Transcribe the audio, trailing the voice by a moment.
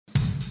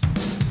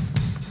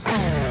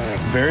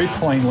very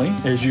plainly,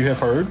 as you have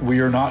heard,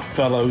 we are not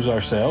fellows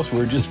ourselves.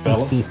 We're just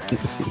fellas.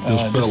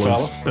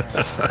 Fellas.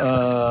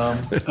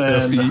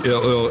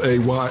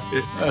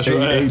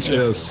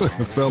 F-E-L-L-A-Y-A-H-S.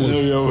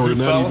 Fellas. Or not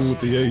fellas. even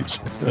with the H.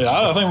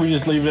 Yeah, I think we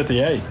just leave it at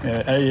the A.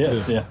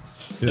 A-S, yeah,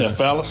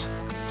 fellas.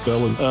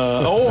 Fellas.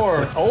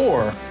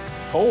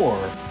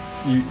 Or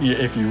you,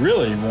 if you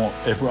really want,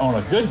 if we're on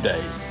a good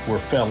day, we're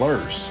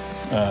fellers.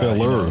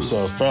 Fellers.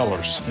 So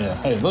fellers. Yeah.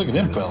 Hey, look at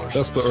them fellers.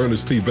 That's the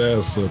Ernest T.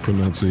 Bass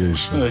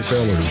pronunciation.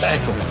 Fellers.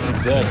 Exactly.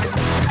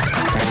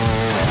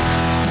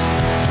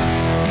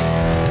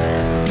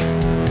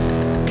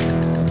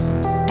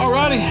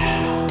 Alrighty.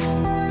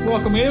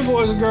 Welcome in,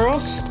 boys and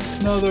girls.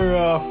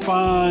 Another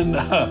fine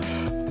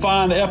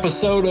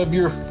episode of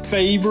your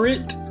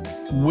favorite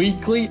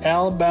weekly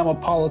Alabama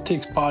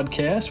Politics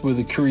podcast with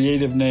the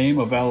creative name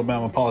of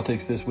Alabama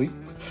Politics This Week.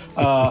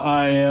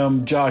 I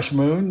am Josh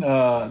Moon.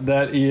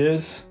 That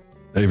is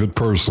David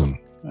Person.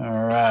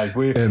 All right.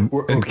 We're can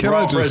all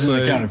I just present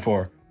say, accounted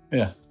for.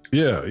 Yeah.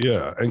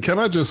 Yeah. And can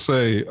I just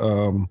say,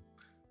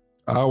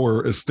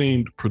 our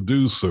esteemed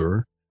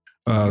producer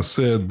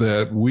said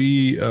that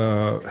we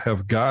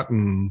have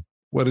gotten,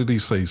 what did he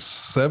say,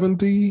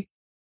 70?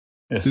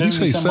 Yeah, did he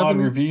say some odd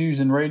 70 reviews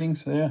and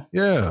ratings? Yeah.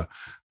 Yeah.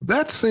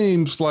 That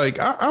seems like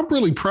I'm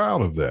really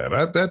proud of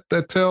that.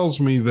 That tells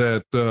me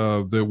that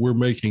that we're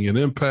making an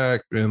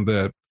impact and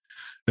that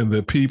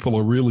people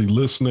are really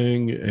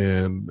listening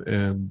and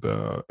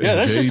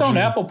that's just on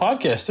Apple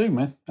Podcasts too,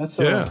 man. That's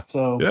that's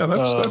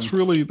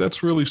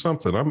really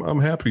something. I'm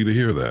happy to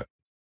hear that.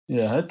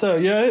 Yeah,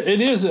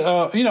 it is.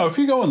 If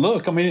you go and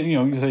look, I mean,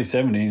 you say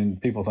 70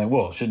 and people think,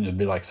 well, shouldn't it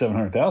be like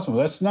 700,000?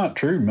 Well, that's not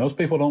true. Most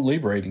people don't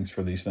leave ratings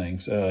for these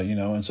things,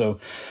 and so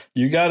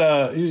you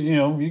gotta,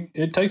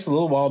 it takes a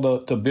little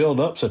while to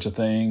build up such a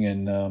thing.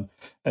 And,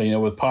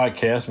 with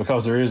podcasts,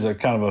 because there is a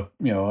kind of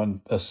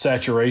a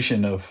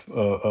saturation of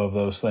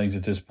those things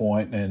at this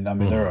point. And I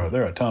mean, there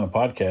are a ton of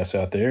podcasts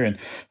out there. And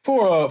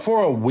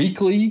for a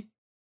weekly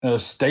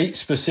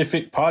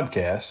state-specific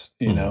podcast,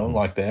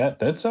 like that.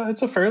 It's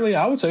a fairly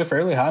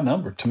high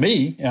number to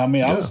me. I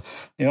mean, I was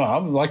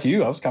like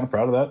you. I was kind of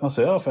proud of that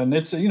myself. And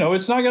it's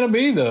not going to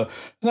be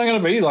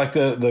like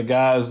the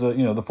guys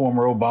the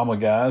former Obama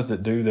guys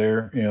that do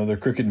their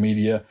crooked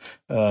media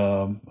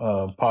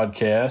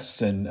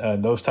podcasts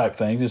and those type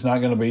things. It's not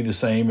going to be the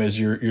same as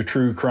your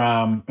true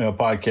crime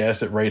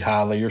podcast that rate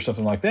highly or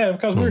something like that,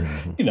 because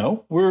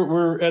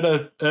we're at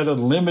a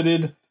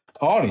limited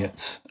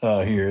audience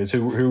here is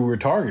who we're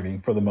targeting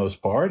for the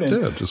most part, and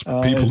just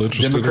people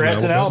interested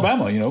Democrats in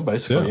Alabama,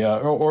 basically,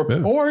 or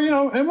and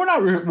we're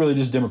not really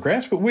just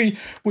Democrats, but we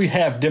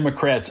have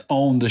Democrats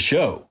on the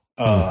show.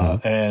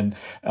 And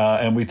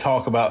we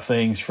talk about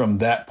things from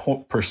that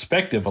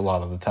perspective a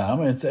lot of the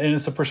time, and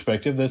it's a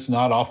perspective that's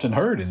not often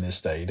heard in this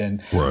state.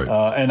 And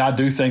and I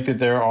do think that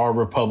there are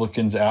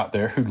Republicans out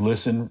there who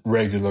listen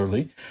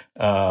regularly,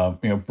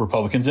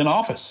 Republicans in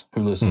office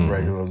who listen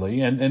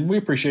regularly, and we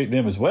appreciate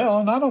them as well.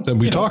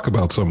 And we talk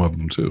about some of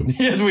them too.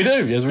 Yes, we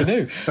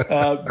do.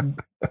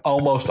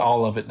 Almost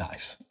all of it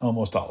nice.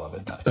 Unless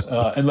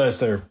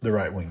they're the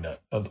right wing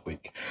nut of the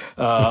week.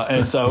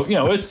 And so,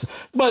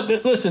 but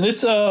listen,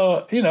 it's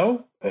life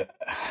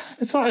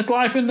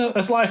in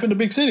the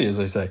big city, as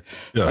they say.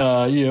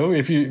 Yeah.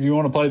 If you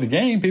want to play the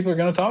game, people are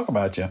going to talk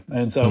about you.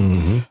 And so,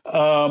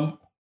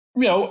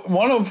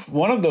 one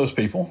of those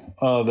people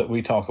that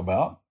we talk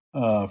about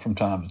from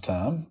time to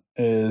time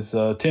is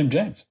Tim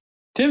James.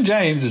 Tim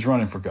James is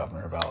running for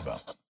governor of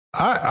Alabama.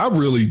 I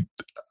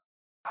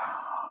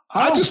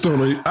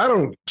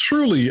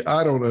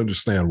don't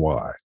understand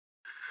why.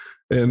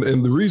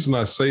 And the reason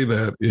I say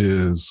that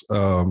is,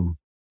 let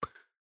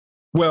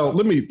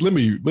me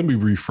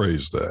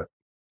rephrase that.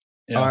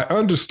 Yeah. I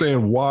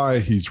understand why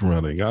he's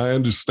running. I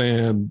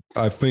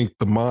think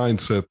the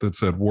mindset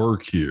that's at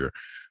work here.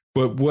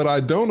 But what I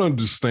don't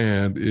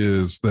understand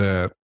is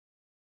that,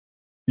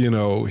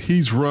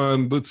 he's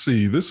run, let's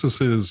see, this is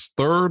his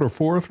third or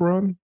fourth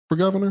run for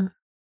governor.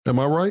 Am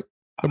I right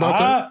about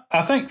that?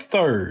 I think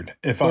third.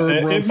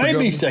 It may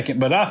be second,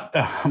 but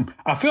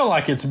I feel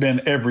like it's been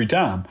every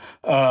time.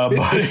 But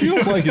it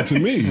feels like it to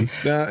me.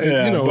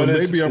 Now, but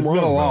maybe I'm wrong.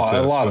 Been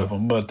a lot of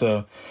them, but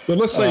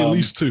let's say at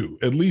least two.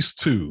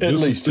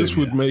 This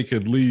would make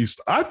at least.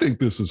 I think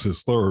this is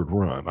his third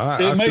run.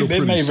 It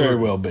may very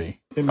well be.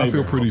 I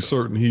feel pretty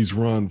certain he's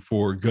run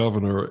for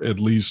governor at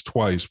least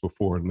twice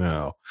before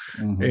now,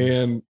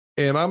 and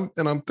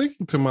I'm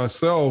thinking to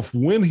myself,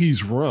 when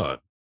he's run,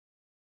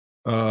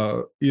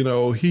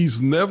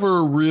 he's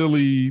never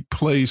really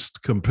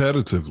placed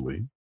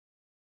competitively.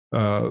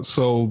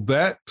 So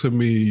that to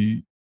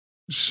me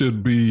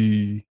should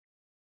be,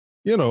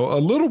 a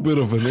little bit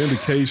of an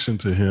indication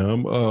to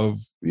him of,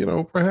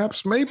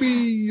 perhaps maybe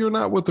you're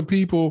not what the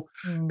people,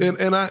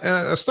 and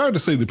I started to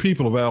say the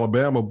people of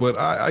Alabama, but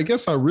I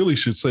guess I really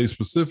should say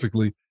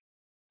specifically,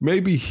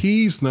 maybe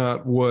he's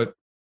not what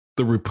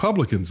the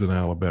Republicans in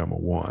Alabama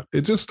want.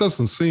 It just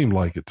doesn't seem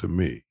like it to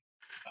me.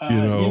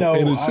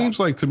 And it seems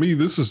like to me,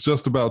 this is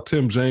just about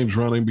Tim James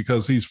running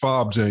because he's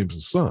Fob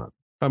James's son.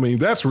 I mean,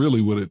 that's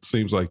really what it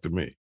seems like to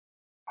me.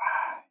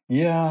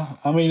 Yeah,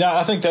 I mean,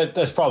 I think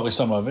that's probably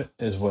some of it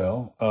as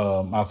well.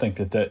 I think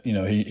that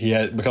he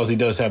had, because he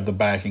does have the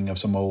backing of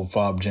some old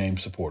Fob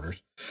James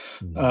supporters.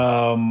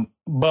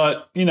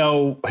 But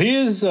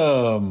his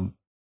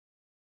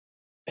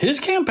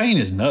campaign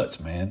is nuts,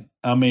 man.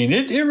 I mean,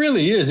 it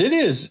really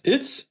is.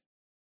 It's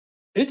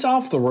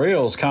off the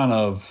rails, kind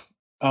of.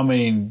 I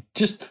mean,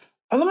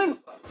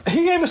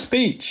 he gave a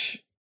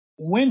speech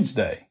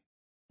Wednesday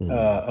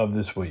of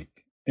this week,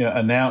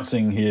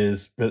 announcing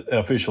his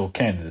official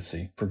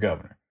candidacy for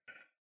governor.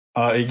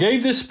 He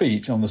gave this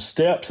speech on the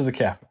steps of the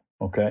Capitol.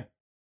 Okay.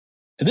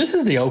 And this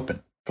is the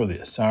open for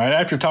this. All right.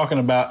 After talking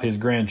about his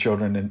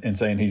grandchildren and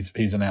saying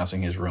he's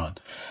announcing his run,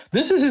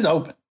 this is his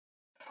open.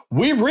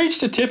 We've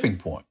reached a tipping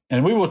point,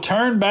 and we will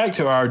turn back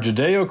to our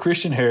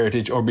Judeo-Christian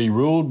heritage or be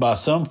ruled by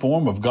some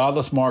form of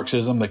godless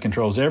Marxism that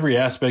controls every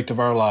aspect of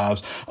our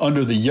lives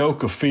under the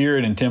yoke of fear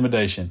and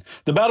intimidation.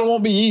 The battle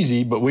won't be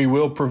easy, but we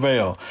will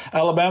prevail.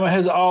 Alabama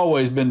has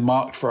always been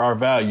mocked for our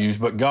values,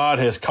 but God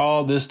has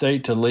called this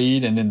state to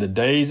lead, and in the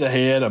days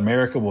ahead,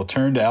 America will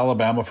turn to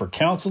Alabama for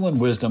counsel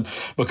and wisdom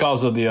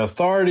because of the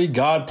authority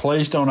God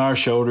placed on our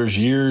shoulders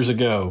years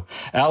ago.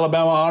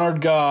 Alabama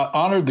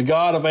honored the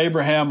God of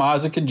Abraham,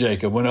 Isaac, and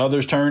Jacob when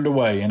others turned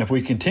away, and if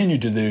we continue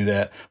to do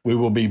that, we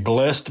will be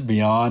blessed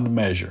beyond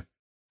measure.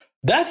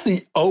 That's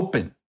the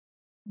open.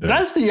 Yeah.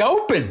 That's the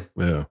open.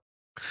 Yeah.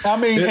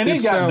 I mean, and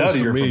it got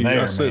nuttier from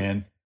there,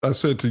 man. I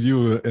said to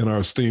you and our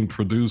esteemed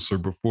producer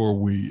before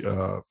we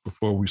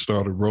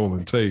started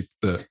rolling tape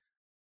that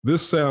it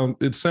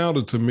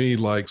sounded to me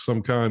like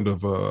some kind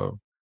of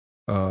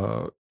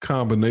a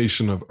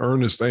combination of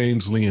Ernest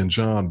Ainsley and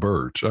John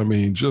Birch. I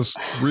mean, just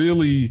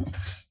really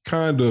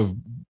kind of,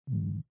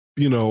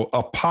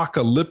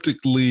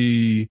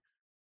 apocalyptically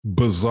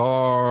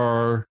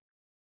bizarre,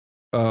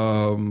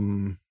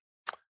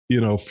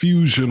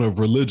 fusion of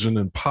religion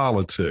and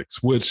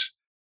politics, which,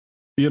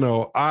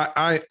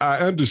 I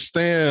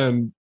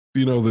understand,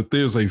 that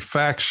there's a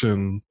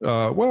faction,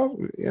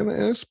 and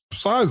it's a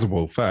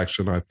sizable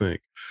faction, I think,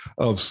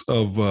 of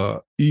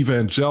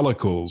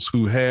evangelicals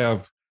who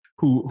are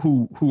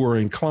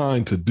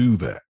inclined to do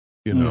that,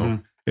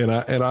 Mm-hmm.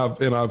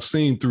 And I've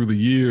seen through the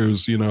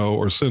years,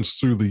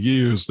 through the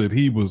years that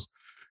he was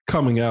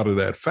coming out of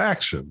that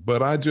faction. But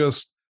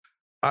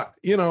but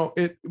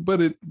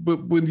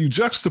when you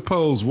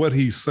juxtapose what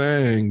he's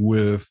saying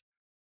with,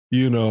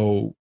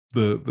 the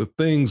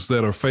things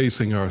that are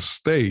facing our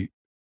state,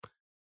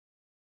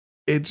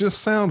 it just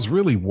sounds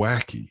really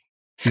wacky.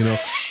 And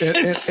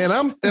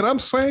I'm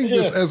saying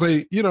this as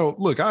a,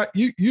 look,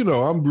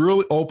 I'm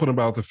really open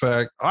about the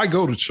fact I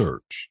go to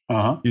church.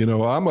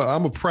 I'm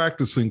a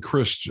practicing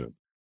Christian.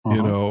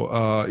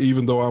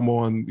 Even though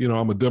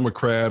I'm a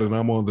Democrat and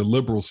I'm on the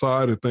liberal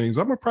side of things,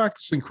 I'm a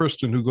practicing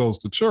Christian who goes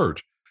to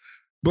church.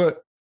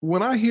 But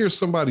when I hear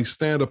somebody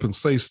stand up and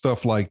say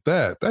stuff like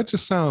that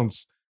just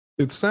sounds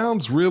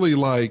really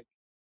like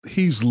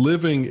he's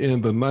living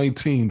in the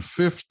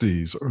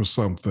 1950s or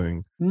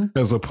something,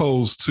 as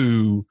opposed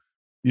to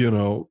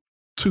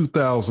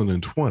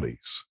 2020s.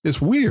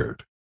 It's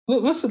weird.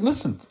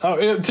 Listen.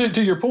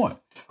 To your point,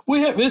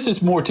 this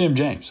is more Tim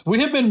James.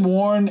 We have been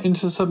worn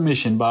into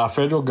submission by a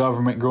federal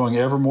government growing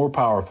ever more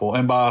powerful,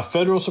 and by a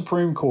federal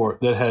Supreme Court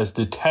that has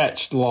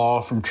detached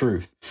law from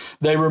truth.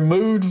 They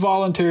removed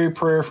voluntary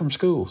prayer from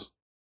schools.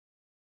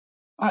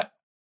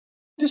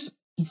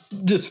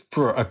 Just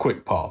for a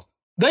quick pause,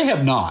 they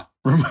have not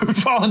removed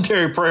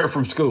voluntary prayer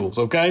from schools,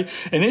 okay?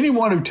 And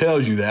anyone who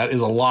tells you that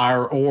is a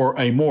liar or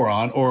a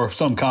moron or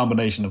some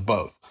combination of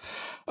both.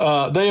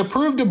 They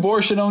approved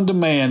abortion on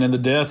demand and the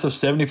deaths of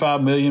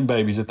 75 million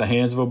babies at the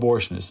hands of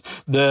abortionists.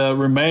 The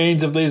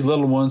remains of these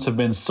little ones have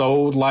been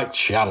sold like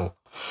chattel.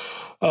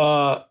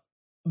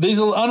 These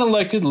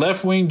unelected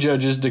left-wing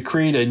judges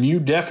decreed a new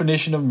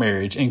definition of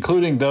marriage,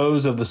 including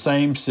those of the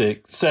same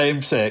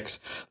sex,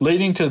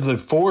 leading to the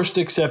forced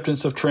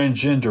acceptance of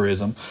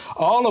transgenderism,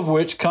 all of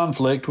which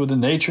conflict with the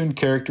nature and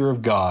character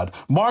of God.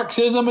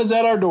 Marxism is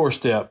at our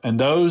doorstep, and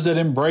those that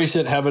embrace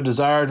it have a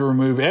desire to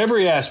remove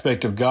every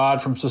aspect of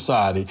God from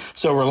society,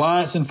 so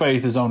reliance and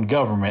faith is on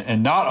government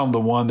and not on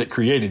the one that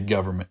created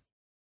government.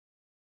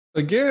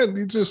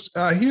 Again,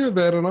 I hear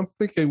that and I'm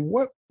thinking,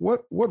 what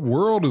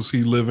world is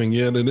he living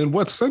in and in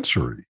what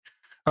century?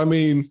 I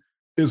mean,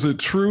 is it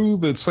true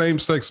that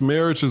same-sex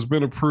marriage has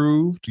been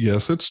approved?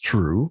 Yes, it's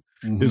true.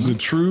 Mm-hmm. Is it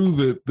true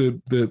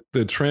that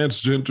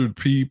transgendered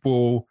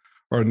people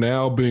are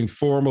now being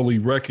formally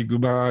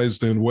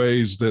recognized in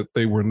ways that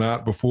they were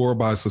not before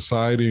by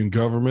society and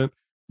government?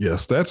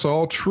 Yes, that's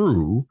all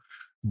true.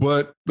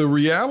 But the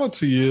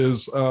reality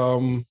is,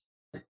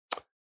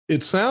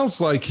 it sounds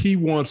like he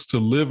wants to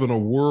live in a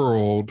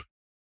world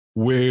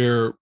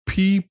where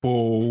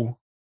people,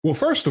 well,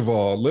 first of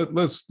all,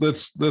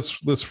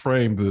 let's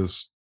frame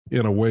this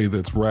in a way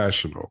that's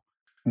rational.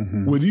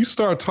 Mm-hmm. When you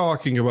start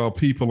talking about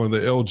people in the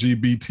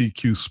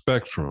LGBTQ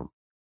spectrum,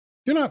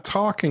 you're not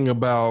talking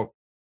about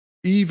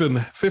even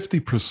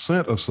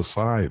 50% of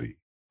society.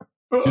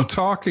 You're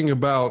talking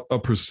about a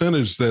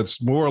percentage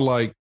that's more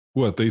like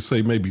what they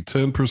say, maybe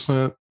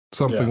 10%,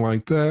 something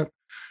like that.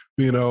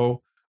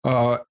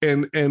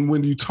 And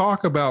when you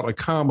talk about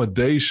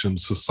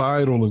accommodations,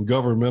 societal and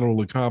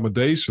governmental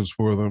accommodations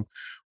for them,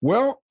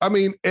 well, I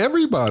mean,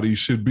 everybody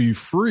should be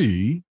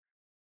free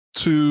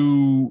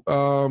to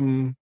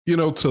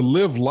to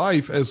live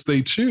life as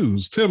they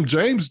choose. Tim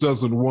James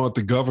doesn't want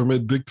the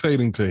government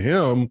dictating to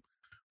him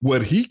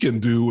what he can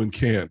do and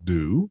can't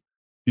do,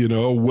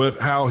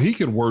 how he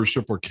can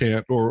worship or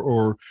can't,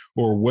 or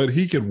what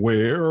he can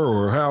wear,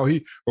 or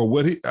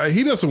what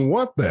he doesn't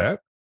want that.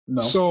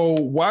 No. So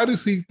why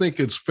does he think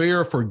it's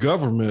fair for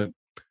government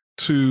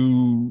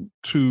to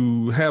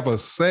have a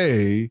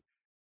say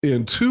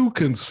in two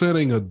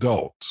consenting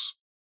adults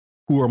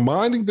who are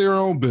minding their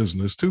own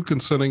business, two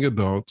consenting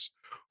adults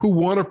who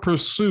want to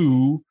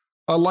pursue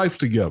a life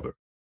together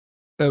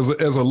as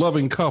a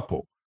loving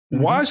couple?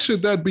 Mm-hmm. Why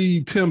should that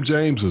be Tim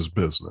James's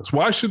business?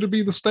 Why should it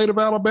be the state of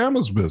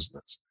Alabama's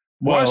business?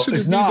 Well,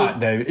 it's not,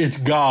 David. It's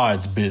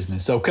God's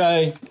business,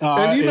 okay?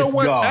 And you know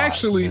what? God's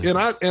actually,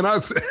 business.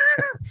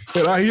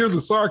 and I hear the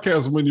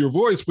sarcasm in your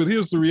voice, but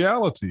here's the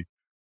reality.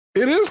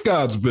 It is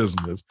God's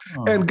business.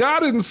 Oh. And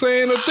God isn't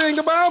saying a thing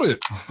about it.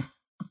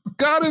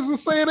 God isn't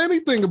saying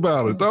anything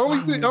about it. The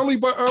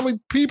only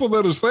people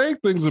that are saying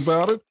things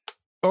about it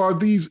are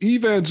these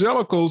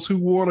evangelicals who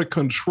want to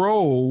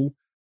control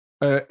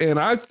and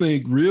I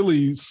think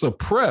really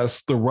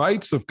suppress the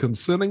rights of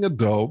consenting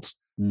adults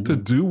to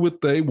do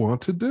what they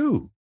want to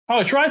do.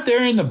 Oh, it's right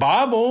there in the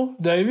Bible,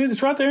 David.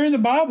 It's right there in the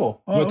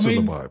Bible. What's in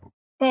the Bible?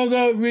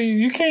 Well,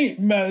 you can't.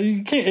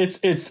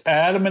 It's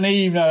Adam and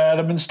Eve, not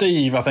Adam and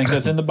Steve. I think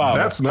that's in the Bible.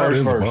 That's not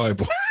in the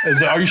Bible.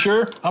 Are you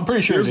sure? I'm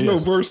pretty sure. There's no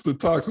verse that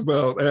talks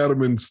about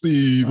Adam and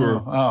Steve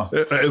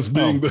as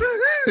being the.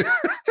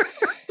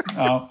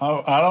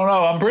 I don't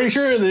know. I'm pretty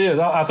sure it is.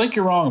 I think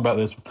you're wrong about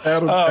this.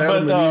 Adam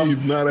and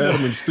Eve, not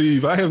Adam and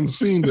Steve. I haven't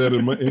seen that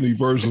in any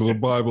version of the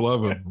Bible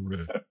I've ever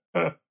read.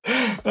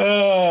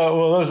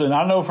 Well, listen,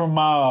 I know from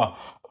my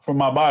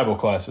Bible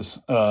classes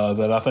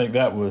that I think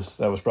that was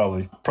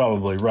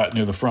probably right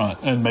near the front,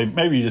 and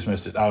maybe you just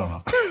missed it. I don't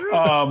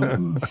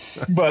know.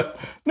 But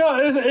no,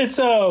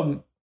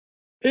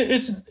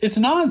 it's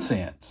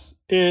nonsense.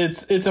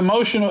 It's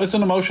emotional. It's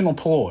an emotional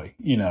ploy,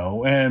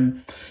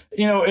 and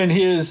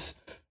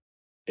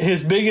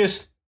his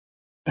biggest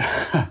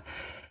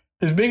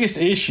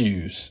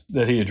issues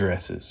that he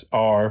addresses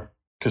are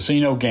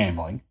casino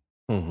gambling,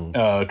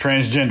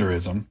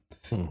 transgenderism,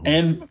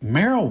 and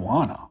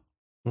marijuana.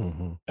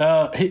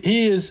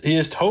 He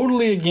is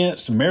totally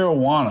against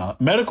marijuana,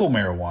 medical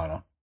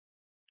marijuana,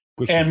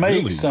 and makes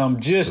really some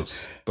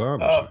just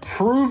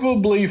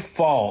provably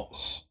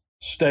false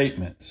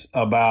statements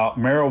about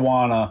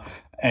marijuana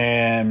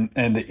and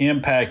the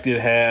impact it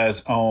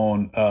has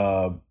on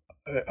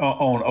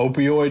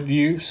opioid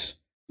use.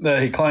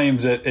 That he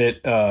claims that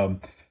it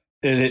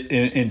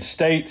in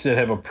states that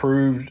have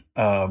approved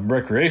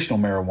recreational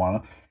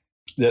marijuana,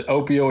 that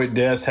opioid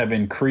deaths have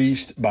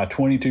increased by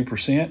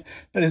 22%.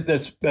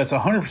 That's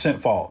 100%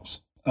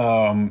 false.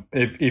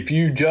 If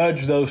you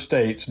judge those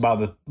states by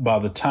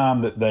the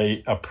time that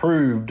they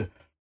approved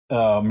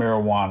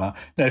marijuana,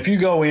 now if you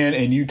go in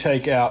and you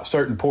take out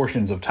certain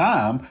portions of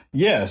time,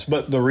 yes,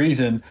 but the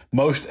reason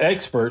most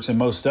experts and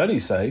most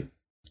studies say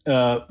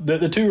that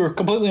the two are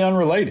completely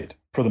unrelated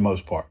for the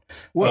most part.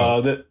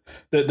 Well, that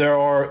there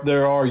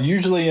are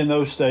usually in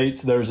those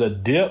states there's a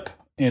dip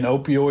in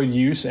opioid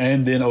use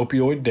and then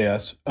opioid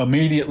deaths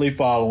immediately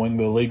following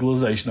the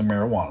legalization of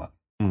marijuana.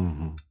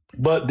 Mm-hmm.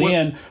 But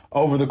then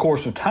over the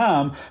course of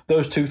time,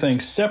 those two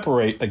things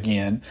separate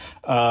again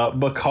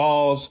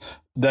because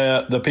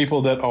the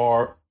people that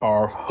are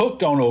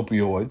hooked on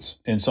opioids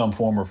in some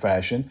form or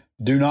fashion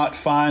do not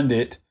find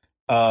it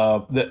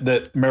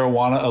that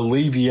marijuana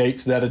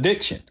alleviates that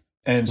addiction.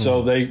 And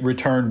so they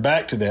return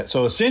back to that.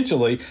 So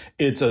essentially,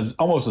 it's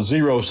almost a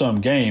zero-sum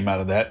game out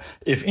of that.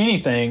 If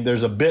anything,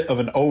 there's a bit of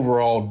an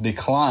overall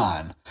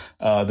decline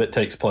that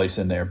takes place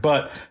in there.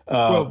 But,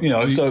 so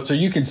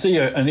you can see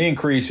an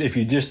increase if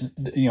you just,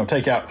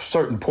 take out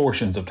certain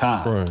portions of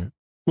time. Right.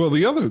 Well,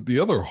 the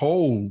other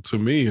hole to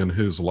me in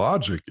his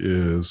logic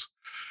is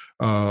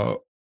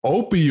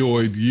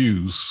opioid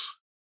use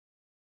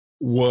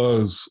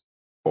was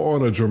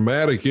on a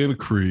dramatic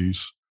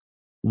increase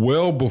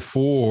well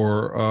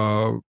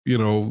before,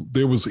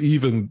 there was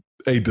even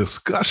a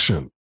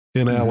discussion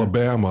in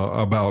Alabama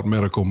about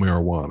medical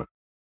marijuana.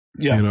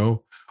 Yeah.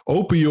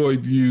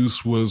 Opioid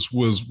use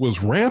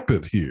was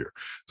rampant here.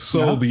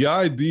 So the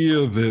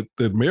idea that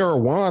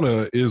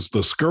marijuana is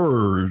the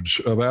scourge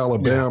of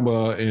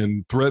Alabama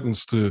and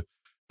threatens to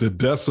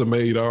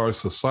decimate our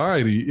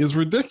society is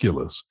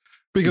ridiculous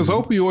because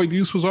opioid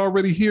use was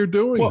already here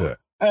doing that.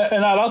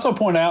 And I'd also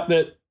point out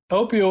that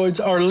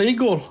opioids are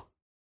legal.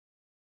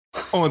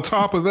 On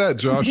top of that,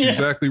 Josh, you're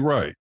exactly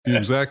right. You're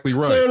exactly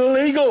right. They're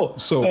illegal.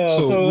 So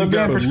they're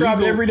being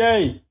prescribed every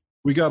day.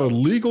 We got a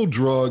legal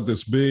drug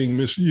that's being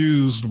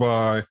misused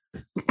by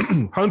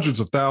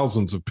hundreds of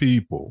thousands of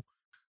people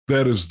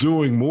that is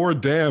doing more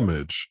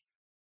damage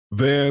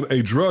than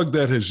a drug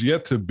that has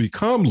yet to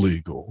become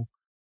legal.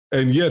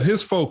 And yet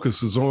his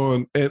focus is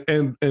on,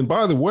 and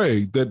by the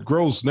way, that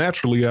grows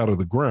naturally out of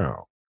the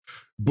ground.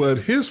 But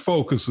his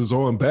focus is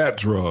on that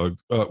drug.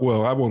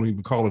 Well, I won't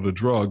even call it a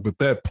drug, but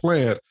that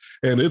plant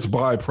and its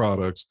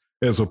byproducts,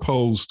 as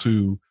opposed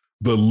to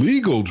the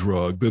legal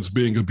drug that's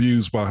being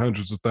abused by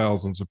hundreds of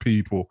thousands of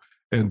people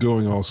and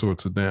doing all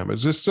sorts of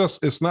damage.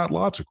 It's not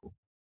logical.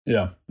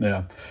 Yeah.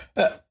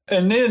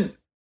 And then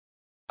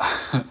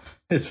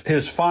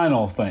his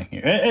final thing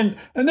here, and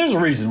there's a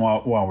reason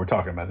why we're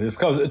talking about this,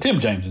 because Tim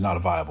James is not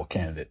a viable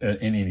candidate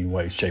in any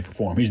way, shape, or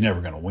form. He's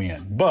never going to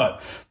win.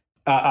 But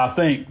I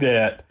think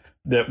that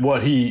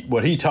what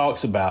he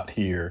talks about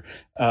here,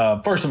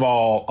 first of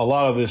all, a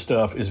lot of this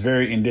stuff is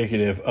very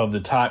indicative of the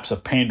types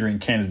of pandering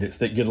candidates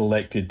that get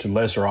elected to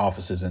lesser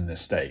offices in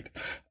this state.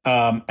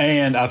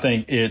 And I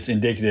think it's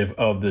indicative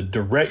of the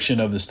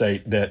direction of the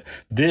state, that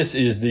this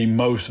is the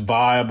most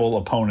viable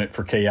opponent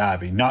for Kay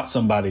Ivey, not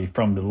somebody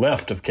from the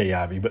left of Kay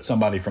Ivey, but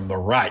somebody from the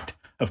right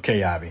of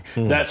Kay Ivey.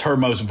 That's her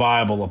most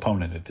viable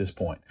opponent at this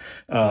point,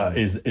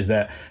 is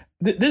that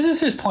this is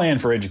his plan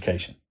for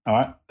education. All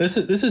right. This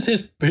is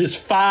his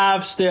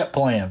 5-step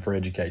plan for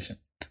education.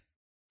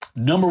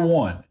 Number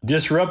 1,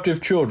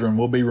 disruptive children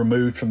will be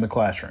removed from the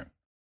classroom.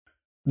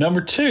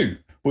 Number 2,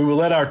 we will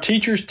let our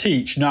teachers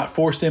teach, not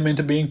force them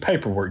into being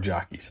paperwork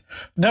jockeys.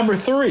 Number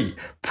 3,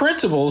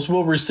 principals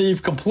will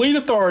receive complete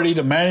authority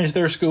to manage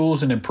their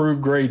schools and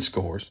improve grade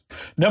scores.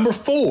 Number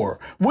 4,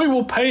 we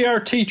will pay our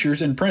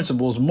teachers and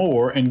principals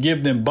more and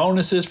give them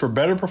bonuses for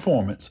better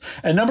performance.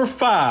 And number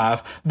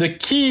 5, the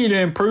key to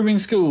improving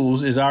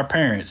schools is our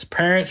parents.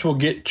 Parents will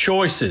get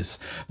choices.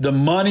 The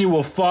money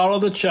will follow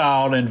the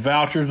child, and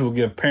vouchers will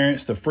give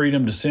parents the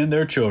freedom to send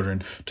their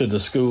children to the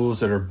schools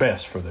that are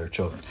best for their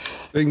children.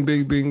 Ding,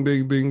 ding, ding,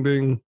 ding, ding,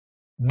 ding.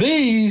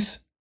 These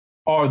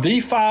are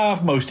the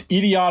 5 most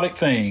idiotic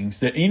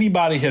things that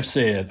anybody have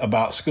said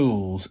about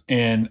schools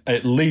in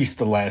at least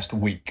the last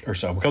week or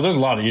so, because there's a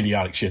lot of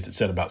idiotic shit that's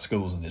said about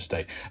schools in this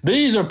state.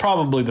 These are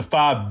probably the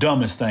 5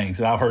 dumbest things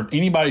that I've heard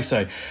anybody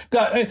say.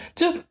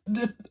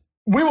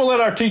 We will let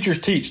our teachers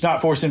teach,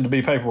 not force them to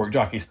be paperwork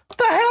jockeys. What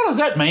the hell does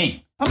that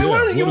mean? I mean, what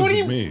does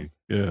it mean?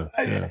 Yeah.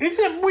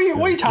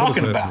 What are you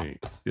talking about?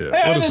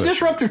 And the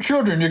disruptive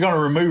children you're going to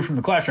remove from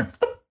the classroom.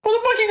 Where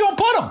the fuck are you going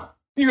to put them?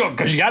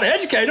 Because you got to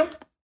educate them.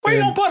 Where are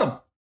you going to put them?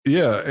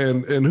 Yeah,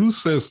 and who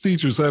says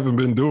teachers haven't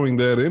been doing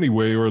that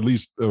anyway, or at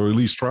least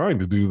trying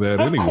to do that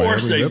anyway? Of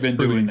course they've been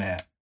doing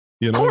that.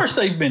 Of course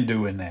they've been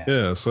doing that.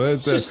 Yeah, so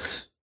that's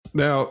just...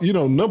 Now,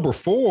 number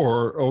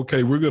 4,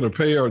 okay, we're going to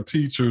pay our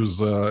teachers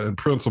and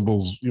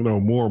principals,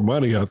 more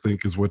money, I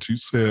think is what you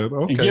said.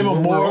 Okay, and give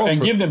them more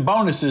and give them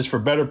bonuses for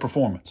better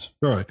performance.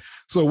 All right.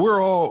 So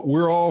we're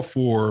all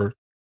for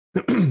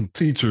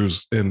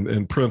teachers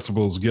and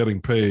principals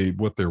getting paid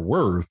what they're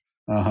worth.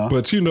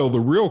 But,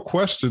 the real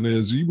question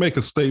is, you make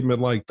a statement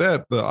like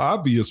that, the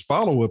obvious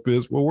follow-up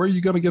is, well, where are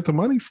you going to get the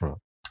money from?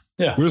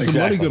 Yeah, where's the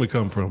money going to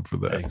come from for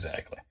that?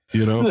 Exactly.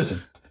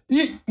 Listen.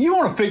 You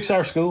want to fix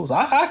our schools?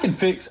 I can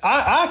fix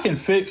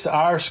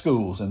our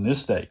schools in this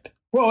state.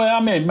 Well,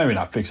 I mean, maybe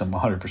not fix them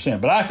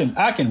 100%, but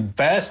I can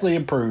vastly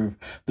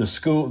improve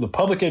the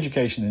public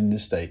education in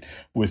this state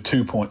with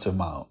 2 points of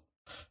my own.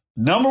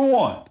 Number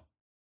 1,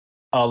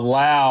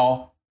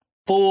 allow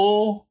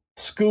full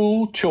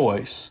school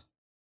choice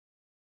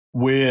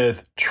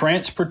with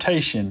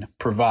transportation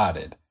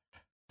provided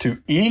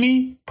to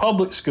any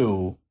public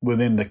school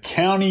within the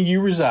county you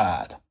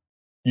reside.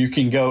 You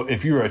can go,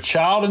 if you're a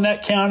child in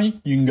that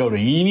county, you can go to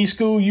any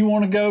school you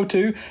want to go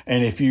to.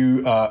 And if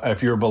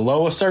you're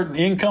below a certain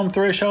income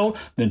threshold,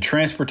 then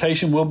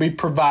transportation will be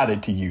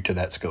provided to you to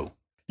that school.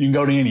 You can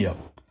go to any of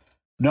them.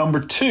 Number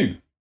 2,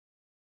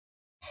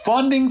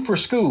 funding for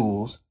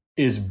schools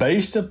is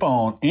based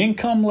upon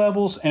income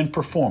levels and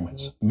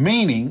performance,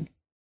 meaning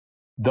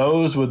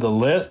those with the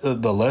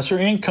lesser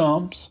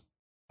incomes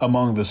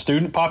among the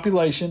student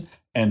population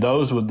and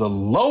those with the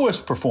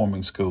lowest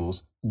performing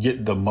schools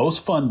get the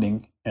most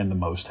funding and the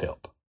most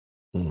help.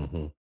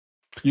 Mm-hmm.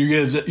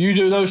 You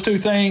do those 2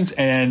 things,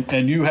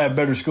 and you have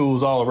better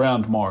schools all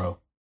around tomorrow.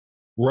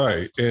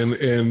 Right, and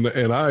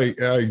I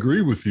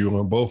agree with you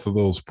on both of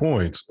those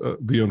points.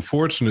 The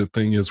unfortunate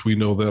thing is, we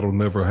know that'll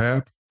never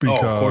happen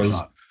because of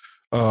course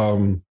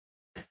not.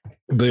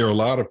 There are a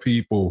lot of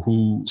people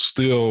who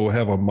still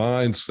have a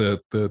mindset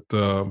that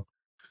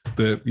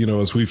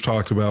as we've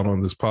talked about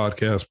on this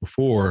podcast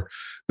before,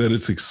 that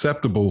it's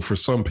acceptable for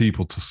some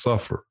people to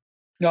suffer.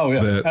 Oh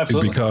yeah,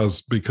 absolutely.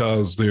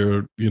 Because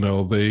they're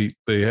they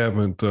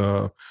haven't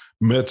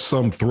met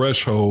some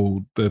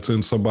threshold that's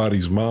in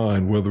somebody's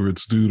mind, whether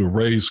it's due to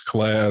race,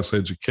 class,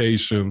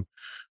 education,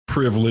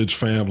 privilege,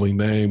 family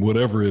name,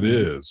 whatever it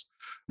is.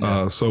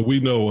 Yeah. So we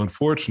know,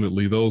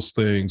 unfortunately, those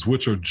things,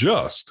 which are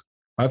just,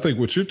 I think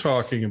what you're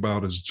talking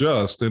about is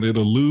just, and it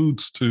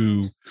alludes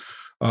to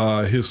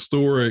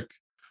historic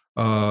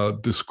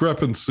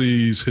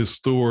discrepancies,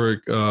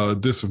 historic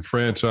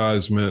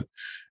disenfranchisement,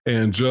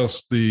 and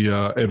just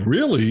and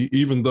really,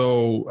 even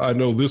though I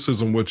know this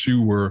isn't what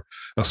you were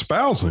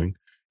espousing,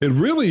 it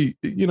really,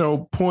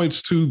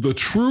 points to the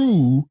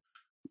true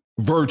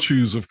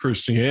virtues of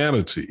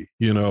Christianity,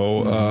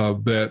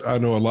 that I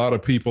know a lot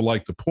of people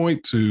like to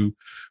point to,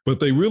 but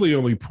they really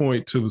only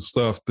point to the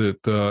stuff that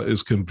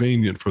is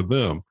convenient for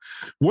them.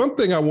 One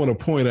thing I want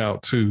to point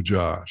out too,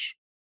 Josh,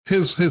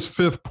 his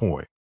fifth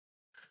point.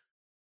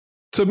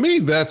 To me,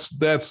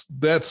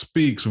 that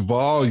speaks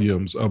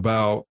volumes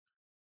about,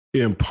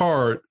 in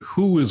part,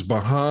 who is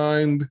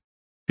behind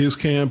his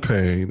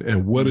campaign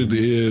and what it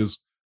is,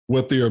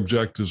 what their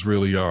objectives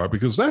really are,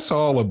 because that's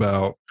all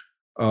about,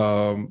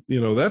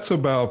 that's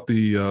about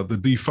the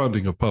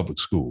defunding of public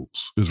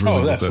schools is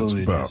really what that's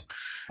about.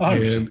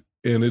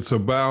 And it's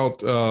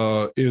about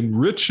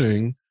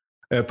enriching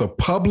at the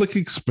public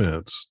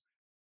expense,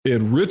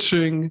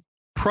 enriching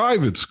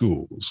private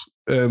schools.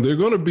 And they're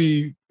going to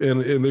be,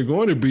 and they're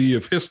going to be,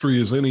 if history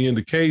is any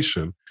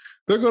indication,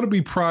 they're going to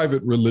be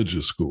private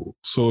religious schools.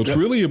 So it's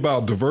really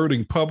about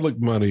diverting public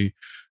money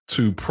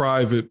to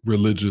private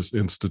religious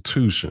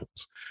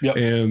institutions.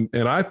 And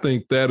I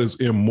think that is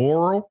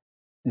immoral.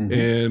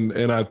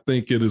 And I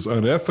think it is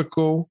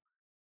unethical.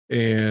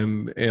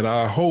 And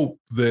I hope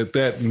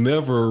that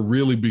never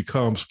really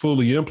becomes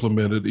fully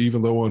implemented,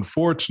 even though,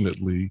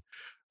 unfortunately,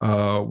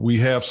 we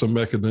have some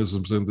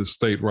mechanisms in this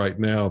state right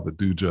now that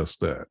do just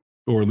that,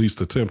 or at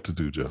least attempt to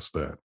do just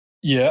that.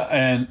 Yeah,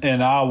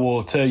 and I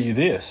will tell you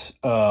this.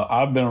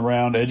 I've been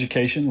around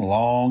education a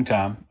long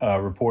time,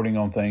 reporting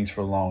on things for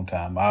a long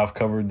time. I've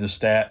covered the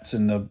stats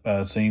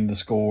and seen the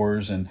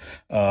scores, and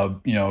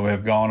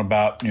have gone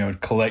about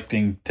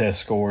collecting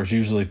test scores.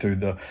 Usually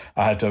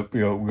I had to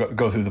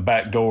go through the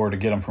back door to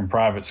get them from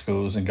private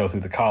schools and go through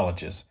the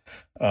colleges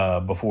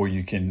before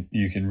you can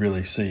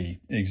really see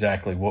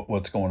exactly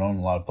what's going on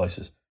in a lot of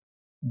places.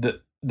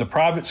 The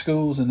private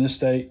schools in this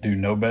state do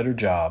no better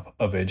job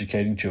of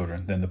educating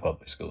children than the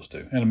public schools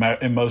do. And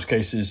in most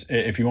cases,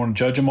 if you want to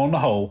judge them on the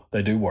whole,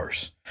 they do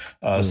worse.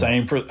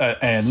 Same for,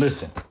 and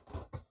listen,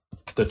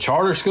 the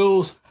charter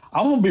schools,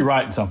 I'm going to be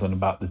writing something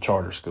about the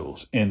charter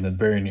schools in the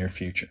very near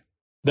future.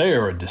 They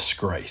are a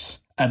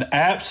disgrace, an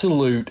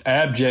absolute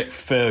abject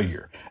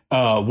failure.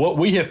 What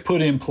we have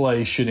put in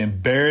place should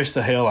embarrass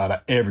the hell out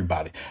of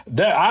everybody.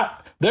 There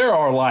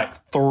are like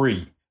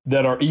 3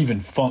 that are even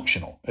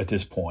functional at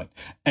this point.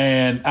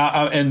 And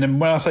then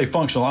when I say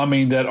functional, I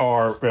mean that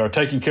are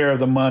taking care of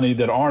the money,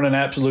 that aren't an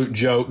absolute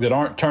joke, that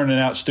aren't turning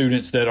out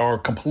students that are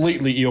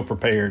completely ill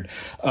prepared.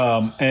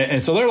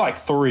 And so there are like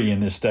 3 in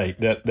this state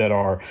that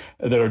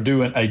are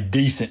doing a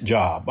decent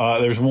job.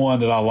 There's one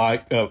that I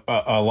like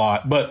a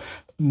lot, but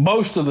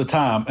most of the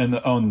time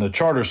on the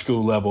charter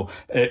school level,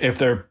 if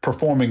they're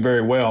performing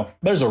very well,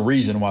 there's a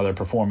reason why they're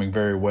performing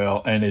very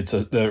well. And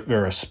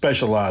they're a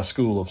specialized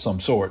school of some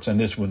sorts. And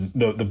this one,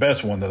 the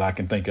best one that I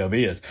can think of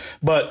is,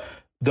 but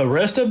the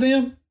rest of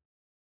them,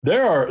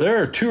 there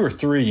are 2 or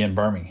 3 in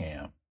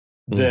Birmingham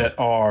that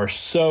are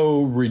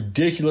so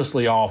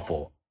ridiculously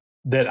awful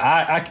that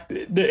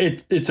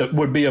it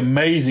would be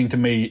amazing to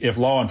me if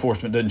law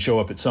enforcement doesn't show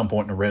up at some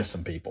point and arrest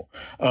some people.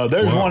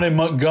 There's one in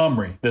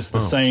Montgomery that's the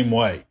same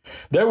way.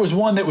 There was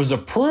one that was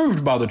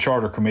approved by the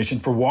Charter Commission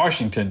for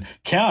Washington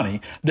County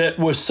that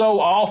was so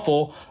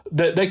awful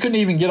that they couldn't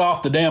even get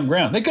off the damn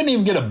ground. They couldn't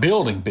even get a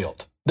building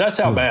built. That's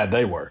how bad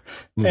they were.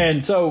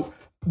 And so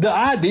the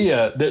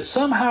idea that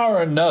somehow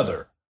or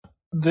another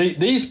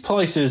these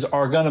places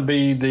are going to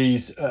be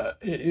these.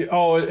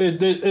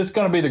 It's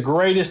going to be the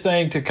greatest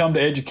thing to come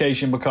to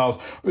education because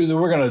we're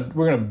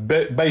going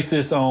to base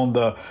this on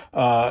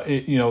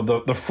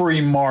the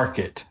free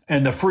market,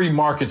 and the free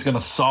market's going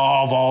to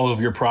solve all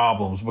of your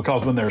problems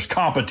because when there's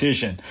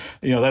competition,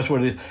 that's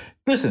what it is.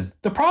 Listen,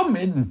 the problem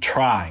isn't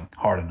trying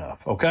hard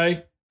enough.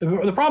 Okay.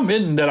 The problem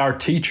isn't that our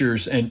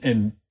teachers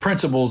and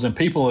principals and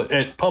people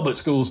at public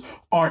schools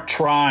aren't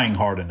trying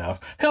hard enough.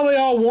 Hell, they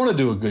all want to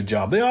do a good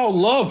job. They all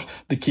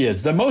love the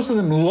kids. Most of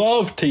them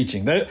love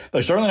teaching. They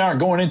certainly aren't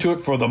going into it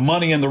for the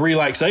money and the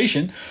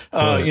relaxation,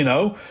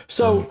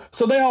 So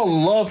they all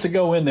love to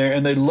go in there,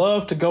 and they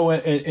love to go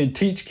in and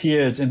teach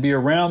kids and be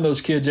around those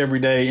kids every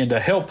day and to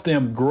help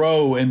them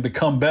grow and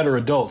become better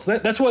adults.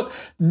 That's what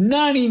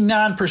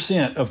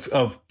 99%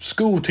 of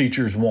school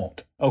teachers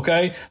want.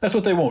 Okay, that's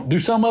what they want. Do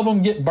some of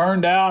them get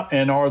burned out,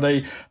 and are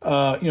they,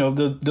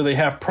 do they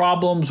have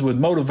problems with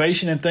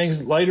motivation and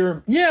things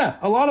later? Yeah,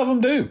 a lot of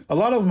them do. A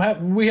lot of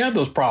them we have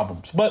those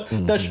problems, but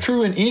that's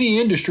true in any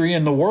industry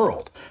in the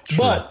world. Sure.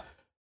 But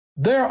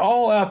they're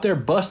all out there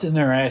busting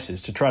their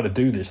asses to try to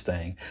do this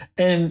thing.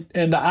 And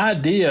the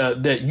idea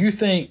that you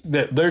think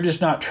that they're just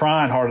not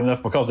trying hard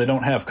enough because they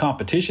don't have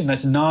competition,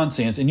 that's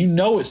nonsense. And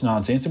it's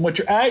nonsense. And what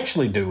you're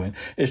actually doing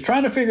is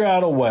trying to figure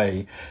out a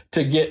way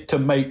to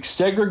make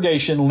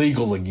segregation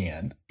legal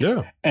again.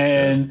 Yeah.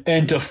 And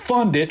to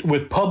fund it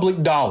with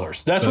public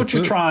dollars. That's what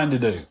you're trying to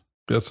do.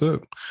 That's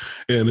it.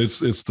 And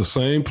it's the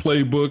same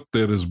playbook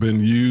that has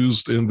been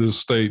used in this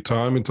state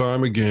time and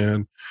time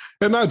again.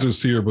 And not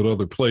just here, but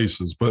other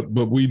places. But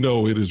we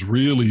know it has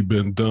really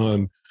been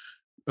done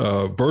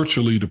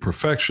virtually to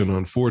perfection,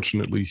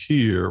 unfortunately,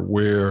 here,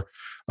 where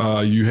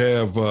you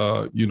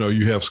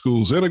have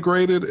schools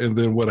integrated, and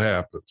then what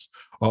happens?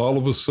 All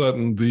of a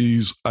sudden,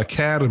 these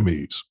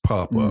academies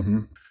pop up.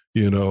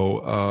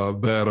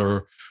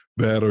 that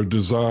are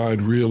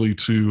designed really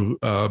to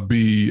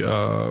be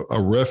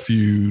a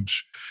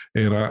refuge.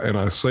 And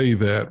I say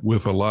that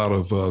with a lot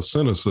of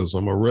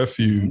cynicism, a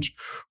refuge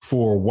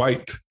for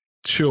white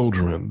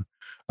children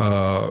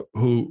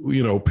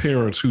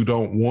parents who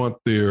don't want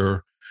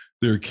their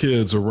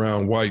kids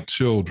around white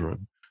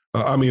children.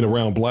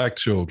 Around black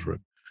children,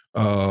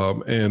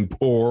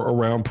 or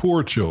around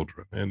poor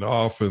children. And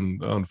often,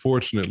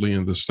 unfortunately,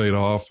 in the state,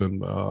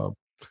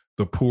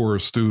 the poorer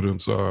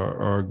students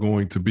are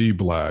going to be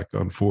black,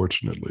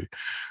 unfortunately.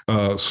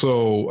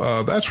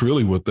 So that's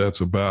really what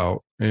that's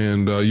about.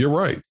 And you're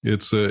right.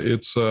 It's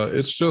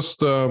just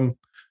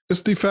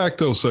de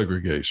facto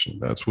segregation.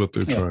 That's what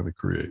they're trying to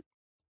create.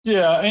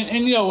 Yeah,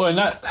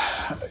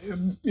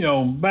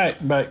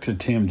 back to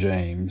Tim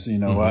James.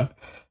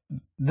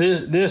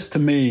 This to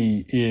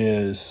me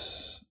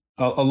is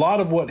a lot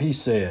of what he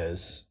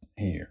says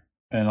here,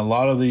 and a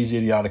lot of these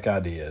idiotic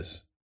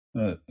ideas.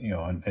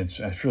 And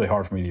it's really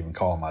hard for me to even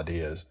call them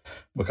ideas,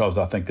 because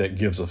I think that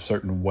gives a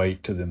certain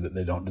weight to them that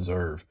they don't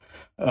deserve.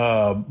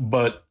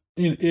 But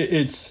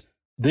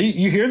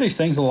you hear these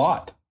things a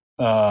lot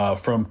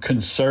from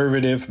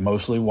conservative,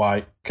 mostly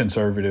white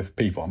conservative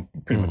people,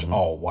 pretty much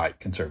all white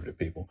conservative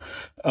people,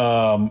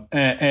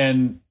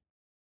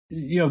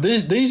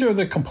 these are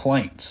the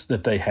complaints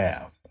that they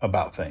have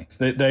about things.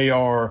 They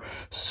are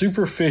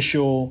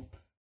superficial,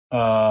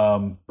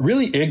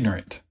 really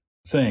ignorant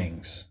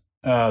things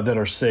that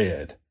are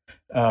said,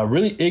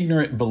 really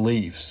ignorant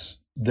beliefs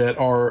that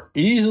are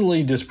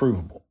easily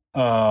disprovable.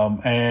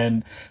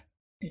 And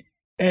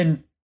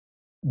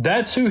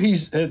that's who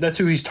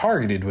he's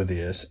targeted with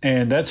this,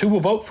 and that's who will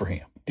vote for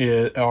him,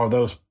 are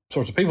those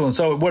sorts of people. And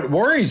so what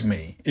worries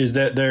me is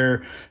that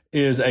there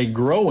is a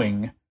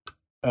growing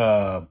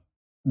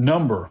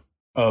number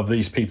of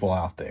these people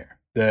out there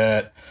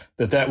that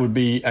would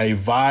be a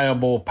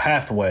viable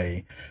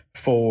pathway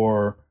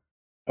for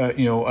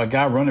a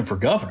guy running for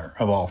governor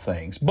of all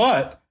things.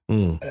 But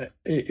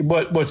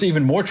what's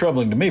even more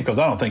troubling to me, because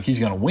I don't think he's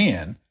going to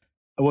win,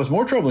 what's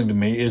more troubling to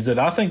me is that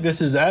I think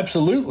this is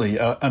absolutely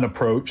an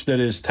approach that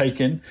is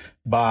taken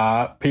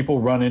by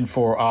people running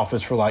for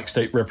office for like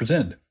state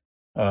representative,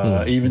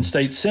 even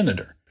state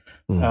senator,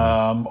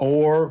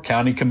 or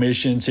county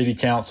commission, city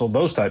council,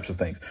 those types of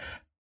things.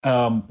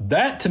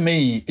 That to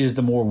me is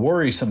the more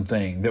worrisome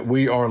thing, that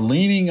we are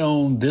leaning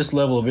on this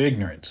level of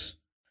ignorance,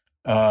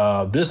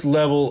 this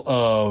level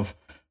of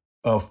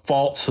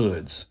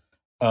falsehoods,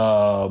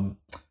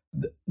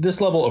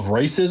 this level of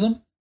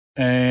racism,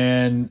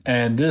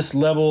 and this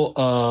level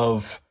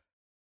of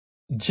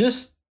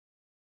just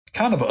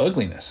kind of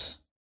ugliness,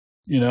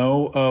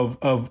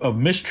 of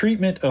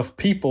mistreatment of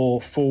people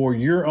for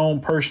your own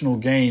personal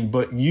gain,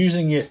 but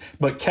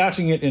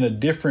couching it in a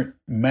different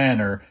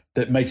manner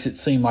that makes it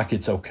seem like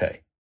it's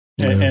okay.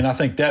 And I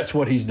think that's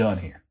what he's done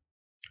here.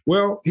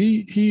 Well,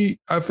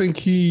 I think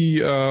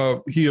he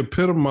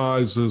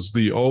epitomizes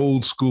the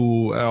old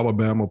school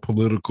Alabama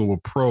political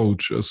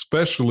approach,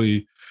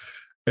 especially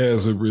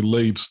as it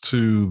relates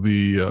to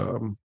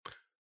the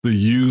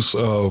use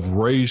of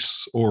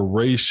race or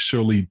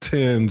racially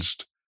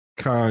tinged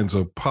kinds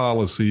of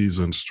policies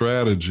and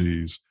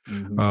strategies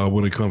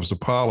when it comes to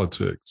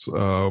politics.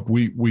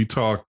 We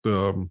talked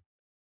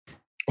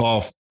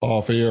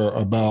off air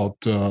about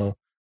the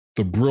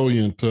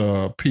brilliant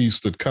piece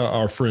that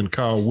our friend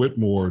Kyle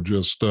Whitmire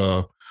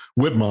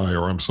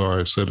Whitmire, I'm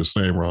sorry, I said his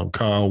name wrong.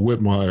 Kyle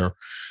Whitmire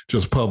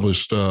just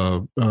published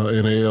in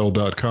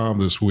AL.com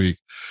this week.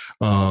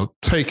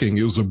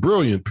 It was a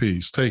brilliant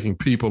piece, taking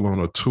people on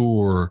a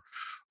tour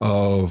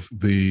of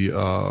the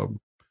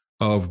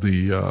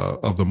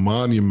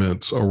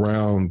monuments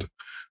around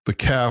the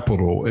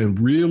Capitol, and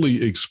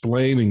really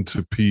explaining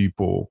to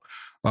people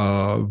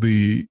how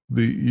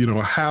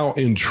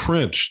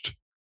entrenched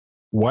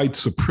white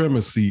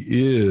supremacy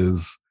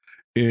is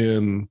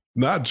in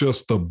not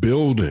just the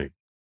building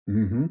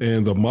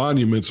and the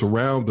monuments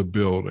around the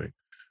building,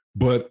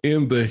 but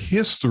in the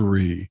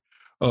history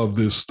of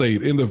this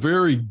state, in the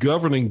very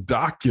governing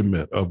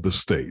document of the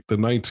state, the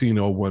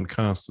 1901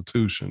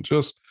 Constitution.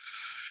 Just,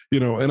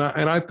 and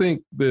I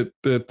think that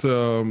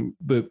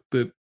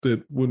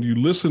when you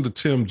listen to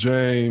Tim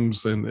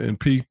James and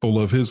people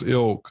of his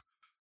ilk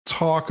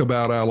talk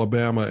about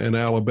Alabama and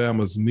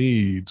Alabama's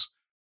needs,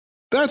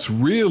 that's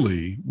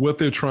really what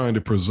they're trying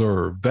to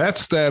preserve. That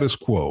status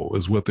quo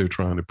is what they're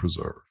trying to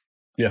preserve.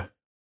 Yeah.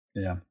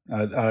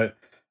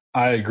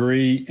 I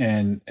agree.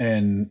 And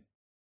one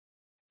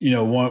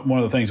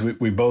of the things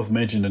we both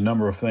mentioned, a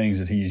number of things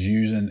that he's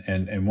using,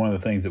 and one of the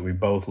things that we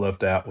both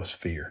left out was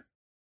fear.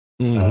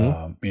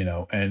 And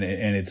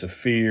it's a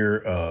fear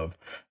of,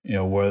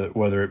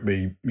 whether it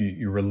be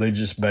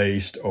religious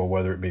based, or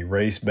whether it be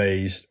race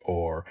based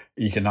or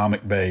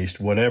economic based,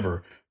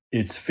 whatever,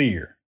 it's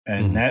fear.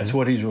 And that's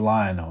what he's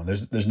relying on.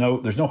 There's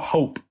no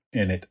hope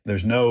in it.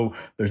 There's no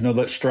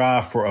let's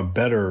strive for a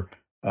better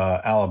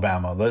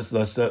Alabama.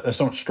 Let's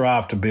don't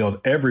strive to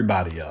build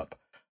everybody up.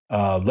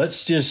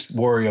 Let's just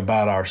worry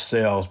about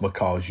ourselves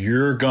because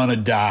you're going to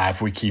die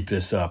if we keep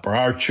this up, or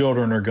our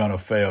children are going to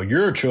fail.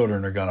 Your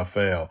children are going to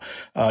fail.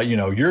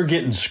 You're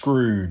getting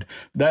screwed.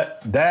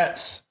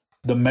 That's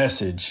the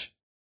message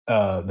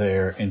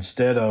there,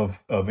 instead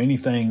of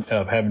anything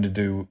of having to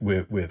do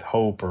with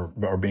hope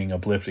or being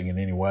uplifting in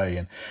any way.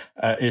 And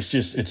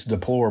it's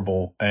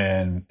deplorable.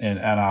 And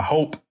I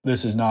hope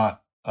this is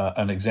not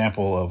an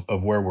example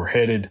of where we're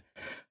headed,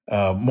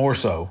 more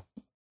so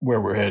where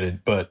we're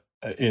headed. But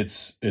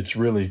it's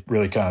really,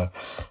 really kind of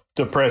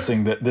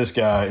depressing that this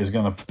guy is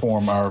going to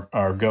perform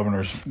our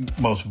governor's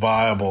most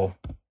viable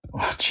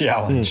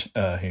challenge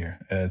here.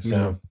 And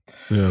so,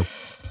 yeah.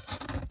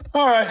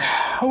 All right.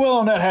 Well,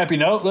 on that happy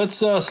note, let's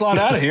slide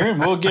out of here, and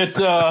we'll get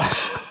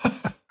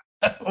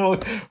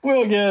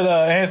we'll get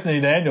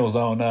Anthony Daniels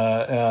on.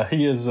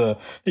 He's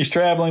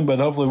traveling, but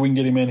hopefully we can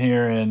get him in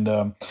here and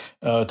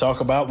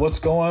talk about what's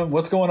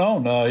going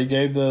on. He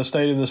gave the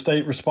State of the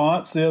State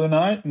response the other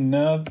night,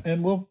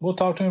 and we'll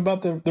talk to him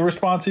about the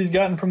response he's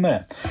gotten from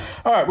that.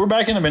 All right, we're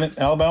back in a minute.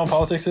 Alabama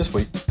Politics This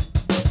Week.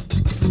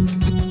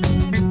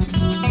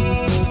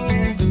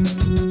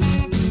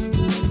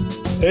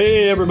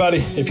 Hey, everybody.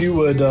 If you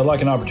would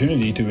like an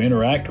opportunity to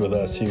interact with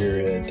us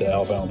here at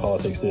Alabama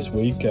Politics This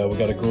Week, we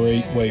got a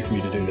great way for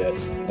you to do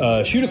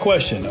that. Shoot a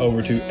question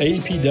over to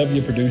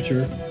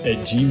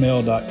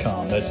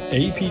apwproducer@gmail.com. That's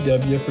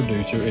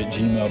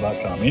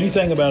apwproducer@gmail.com.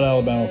 Anything about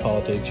Alabama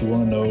politics you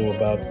want to know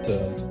about,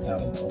 I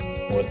don't know,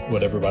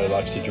 what everybody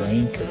likes to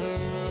drink, or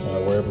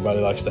where everybody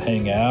likes to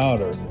hang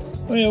out, or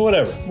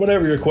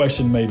whatever your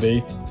question may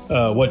be.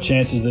 What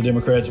chances the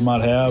Democrats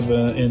might have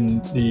in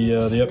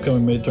the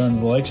upcoming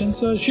midterm elections,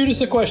 shoot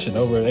us a question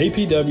over at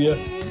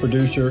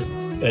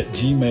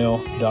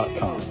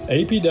apwproducer@gmail.com.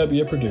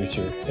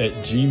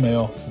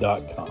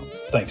 apwproducer@gmail.com.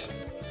 Thanks.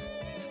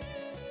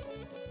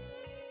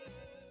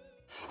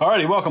 All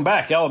righty, welcome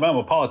back.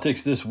 Alabama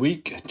Politics This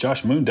Week.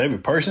 Josh Moon,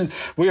 David Person.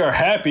 We are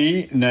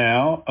happy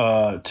now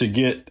to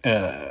get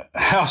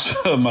House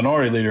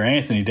Minority Leader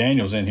Anthony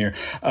Daniels in here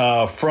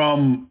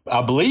from,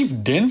 I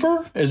believe,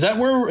 Denver. Is that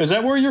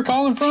where you're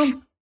calling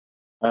from?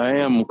 I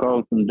am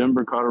calling from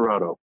Denver,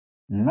 Colorado.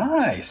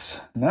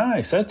 Nice.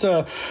 That's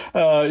so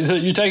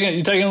you're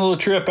taking a little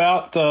trip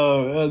out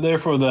there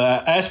for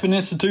the Aspen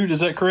Institute.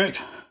 Is that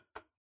correct?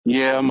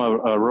 Yeah, I'm a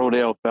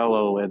Rodale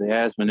Fellow at the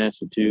Aspen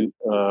Institute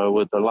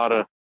with a lot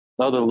of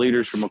other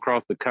leaders from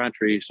across the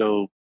country.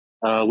 So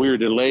we were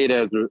delayed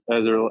as a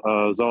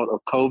result of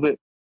COVID.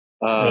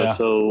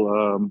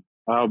 So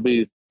I'll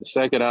be the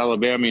second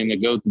Alabamian to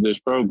go through this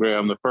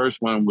program. The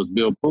first one was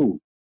Bill Poole.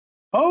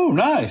 Oh,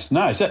 nice.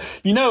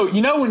 You know,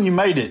 when you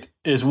made it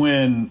is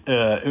when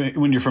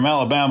you're from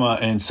Alabama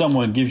and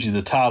someone gives you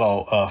the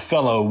title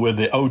fellow with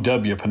the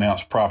OW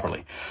pronounced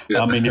properly.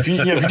 Yeah. I mean, if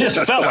you're just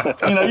a fellow,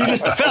 you're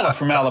just a fellow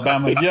from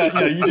Alabama.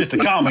 Yeah, you're just a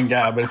common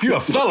guy. But if you're a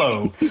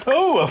fellow,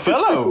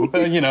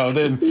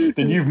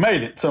 then you've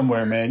made it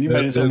somewhere, man. You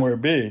made it somewhere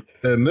big.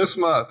 And let's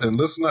not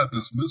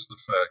dismiss the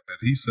fact that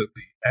he said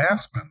the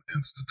Aspen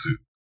Institute.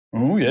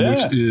 Oh yeah,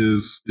 which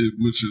is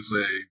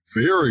a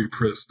very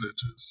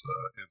prestigious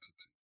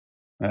entity.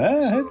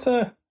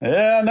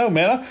 I know,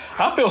 man.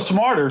 I feel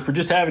smarter for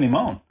just having him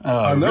on.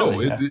 I know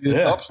really.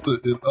 It ups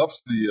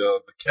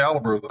the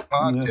caliber of the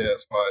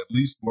podcast by at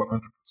least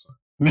 100%.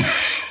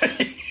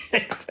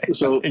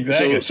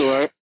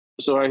 Exactly.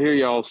 So I hear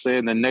y'all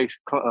saying the next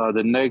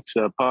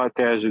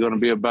podcast is going to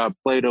be about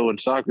Plato and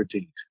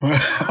Socrates.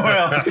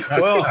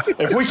 well,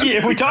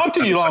 if we talk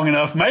to you long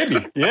enough, maybe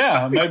so.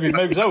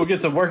 We'll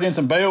get work in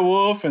some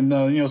Beowulf and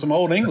some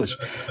Old English.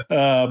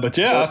 But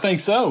yeah, I think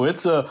so.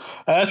 It's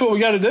that's what we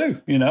got to do.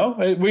 We got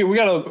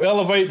to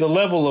elevate the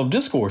level of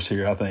discourse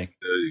here. I think.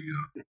 There you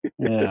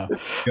go. Yeah.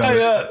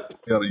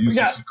 Got to use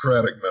the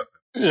Socratic method.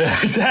 Yeah,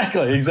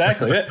 exactly.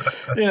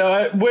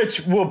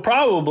 Which will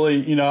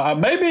probably,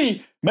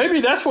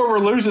 maybe that's where we're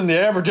losing the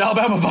average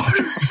Alabama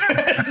voter.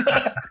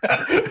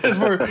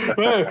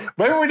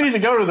 Maybe we need to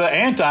go to the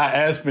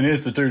anti-Aspen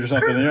Institute or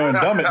something, and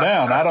dumb it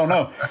down. I don't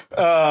know.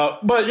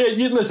 But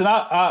yeah, listen,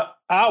 I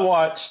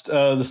watched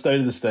the State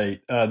of the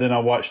State. Then I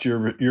watched your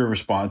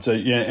response.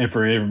 And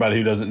for everybody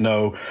who doesn't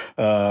know,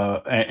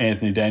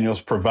 Anthony Daniels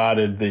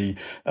provided the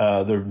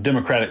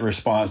Democratic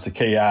response to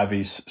Kay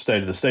Ivey's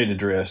State of the State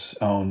address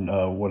on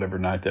whatever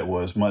night that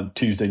was,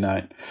 Tuesday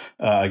night,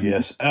 I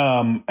guess.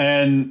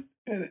 And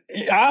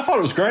I thought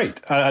it was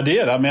great. I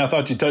did. I mean, I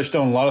thought you touched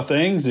on a lot of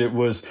things. It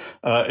was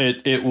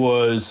it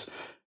was.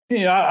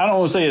 I don't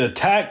want to say it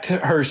attacked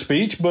her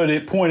speech, but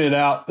it pointed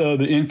out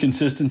the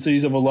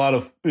inconsistencies of a lot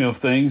of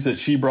things that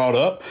she brought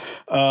up.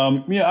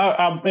 I'm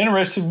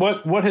interested.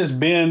 What has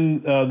been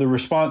the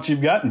response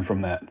you've gotten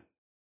from that?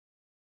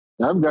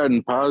 I've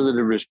gotten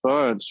positive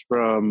response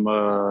from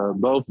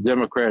both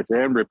Democrats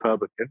and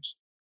Republicans.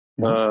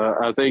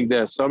 Mm-hmm. I think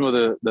that some of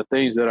the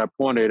things that I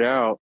pointed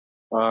out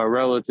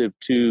relative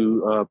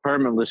to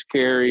permitless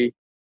carry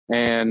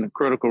and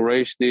critical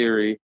race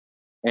theory,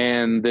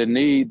 and the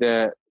need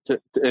that.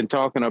 And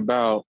talking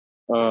about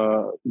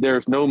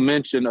there's no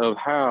mention of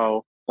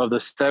how of the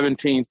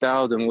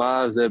 17,000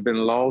 lives that have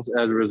been lost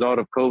as a result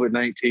of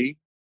COVID-19.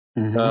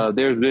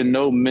 There's been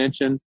no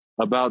mention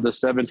about the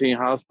 17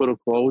 hospital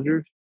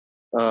closures,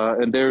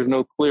 and there's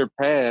no clear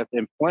path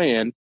and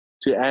plan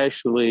to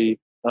actually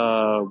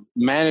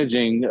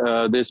managing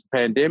this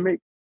pandemic.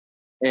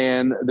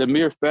 And the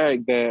mere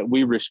fact that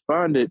we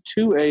responded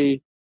to a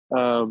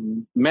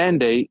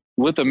mandate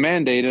with a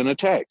mandate and a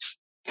tax.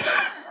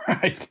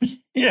 Right.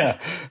 Yeah.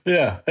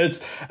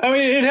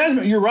 It has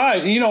been, you're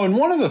right. And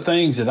one of the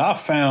things that I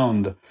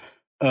found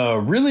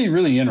really,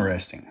 really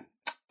interesting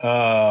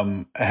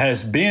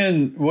has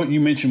been what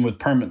you mentioned with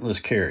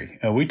permitless carry.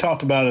 We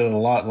talked about it a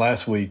lot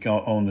last week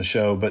on the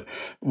show, but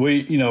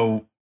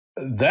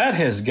that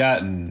has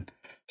gotten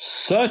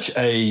such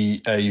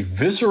a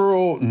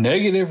visceral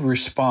negative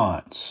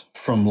response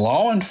from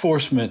law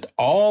enforcement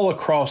all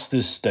across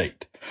this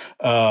state.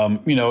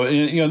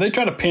 They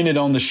try to pin it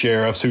on the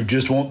sheriffs who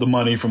just want the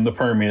money from the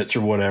permits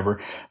or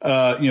whatever,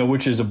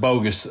 which is a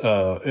bogus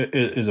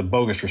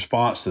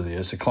response to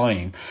this, a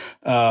claim.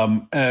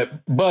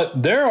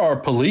 But there are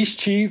police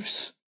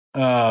chiefs.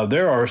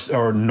 There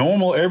are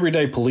normal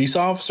everyday police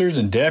officers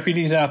and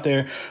deputies out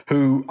there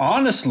who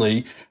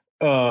honestly,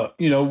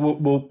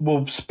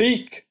 will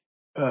speak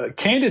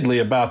candidly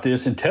about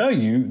this and tell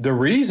you the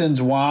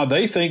reasons why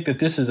they think that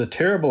this is a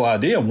terrible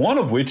idea. One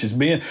of which is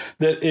being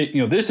that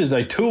this is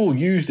a tool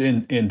used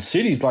in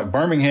cities like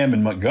Birmingham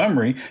and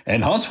Montgomery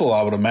and Huntsville,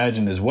 I would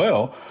imagine as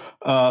well,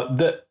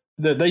 that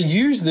they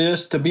use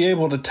this to be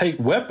able to take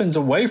weapons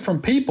away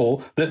from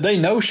people that they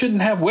know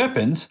shouldn't have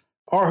weapons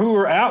or who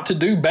are out to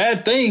do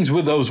bad things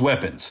with those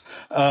weapons.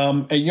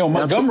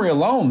 Montgomery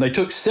alone, they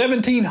took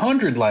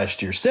 1,700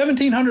 last year.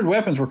 1,700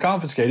 weapons were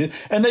confiscated,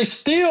 and they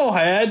still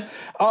had,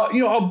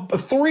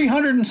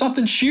 300 and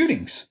something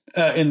shootings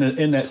in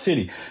that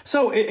city.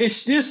 So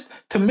it's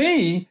just, to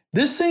me,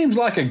 this seems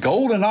like a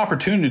golden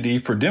opportunity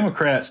for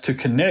Democrats to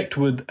connect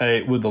with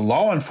the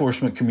law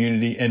enforcement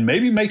community and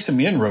maybe make some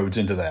inroads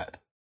into that.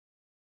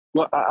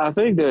 Well, I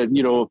think that,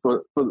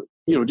 for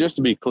just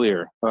to be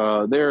clear,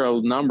 there are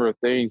a number of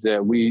things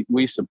that we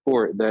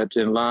support that's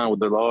in line with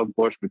the law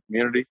enforcement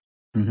community.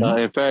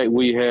 In fact,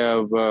 we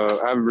have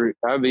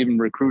I've even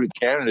recruited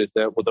candidates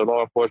that with a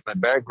law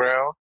enforcement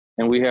background,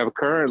 and we have a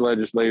current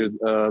legislator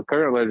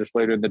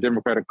in the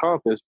Democratic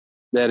caucus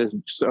that has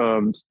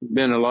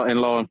been in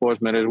law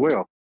enforcement as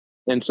well.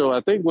 And so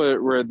I think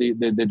where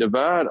the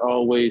divide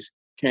always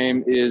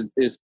came is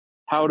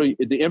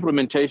the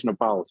implementation of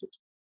policies.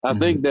 I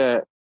think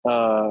that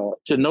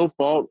to no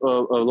fault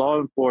of law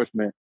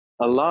enforcement,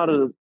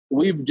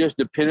 we've just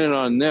depended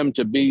on them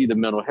to be the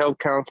mental health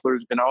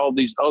counselors and all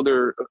these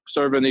other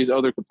serving these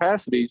other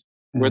capacities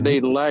where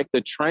they lack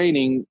the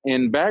training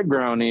and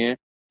background in.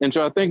 And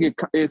so I think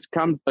it's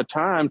come a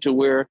time to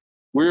where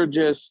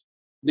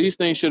these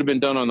things should have been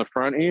done on the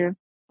front end.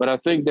 But I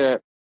think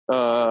that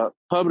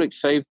public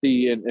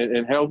safety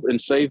and health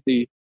and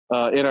safety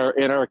in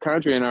our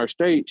country, in our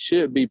state,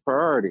 should be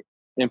priority.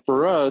 And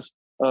for us,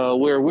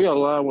 where we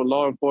align with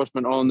law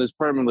enforcement on this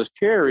permitless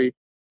carry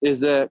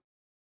is that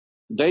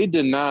they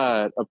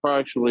denied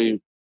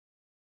approximately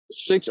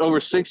over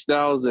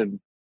 6,000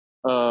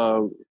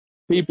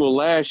 people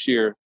last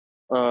year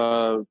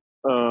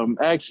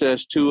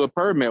access to a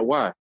permit.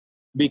 Why?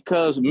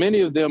 Because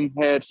many of them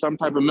had some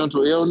type of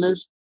mental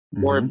illness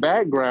or a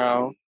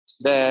background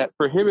that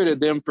prohibited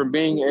them from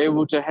being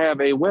able to have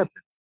a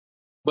weapon.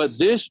 But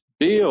this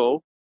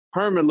bill,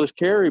 permitless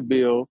carry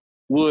bill,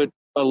 would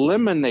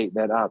eliminate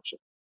that option.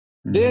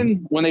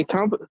 Then when they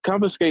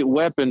confiscate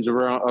weapons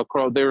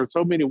across, there are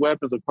so many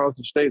weapons across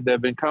the state that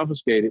have been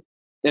confiscated.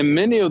 And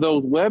many of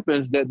those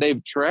weapons that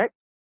they've tracked,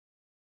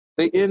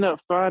 they end up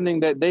finding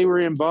that they were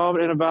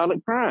involved in a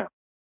violent crime.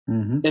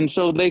 And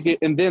so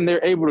then they're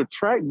able to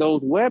track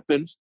those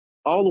weapons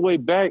all the way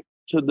back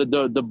to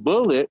the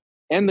bullet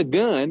and the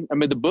gun. I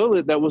mean, the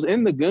bullet that was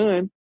in the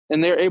gun,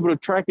 and they're able to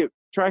track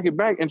it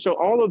back. And so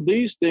all of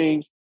these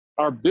things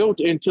are built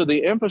into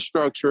the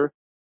infrastructure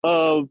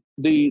of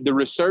the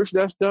research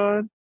that's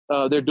done.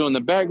 They're doing the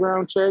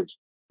background checks.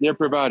 They're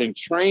providing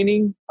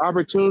training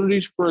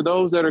opportunities for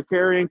those that are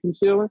carrying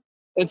concealing.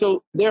 And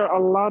so there are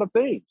a lot of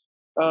things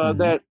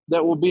that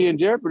will be in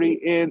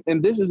jeopardy.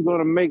 And this is going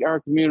to make our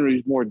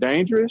communities more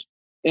dangerous.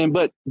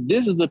 But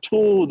this is the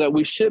tool that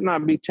we should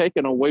not be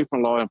taken away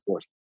from law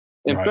enforcement.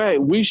 In fact,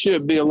 we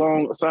should be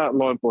alongside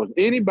law enforcement.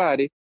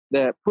 Anybody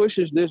that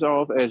pushes this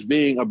off as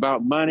being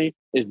about money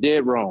is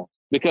dead wrong,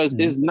 because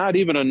it's not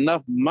even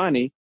enough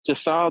money to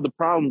solve the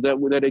problems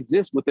that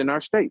exist within our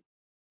state.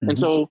 And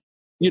so,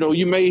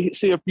 you may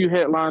see a few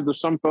headlines of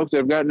some folks that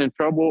have gotten in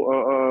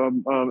trouble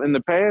in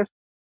the past,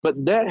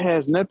 but that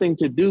has nothing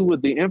to do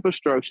with the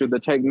infrastructure, the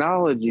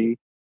technology,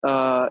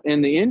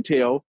 and the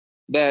intel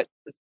that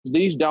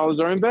these dollars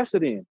are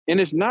invested in.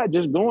 And it's not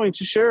just going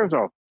to sheriff's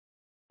office,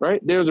 right?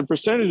 There's a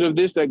percentage of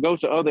this that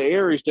goes to other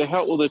areas to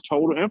help with the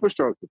total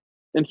infrastructure.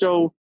 And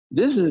so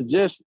this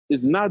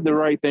is not the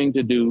right thing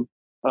to do.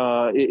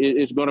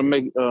 It's going to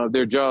make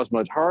their jobs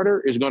much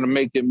harder. It's going to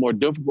make it more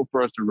difficult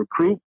for us to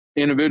recruit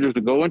individuals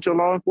to go into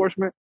law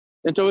enforcement.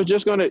 And so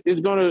it's going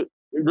to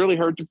really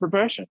hurt the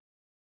profession.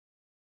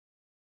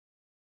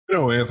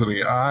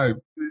 Anthony,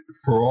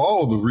 for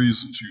all the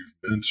reasons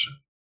you've mentioned,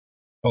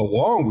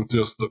 along with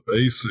just the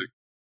basic,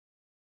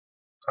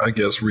 I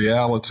guess,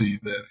 reality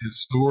that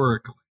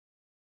historically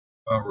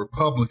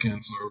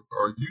Republicans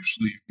are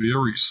usually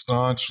very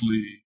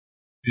staunchly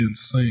in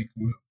sync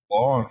with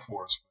law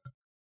enforcement,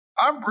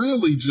 I'm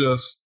really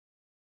just,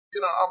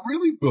 I'm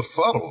really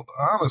befuddled,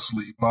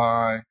 honestly,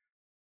 by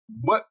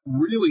what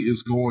really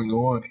is going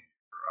on here.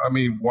 I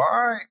mean,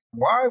 why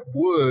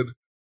would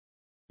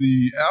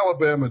the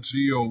Alabama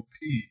GOP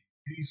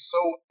be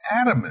so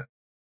adamant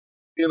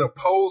in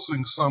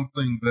opposing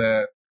something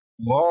that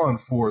law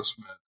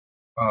enforcement,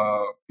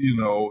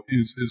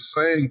 is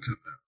saying to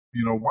them?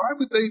 Why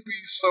would they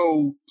be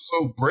so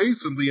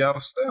brazenly out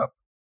of step?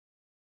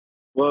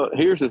 Well,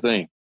 here's the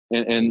thing,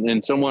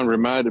 and someone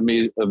reminded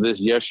me of this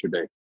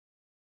yesterday.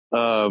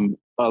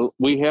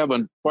 We have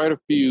quite a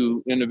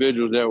few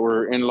individuals that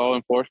were in law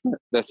enforcement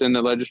that's in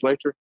the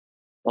legislature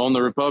on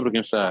the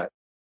Republican side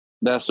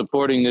that's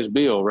supporting this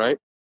bill, right?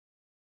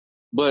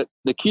 But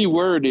the key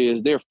word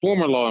is they're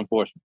former law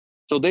enforcement.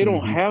 So they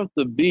don't have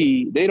to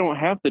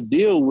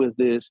deal with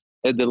this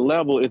at the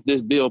level if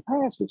this bill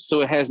passes.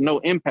 So it has no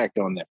impact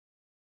on them,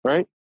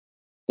 right?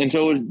 And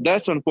so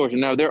that's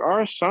unfortunate. Now, there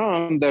are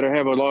some that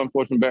have a law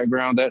enforcement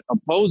background that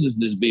opposes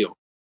this bill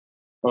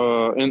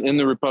in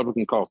the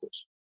Republican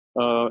caucus.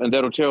 And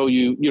that'll tell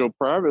you,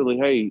 privately,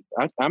 hey,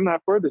 I'm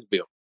not for this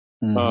bill.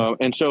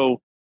 And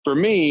so for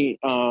me,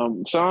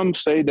 some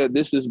say that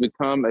this has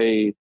become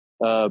a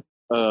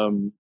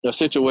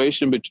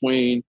situation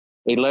between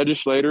a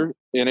legislator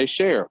and a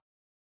sheriff.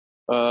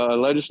 A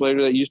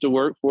legislator that used to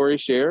work for a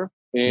sheriff.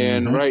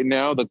 And right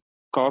now the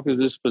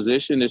caucus's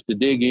position is to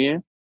dig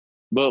in.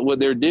 But what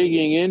they're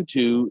digging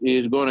into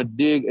is going to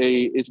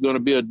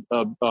be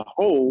a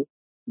hole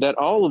that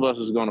all of us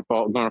is going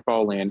to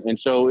fall in. And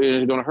so it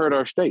is going to hurt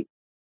our state.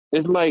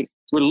 It's like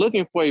we're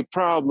looking for a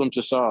problem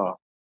to solve.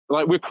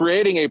 Like we're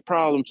creating a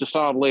problem to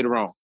solve later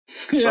on.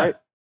 Yeah. Right?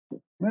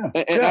 Yeah.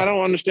 And I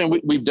don't understand.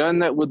 We've done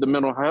that with the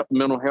mental health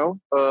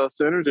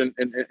centers and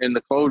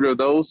the closure of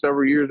those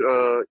several years,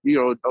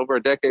 over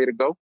a decade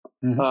ago.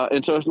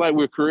 And so it's like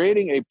we're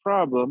creating a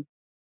problem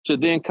to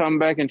then come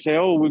back and say,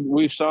 "Oh,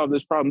 we've solved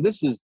this problem."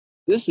 This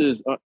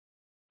is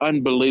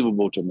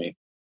unbelievable to me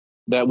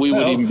that we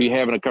would even be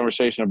having a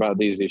conversation about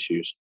these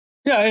issues.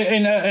 Yeah,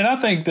 and I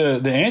think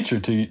the answer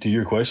to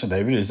your question,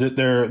 David, is that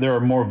there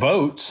are more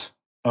votes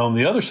on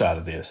the other side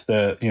of this.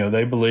 That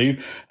they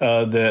believe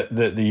that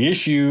the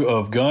issue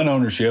of gun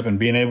ownership and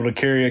being able to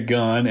carry a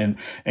gun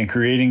and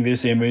creating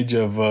this image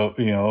of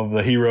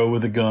the hero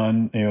with a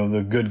gun,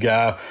 the good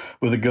guy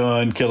with a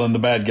gun killing the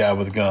bad guy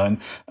with a gun,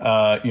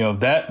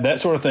 that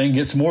sort of thing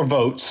gets more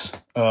votes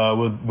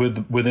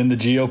within the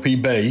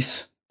GOP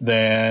base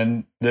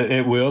than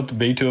it will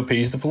be to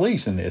appease the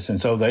police in this.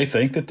 And so they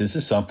think that this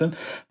is something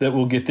that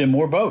will get them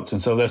more votes. And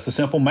so that's the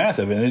simple math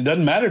of it. And it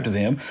doesn't matter to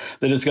them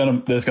that it's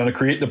going to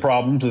create the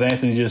problems that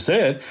Anthony just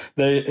said,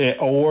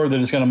 or that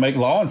it's going to make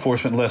law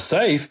enforcement less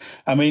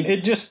safe. I mean,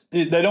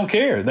 they don't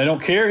care. They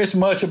don't care as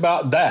much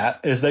about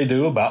that as they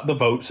do about the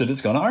votes that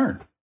it's going to earn.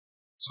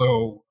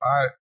 So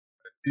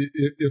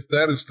if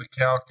that is the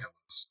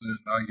calculus, then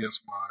I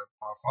guess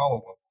my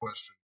follow-up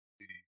question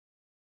would be,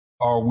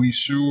 are we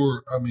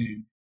sure,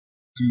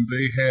 do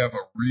they have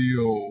a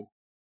real,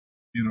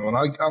 and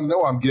I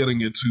know I'm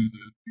getting into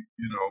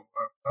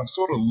I'm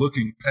sort of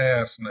looking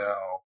past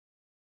now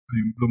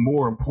the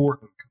more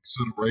important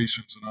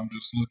considerations, and I'm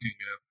just looking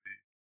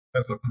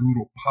at the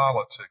brutal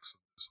politics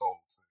of this whole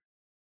thing.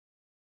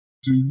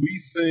 Do we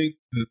think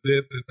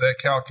that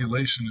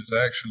calculation is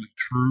actually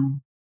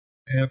true,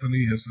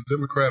 Anthony? Has the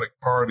Democratic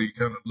Party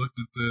kind of looked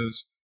at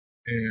this,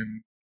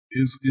 and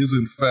is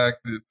in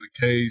fact the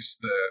case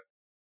that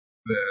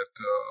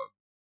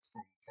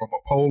from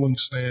a polling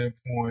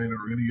standpoint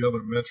or any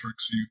other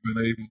metrics you've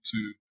been able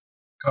to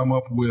come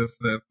up with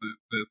that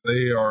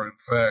they are in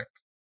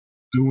fact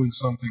doing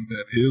something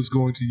that is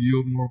going to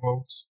yield more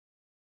votes?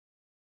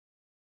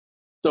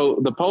 So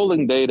the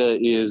polling data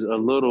is a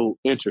little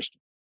interesting.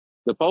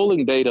 The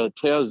polling data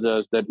tells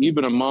us that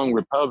even among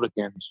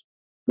Republicans,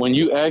 when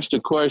you ask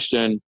the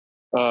question,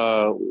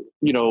 do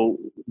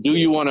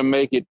you want to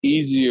make it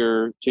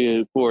easier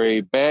for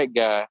a bad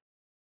guy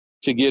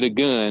to get a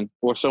gun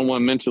or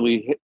someone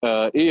mentally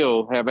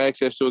ill have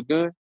access to a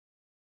gun,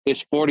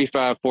 it's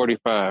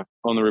 45-45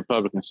 on the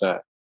Republican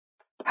side.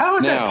 How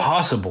is that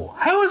possible?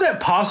 How is that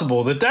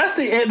possible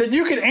that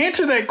you can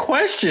answer that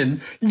question?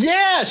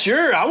 Yeah,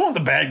 sure. I want the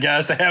bad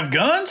guys to have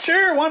guns.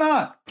 Sure. Why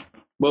not?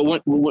 But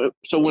when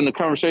the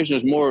conversation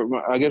is more,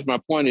 I guess my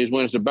point is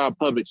when it's about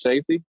public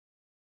safety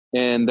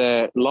and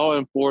that law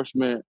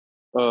enforcement,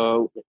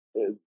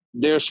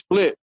 they're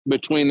split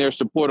between their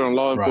support on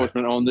law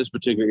enforcement on this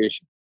particular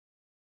issue.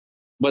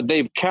 But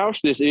they've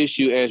couched this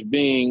issue as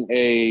being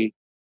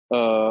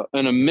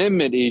an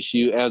amendment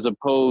issue as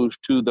opposed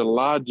to the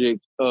logic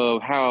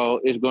of how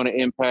it's going to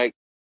impact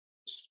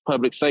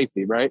public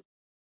safety, right?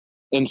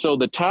 And so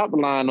the top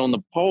line on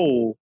the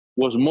poll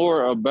was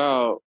more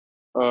about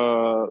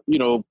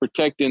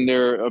protecting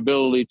their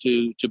ability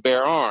to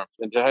bear arms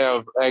and to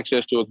have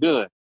access to a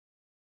gun.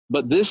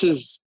 But this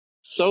is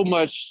so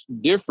much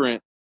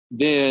different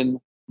than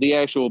the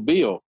actual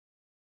bill.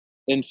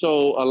 And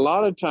so a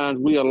lot of times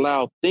we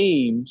allow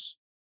themes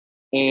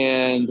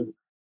and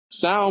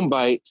sound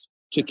bites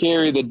to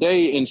carry the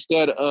day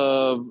instead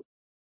of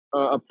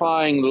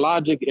applying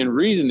logic and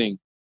reasoning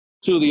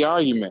to the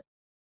argument.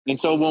 And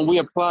so when we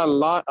apply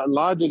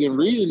logic and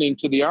reasoning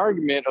to the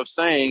argument of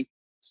saying,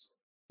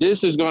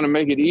 this is going to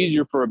make it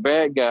easier for a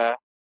bad guy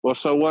or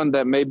someone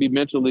that may be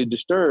mentally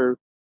disturbed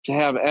to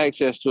have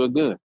access to a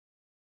gun,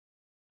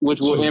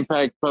 which will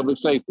impact public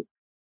safety.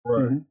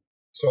 Right. Mm-hmm.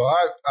 So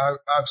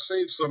I've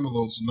seen some of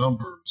those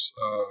numbers.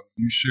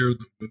 You shared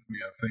them with me,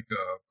 I think,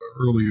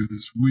 earlier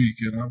this week,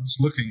 and I was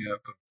looking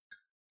at them.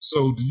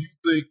 So do you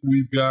think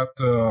we've got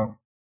an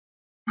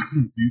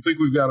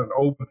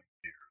opening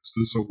here? Is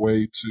this a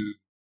way to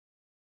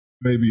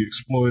maybe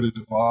exploit a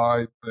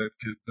divide that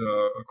could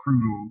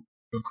accrue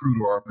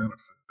to our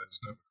benefit as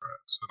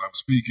Democrats? And I'm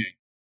speaking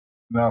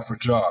not for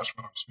Josh,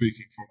 but I'm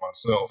speaking for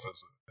myself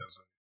as a member of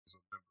the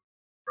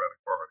Democratic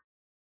Party.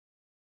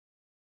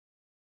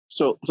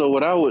 So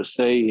what I would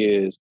say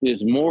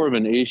is more of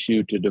an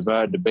issue to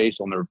divide the base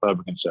on the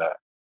Republican side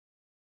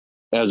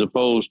as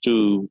opposed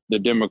to the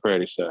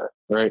Democratic side,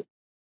 right?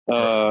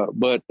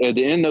 But at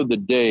the end of the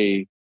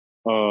day,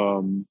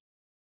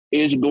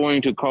 it's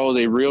going to cause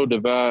a real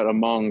divide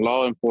among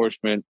law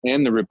enforcement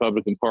and the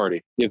Republican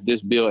Party if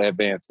this bill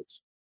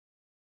advances.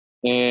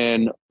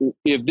 And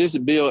if this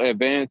bill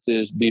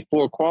advances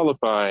before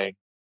qualifying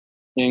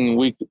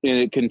and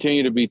it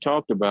continue to be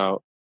talked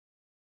about,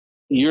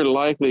 you're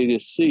likely to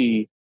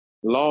see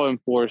law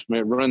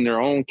enforcement run their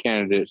own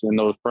candidates in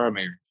those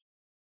primaries.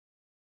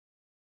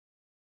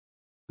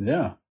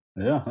 Yeah,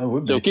 that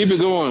would be. So keep it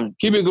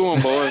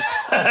going, boys.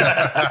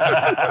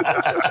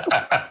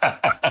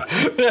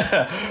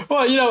 Yeah.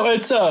 Well,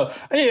 it's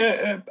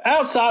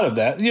outside of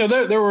that,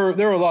 there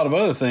were a lot of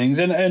other things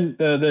and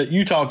that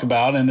you talked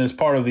about, and as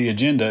part of the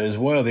agenda as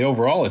well, the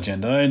overall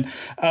agenda. And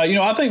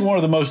I think one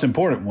of the most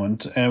important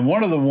ones, and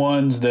one of the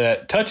ones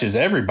that touches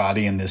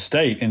everybody in this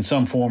state in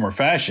some form or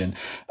fashion,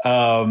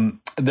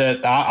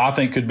 that I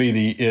think could be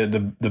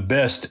the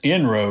best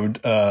inroad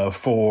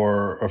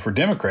for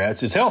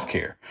Democrats is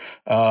healthcare,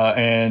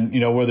 and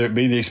whether it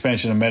be the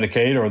expansion of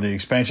Medicaid or the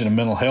expansion of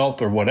mental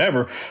health or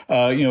whatever.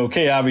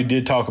 Kay Ivey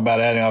did talk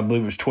about adding, I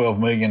believe it was $12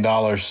 million,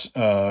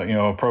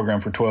 a program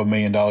for $12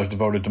 million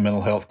devoted to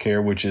mental health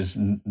care, which is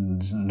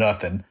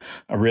nothing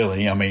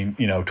really. I mean,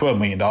 $12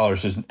 million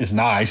is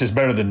nice. It's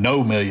better than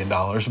no $1 million,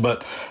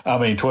 but I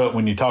mean,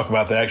 when you talk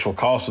about the actual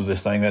cost of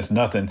this thing, that's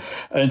nothing.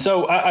 And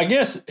so I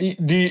guess,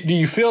 do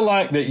you feel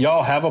like that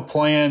y'all have a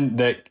plan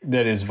that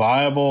is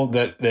viable,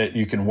 that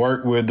you can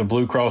work with the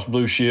Blue Cross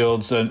Blue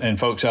Shields and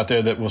folks out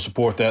there that will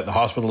support that, the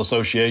hospital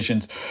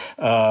associations,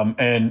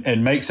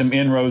 and make some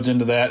inroads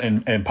into that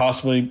and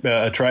possibly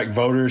attract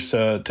voters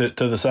to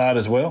the side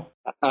as well?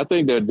 I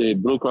think that the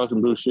Blue Cross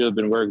and Blue Shield have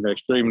been working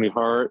extremely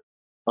hard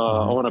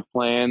on a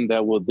plan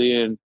that will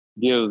then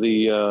give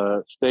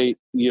the state,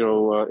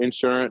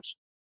 insurance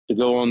to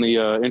go on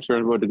the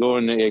insurance board to go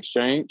in the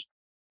exchange,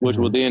 which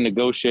will then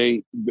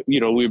negotiate,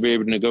 we'll be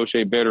able to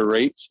negotiate better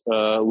rates,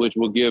 which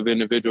will give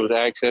individuals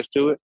access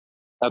to it.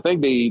 I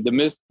think the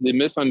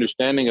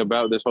misunderstanding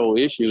about this whole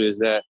issue is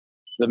that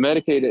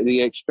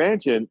the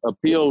expansion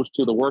appeals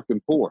to the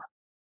working poor.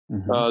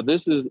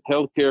 This is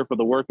healthcare for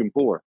the working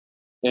poor.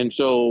 And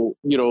so,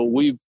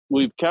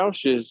 we've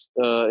couched this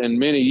in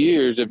many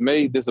years have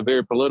made this a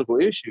very political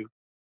issue,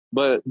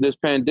 but this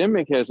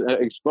pandemic has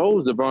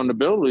exposed the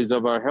vulnerabilities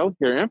of our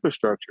healthcare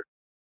infrastructure.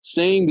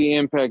 Seeing the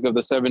impact of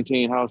the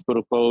 17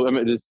 hospital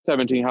closures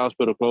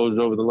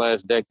over the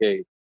last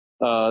decade,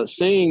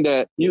 seeing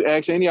that you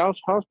ask any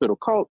hospital,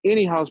 call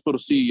any hospital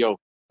CEO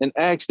and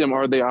ask them,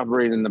 are they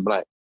operating in the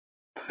black?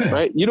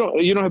 Right? You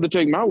don't have to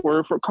take my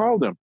word for it. Call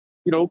them.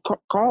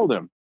 Call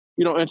them.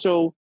 And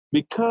so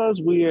because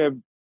we have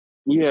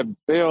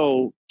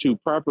failed to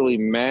properly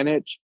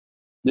manage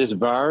this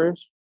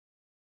virus,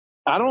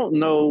 I don't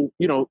know.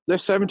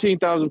 There's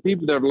 17,000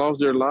 people that have lost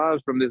their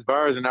lives from this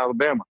virus in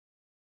Alabama.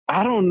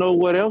 I don't know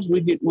what else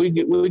we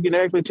can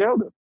actually tell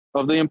them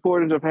of the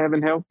importance of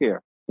having health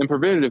care and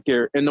preventative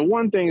care. And the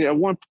one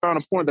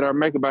final point that I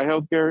make about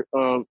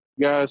healthcare,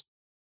 guys,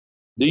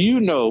 do you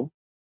know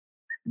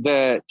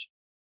that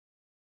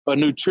a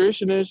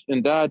nutritionist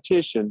and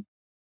dietitian,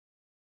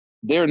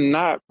 they're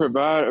not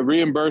provide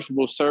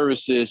reimbursable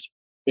services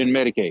in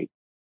Medicaid?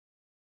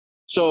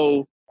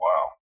 So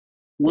wow.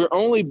 We're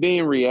only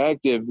being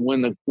reactive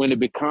when it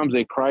becomes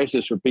a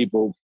crisis for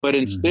people, but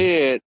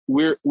instead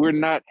we're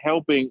not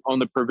helping on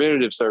the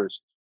preventative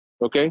services.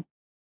 Okay,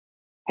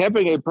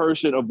 helping a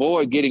person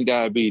avoid getting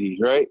diabetes,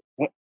 right?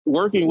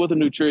 Working with a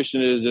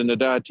nutritionist and a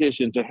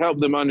dietitian to help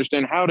them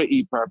understand how to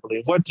eat properly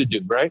and what to do,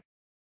 right?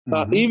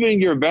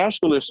 Even your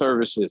vascular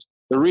services,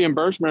 the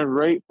reimbursement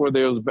rate for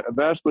those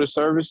vascular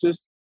services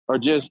are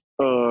just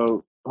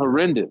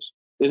horrendous.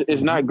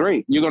 It's not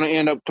great. You're going to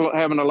end up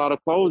having a lot of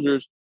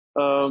closures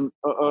around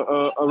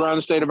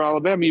the state of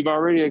Alabama. You've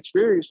already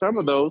experienced some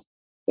of those.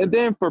 And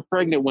then for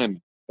pregnant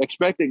women,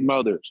 expecting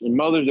mothers, and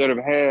mothers that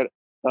have had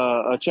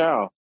a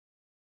child,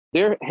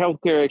 their health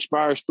care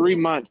expires 3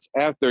 months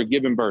after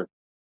giving birth.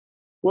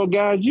 Well,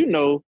 guys, you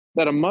know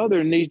that a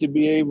mother needs to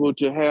be able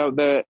to have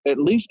that at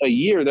least a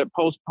year, that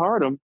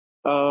postpartum,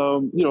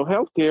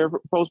 health care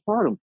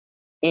postpartum.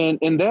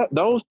 And that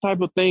those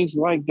type of things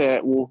like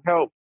that will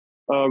help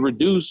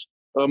reduce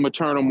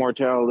maternal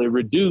mortality,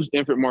 reduce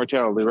infant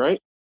mortality, right?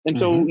 And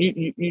so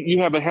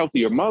you have a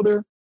healthier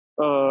mother,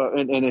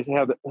 and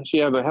she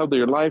have a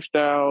healthier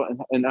lifestyle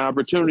and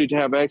opportunity to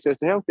have access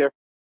to healthcare.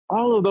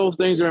 All of those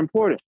things are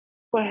important,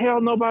 but hell,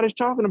 nobody's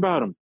talking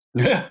about them.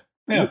 Yeah,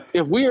 yeah.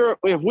 If we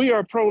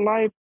are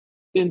pro-life,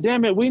 then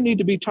damn it, we need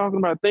to be talking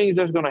about things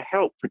that's going to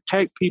help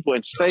protect people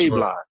and save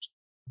lives.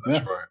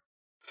 That's right.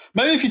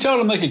 Maybe if you told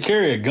them they could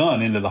carry a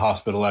gun into the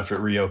hospital after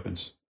it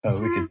reopens,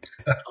 we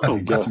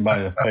could get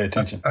somebody to pay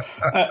attention.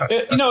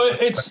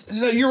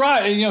 You're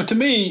right. To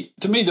me,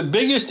 the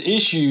biggest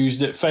issues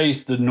that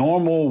face the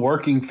normal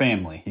working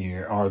family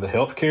here are the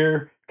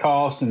healthcare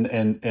costs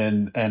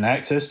and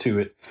access to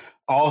it.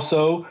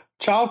 Also,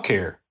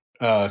 childcare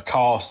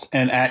costs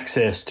and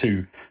access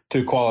to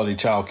quality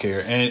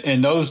childcare,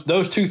 and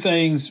those two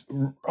things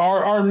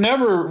are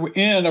never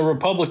in a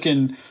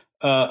Republican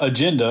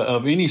agenda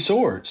of any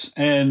sorts.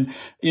 And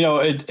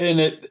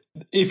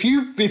if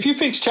you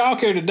fix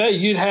childcare today,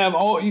 you'd have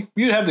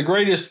the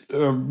greatest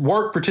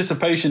work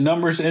participation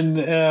numbers in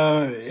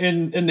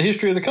the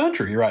history of the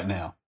country right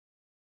now.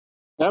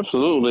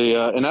 Absolutely,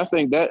 and I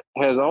think that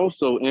has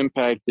also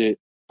impacted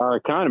our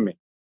economy.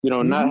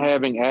 Not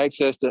having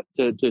access to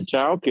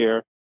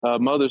childcare,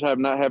 mothers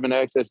not having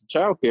access to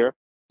childcare,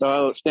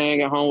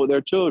 staying at home with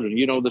their children.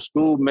 The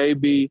school may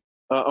be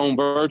on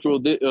virtual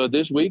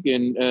this week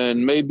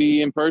and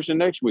maybe in person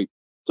next week.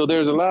 So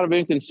there's a lot of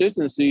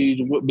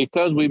inconsistencies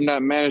because we've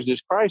not managed this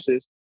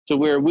crisis to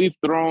where we've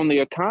thrown the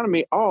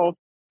economy off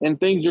and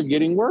things are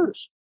getting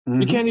worse.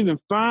 You can't even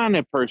find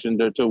a person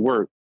to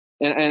work.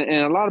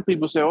 And a lot of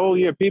people say, oh,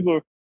 yeah, people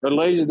are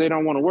lazy. They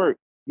don't want to work.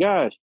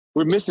 Guys,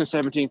 we're missing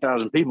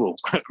 17,000 people.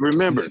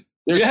 Remember,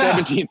 there's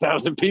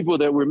 17,000 people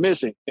that we're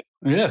missing.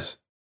 Yes.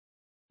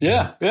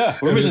 Yeah.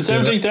 We're missing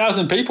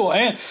 17,000 people,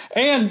 and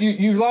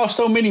you've lost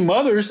so many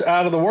mothers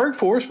out of the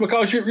workforce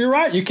because you're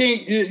right. You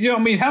can't.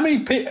 How many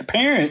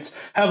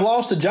parents have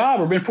lost a job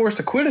or been forced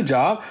to quit a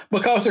job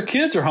because their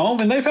kids are home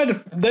and they've had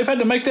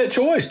to make that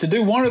choice to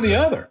do one or the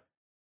other.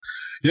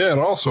 Yeah, and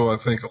also I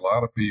think a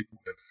lot of people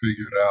have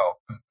figured out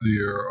that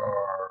there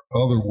are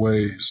other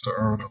ways to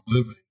earn a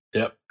living.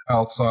 Yep.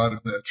 Outside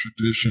of that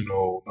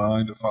traditional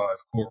 9-to-5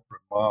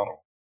 corporate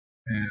model,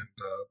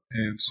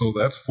 and so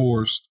that's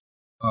forced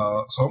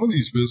some of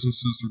these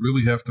businesses to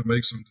really have to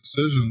make some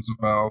decisions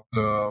about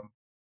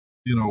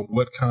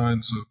what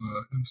kinds of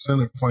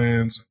incentive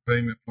plans and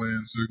payment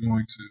plans they're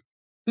going to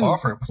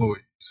offer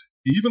employees.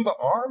 Even the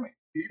Army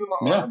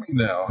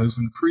now has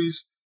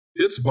increased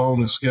its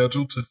bonus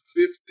schedule to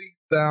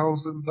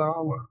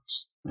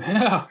 $50,000.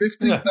 Yeah,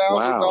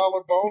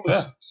 $50,000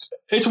 bonuses.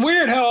 Yeah. It's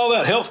weird how all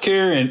that health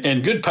care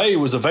and good pay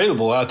was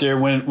available out there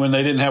when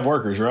they didn't have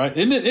workers, right?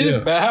 Isn't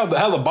it how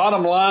the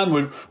bottom line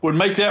would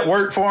make that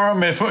work for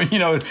them if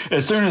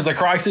as soon as the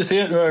crisis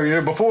hit?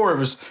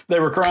 Before they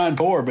were crying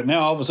poor, but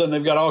now all of a sudden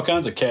they've got all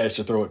kinds of cash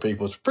to throw at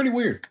people. It's pretty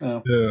weird.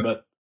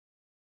 But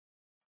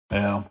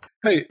yeah.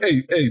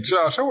 Hey,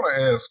 Josh, I want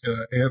to ask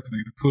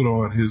Anthony to put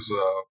on his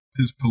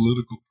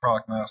political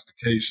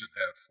prognostication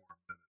hat for a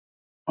minute.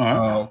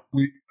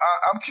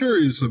 I'm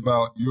curious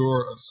about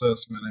your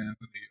assessment,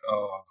 Anthony,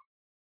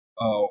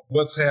 of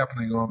what's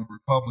happening on the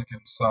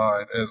Republican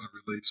side as it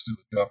relates to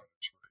the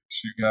governor's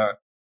race. You got,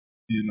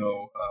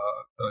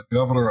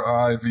 Governor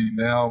Ivey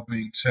now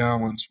being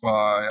challenged by,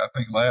 I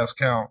think last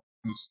count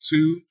was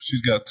 2.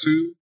 She's got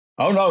 2.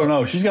 Oh,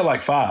 no. She's got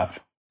like 5.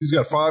 She's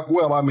got 5.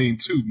 Well, I mean,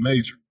 2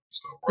 major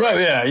ones, though, right?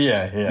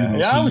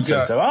 Yeah. I would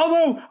say so.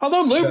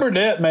 Although Lou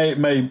Burdett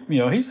may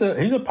he's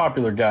a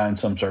popular guy in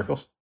some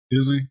circles.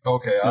 Is he?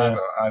 Okay, yeah.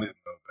 I didn't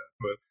know that.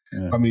 But,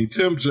 I mean,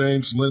 Tim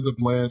James, Linda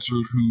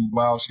Blanchard, who,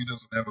 while she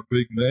doesn't have a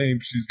big name,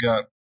 she's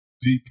got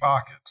deep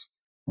pockets.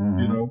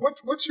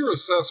 What's your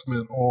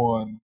assessment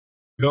on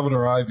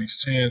Governor Ivey's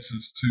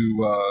chances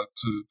to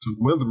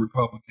win the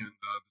Republican,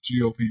 the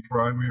GOP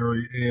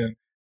primary?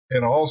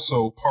 And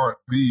also, part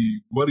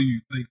B, what do you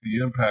think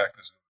the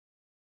impact is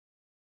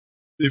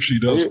if she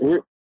does?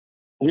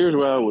 Here's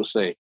what I would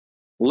say.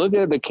 Look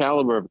at the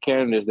caliber of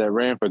candidates that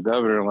ran for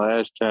governor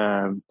last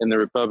time in the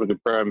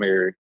Republican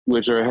primary,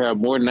 which have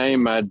more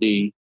name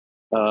ID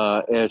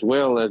as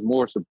well as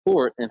more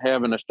support and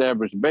have an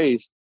established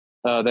base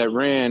that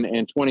ran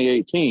in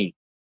 2018.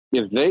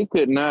 If they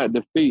could not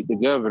defeat the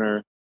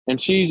governor,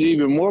 and she's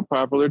even more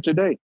popular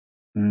today.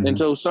 And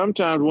so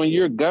sometimes when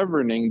you're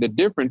governing, the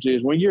difference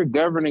is when you're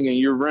governing and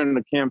you're running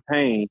a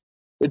campaign,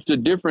 it's a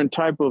different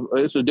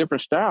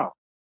style.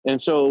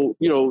 And so,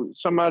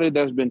 somebody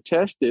that's been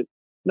tested,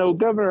 no,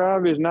 Governor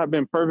Ivey has not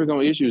been perfect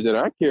on issues that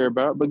I care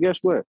about, but guess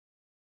what?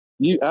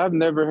 I've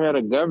never had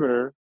a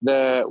governor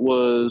that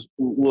was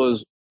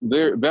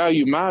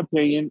value my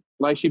opinion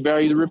like she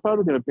valued the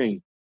Republican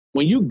opinion.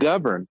 When you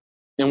govern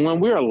and when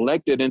we're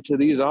elected into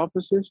these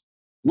offices,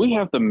 we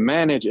have to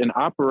manage and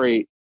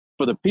operate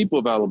for the people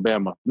of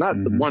Alabama, not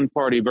the one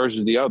party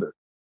versus the other.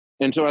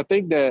 And so I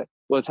think that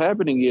what's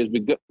happening is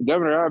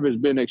Governor Abbott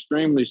has been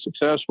extremely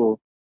successful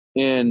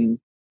in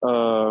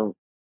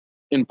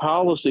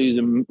policies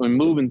and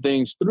moving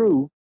things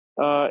through.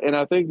 And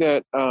I think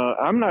that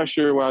I'm not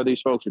sure why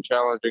these folks are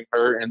challenging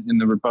her in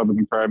the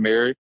Republican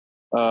primary.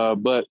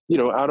 But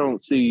I don't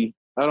see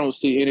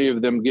any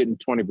of them getting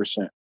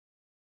 20%.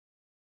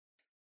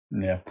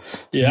 Yeah.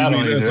 I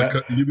don't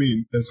either. You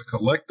mean as a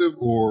collective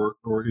or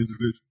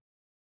individual?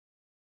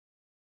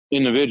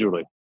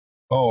 Individually.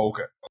 Oh,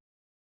 okay.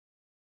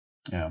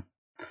 Yeah.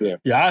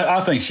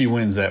 I think she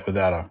wins that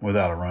without a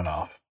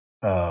runoff.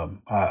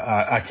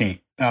 I can't.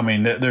 I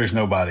mean, there's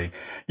nobody.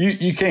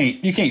 You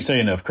can't say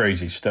enough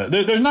crazy stuff.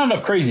 There's not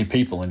enough crazy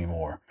people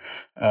anymore.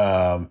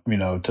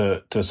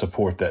 To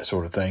support that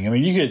sort of thing. I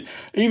mean, you could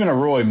even a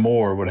Roy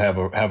Moore would have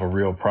a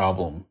real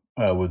problem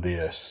with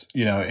this.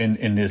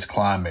 In this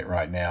climate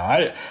right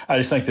now, I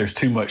just think there's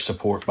too much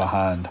support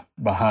behind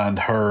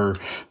her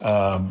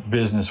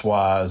business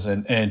wise,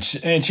 and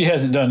she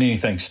hasn't done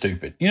anything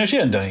stupid. She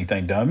hasn't done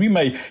anything dumb. You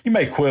may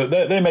quibble.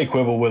 They may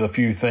quibble with a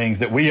few things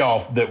that we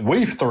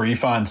three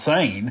find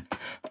sane.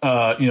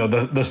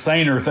 The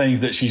saner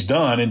things that she's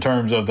done in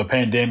terms of the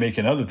pandemic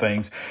and other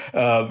things.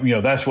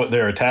 That's what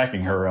they're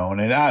attacking her on,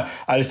 and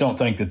I just don't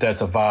think that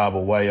that's a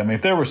viable way. I mean,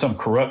 if there was some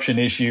corruption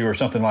issue or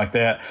something like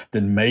that,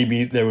 then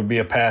maybe there would be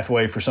a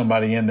pathway for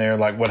somebody in there,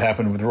 like what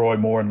happened with Roy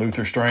Moore and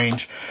Luther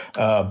Strange.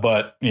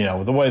 But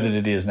the way that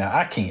it is now,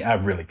 I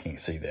really can't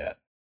see that.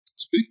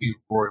 Speaking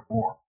of Roy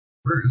Moore,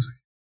 where is he?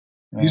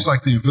 Yeah. He's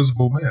like the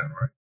invisible man,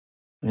 right?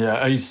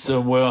 Yeah, he's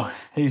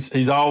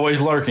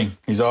always lurking.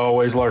 He's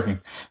always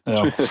lurking.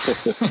 Hey,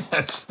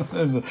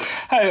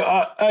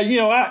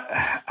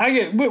 I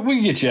get we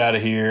can get you out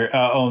of here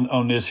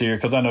on this here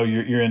because I know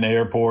you're in the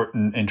airport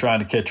and trying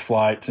to catch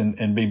flights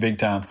and be big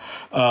time.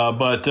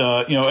 But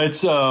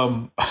it's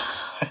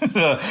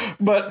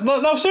but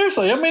no,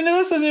 seriously. I mean,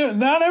 listen,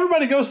 not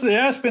everybody goes to the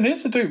Aspen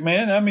Institute,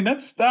 man. I mean,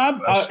 that's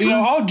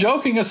all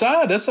joking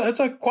aside, that's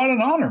quite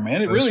an honor,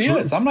 man. It really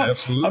is. I'm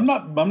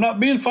not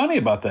being funny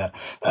about that.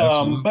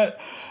 But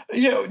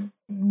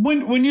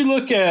when you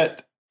look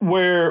at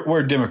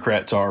where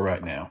Democrats are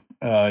right now,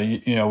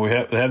 we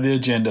have the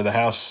agenda. The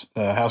House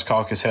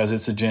caucus has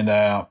its agenda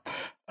out,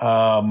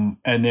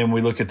 and then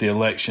we look at the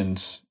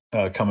elections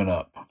coming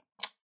up.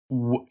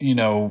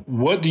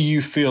 What do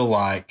you feel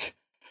like?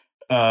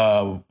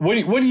 What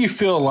do you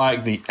feel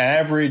like the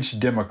average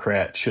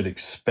Democrat should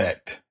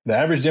expect? The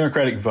average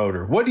Democratic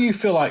voter, what do you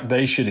feel like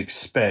they should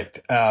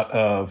expect out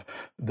of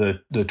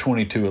the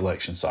 22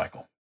 election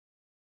cycle?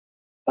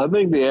 I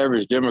think the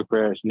average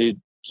Democrats need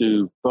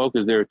to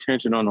focus their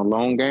attention on the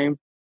long game.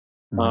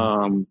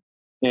 Mm-hmm.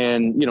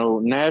 And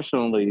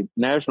nationally,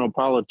 national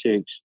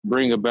politics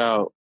bring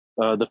about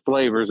the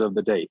flavors of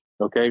the day.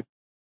 Okay.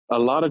 A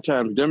lot of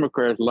times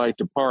Democrats like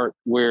to park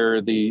where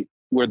the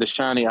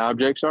shiny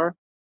objects are.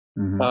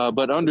 Mm-hmm.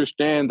 But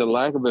understand the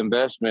lack of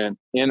investment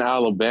in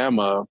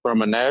Alabama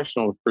from a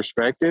national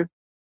perspective.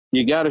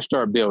 You got to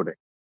start building.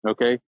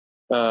 Okay.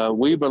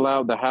 We've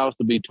allowed the house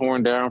to be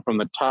torn down from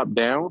the top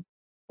down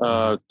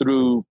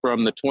through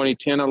from the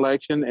 2010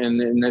 election and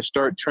then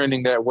start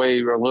trending that way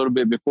a little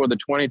bit before the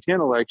 2010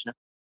 election.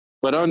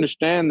 But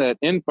understand that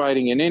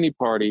infighting in any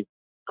party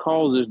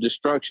causes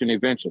destruction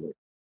eventually.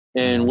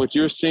 And what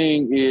you're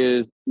seeing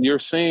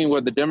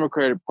what the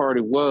Democratic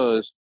Party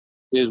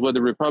is what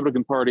the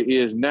Republican Party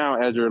is now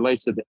as it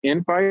relates to the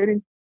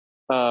infighting.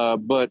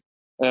 But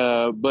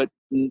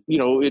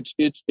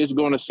it's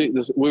going to see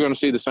this. We're going to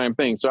see the same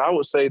thing. So I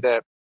would say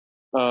that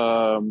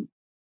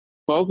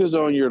focus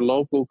on your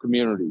local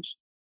communities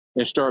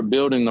and start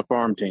building the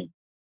farm team.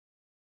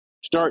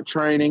 Start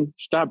training.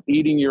 Stop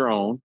eating your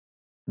own,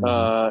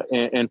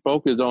 and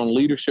focus on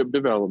leadership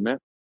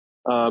development.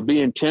 Be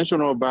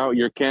intentional about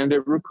your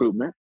candidate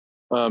recruitment.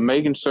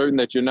 Making certain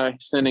that you're not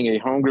sending a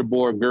hungry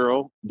boy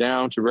girl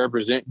down to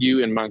represent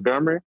you in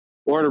Montgomery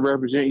or to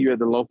represent you at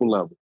the local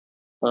level.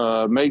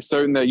 Make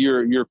certain that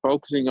you're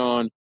focusing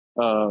on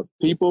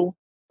people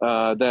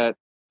that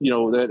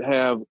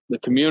have the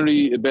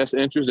community best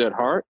interests at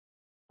heart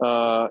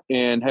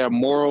and have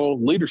moral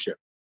leadership.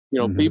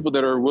 People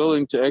that are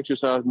willing to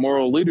exercise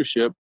moral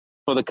leadership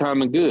for the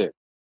common good,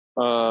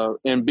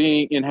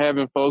 and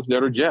having folks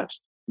that are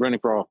just running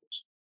for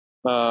office.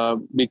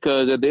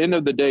 Because at the end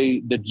of the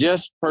day, the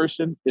just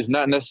person is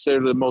not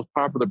necessarily the most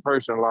popular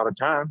person a lot of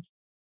times,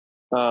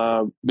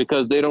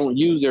 because they don't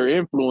use their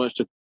influence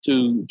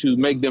to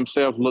make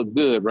themselves look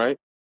good, right?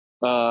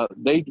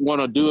 They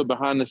want to do it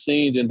behind the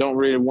scenes and don't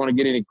really want to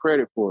get any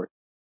credit for it.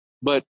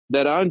 But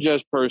that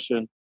unjust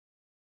person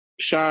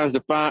shines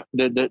the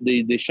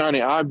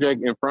shiny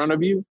object in front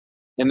of you,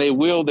 and they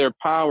wield their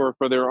power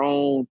for their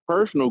own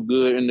personal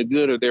good and the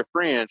good of their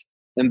friends.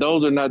 And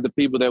those are not the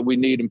people that we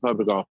need in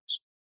public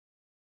office.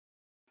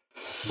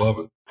 Love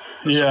it.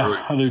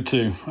 Yeah, I do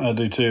too.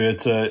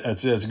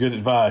 It's good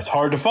advice.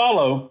 Hard to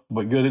follow,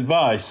 but good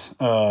advice.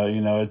 So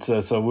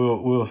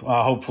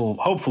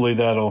hopefully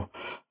that'll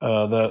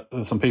that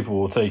some people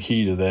will take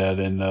heed of that,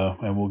 and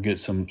we'll get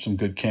some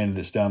good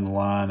candidates down the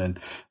line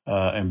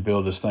and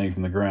build this thing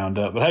from the ground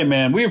up. But hey,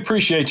 man, we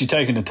appreciate you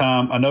taking the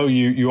time. I know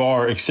you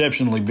are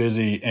exceptionally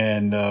busy,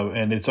 and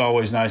it's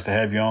always nice to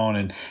have you on.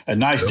 And a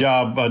nice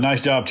job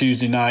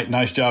Tuesday night.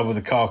 Nice job with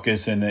the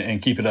caucus,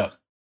 and keep it up.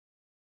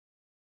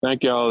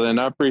 Thank y'all, and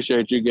I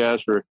appreciate you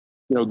guys for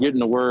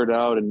getting the word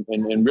out and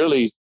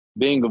really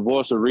being the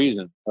voice of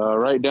reason.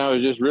 Right now,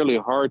 it's just really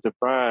hard to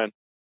find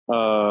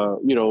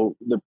the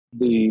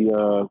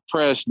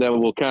press that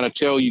will kind of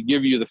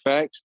give you the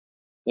facts,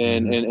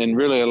 and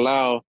really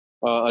allow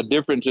a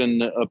difference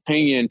in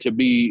opinion to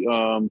be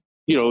to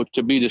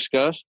be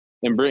discussed,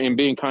 and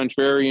being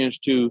contrarians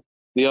to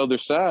the other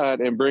side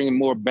and bringing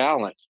more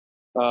balance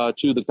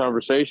to the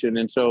conversation.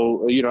 And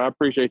so I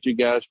appreciate you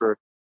guys for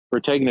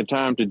taking the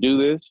time to do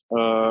this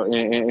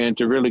and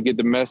to really get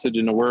the message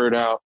and the word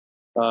out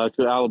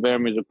to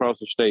Alabamians across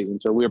the state. And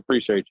so we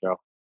appreciate y'all.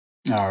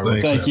 All right. Well,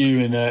 thank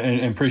you, and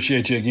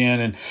appreciate you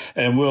again.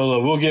 And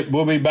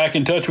we'll be back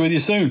in touch with you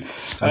soon.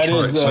 That's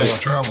right. Safe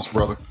travels,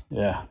 brother.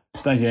 Yeah.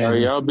 Thank you,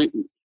 Anthony.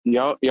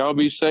 Y'all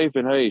be safe,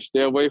 and hey,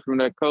 stay away from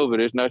that COVID.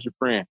 It's not your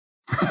friend.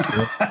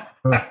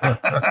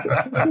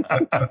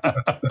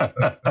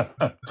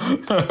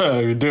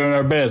 We're doing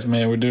our best,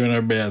 man. We're doing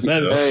our best.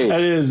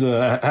 That is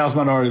House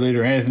Minority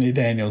Leader Anthony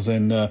Daniels,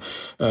 and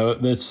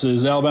this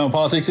is Alabama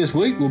Politics This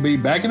Week. We'll be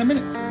back in a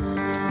minute.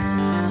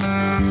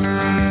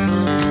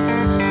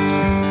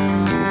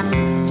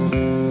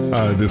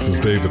 Hi, this is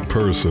David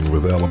Person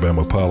with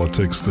Alabama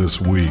Politics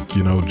This Week.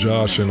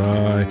 Josh and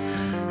I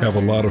have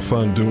a lot of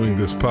fun doing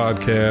this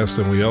podcast,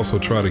 and we also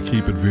try to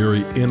keep it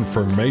very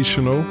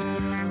informational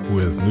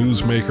with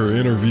newsmaker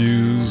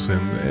interviews,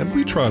 and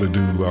we try to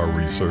do our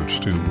research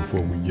too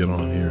before we get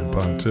on here and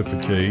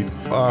pontificate.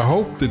 I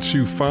hope that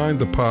you find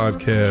the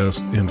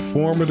podcast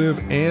informative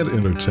and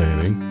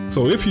entertaining.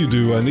 So if you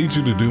do, I need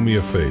you to do me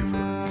a favor.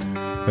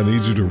 I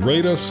need you to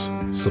rate us,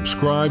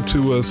 subscribe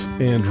to us,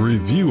 and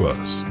review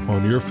us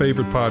on your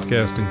favorite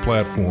podcasting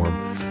platform,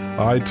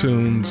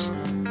 iTunes,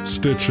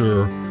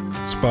 Stitcher,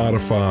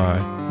 Spotify,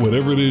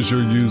 whatever it is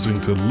you're using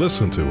to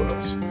listen to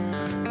us.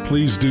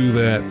 Please do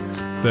that.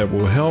 That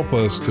will help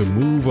us to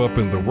move up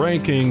in the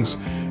rankings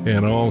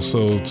and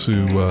also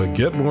to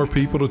get more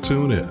people to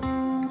tune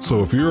in.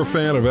 So if you're a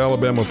fan of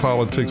Alabama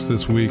Politics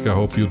This Week, I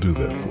hope you'll do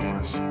that for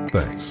us.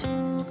 Thanks.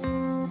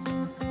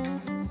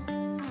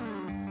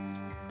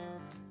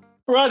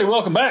 All righty,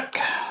 welcome back.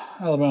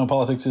 Alabama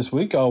Politics This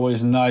Week.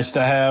 Always nice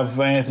to have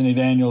Anthony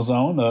Daniels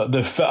on.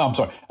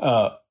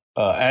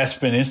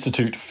 Aspen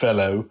Institute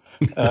fellow,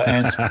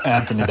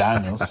 Anthony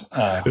Daniels.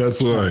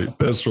 That's right.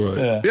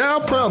 Yeah,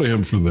 I'm proud of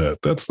him for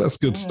that. That's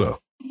good stuff.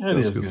 That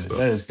is good stuff.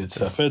 That is good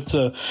stuff. It's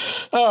all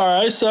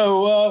right.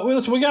 So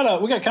we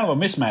got kind of a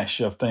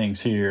mismatch of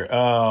things here.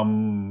 All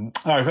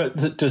right,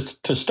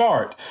 to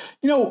start,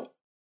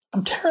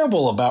 I'm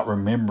terrible about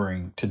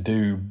remembering to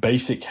do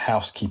basic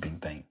housekeeping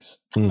things.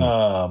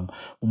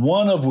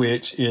 One of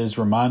which is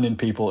reminding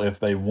people if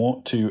they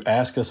want to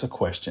ask us a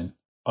question,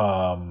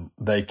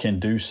 they can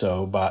do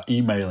so by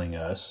emailing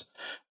us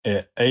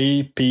at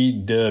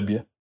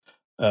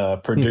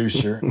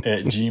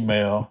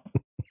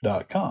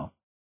apwproducer@gmail.com.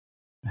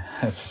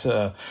 That's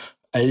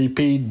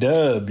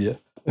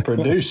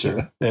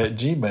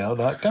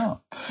apwproducer@gmail.com.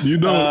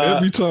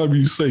 Every time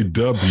you say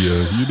W,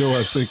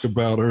 I think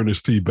about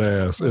Ernest T.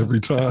 Bass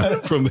every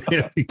time from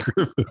the Andy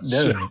Griffith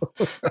Show.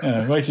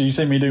 Wait till you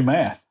see me do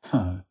math.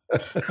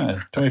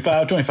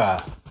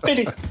 25,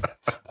 50.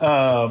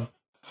 All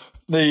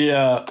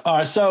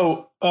right.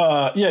 So,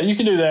 you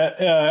can do that.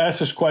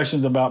 Ask us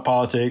questions about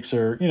politics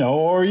or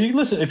you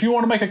listen, if you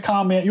want to make a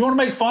comment, you want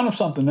to make fun of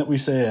something that we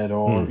said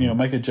or,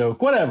 make a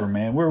joke, whatever,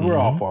 man, we're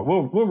all for it.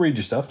 We'll read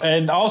your stuff.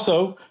 And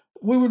also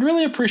we would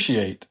really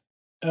appreciate,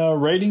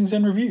 ratings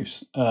and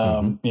reviews,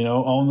 on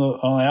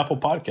the Apple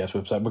Podcast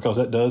website, because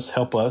that does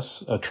help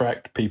us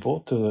attract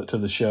people to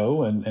the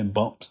show and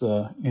bumps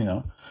the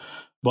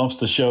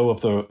show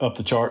up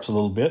the charts a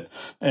little bit.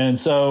 And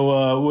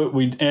so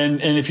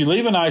and if you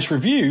leave a nice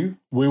review,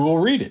 we will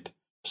read it.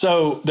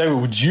 So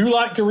David, would you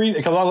like to read?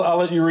 Because I'll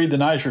let you read the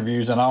nice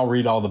reviews and I'll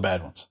read all the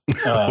bad ones.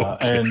 Okay.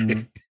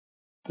 And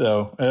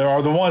so,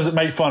 or the ones that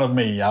make fun of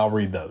me, I'll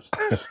read those.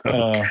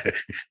 Well,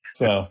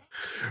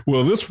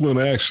 this one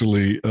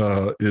actually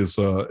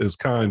is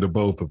kind to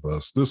both of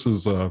us. This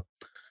is a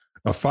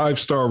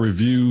 5-star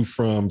review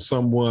from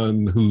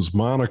someone whose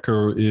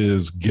moniker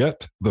is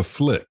Get the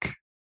Flick.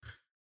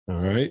 All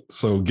right.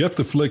 So Get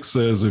the Flick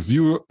says, if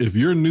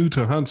you're new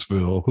to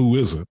Huntsville, who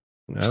isn't?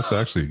 That's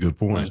actually a good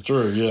point. That's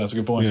true. Yeah, that's a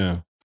good point. Yeah.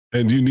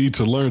 And you need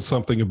to learn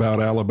something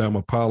about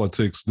Alabama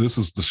politics. This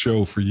is the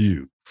show for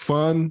you.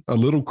 Fun, a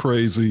little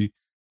crazy,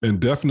 and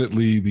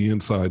definitely the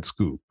inside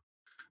scoop.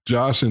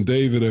 Josh and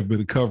David have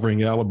been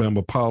covering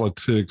Alabama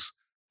politics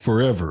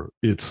forever,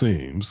 it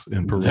seems,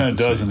 in parentheses.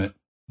 Doesn't it?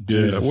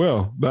 Jesus. Yeah,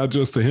 well, not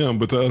just to him,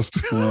 but to us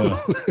too. Yeah.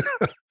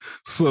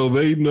 So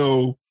they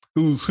know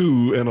who's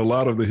who and a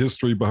lot of the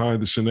history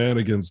behind the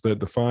shenanigans that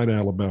define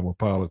Alabama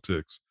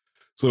politics.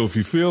 So if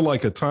you feel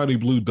like a tiny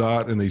blue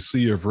dot in a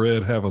sea of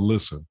red, have a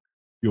listen.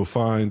 You'll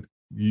find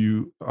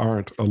you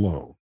aren't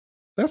alone.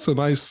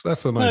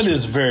 That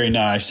is very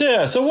nice.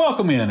 Yeah. So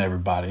welcome in,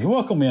 everybody.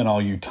 Welcome in,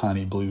 all you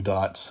tiny blue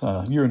dots.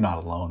 You're not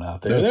alone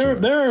out there.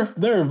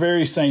 There are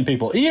very sane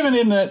people, even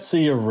in that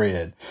sea of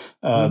red.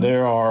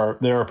 There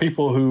are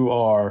people who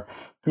are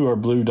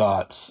blue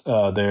dots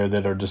there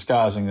that are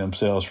disguising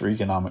themselves for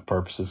economic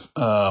purposes.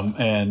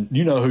 And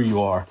you know who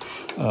you are.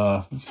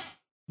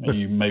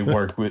 You may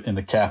work in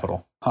the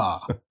Capitol.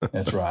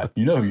 That's right.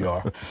 You know who you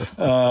are.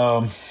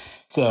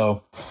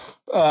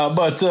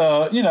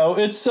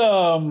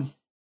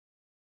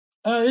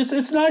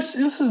 It's nice.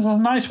 This is a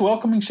nice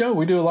welcoming show.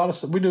 We do a lot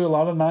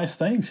of nice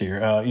things here,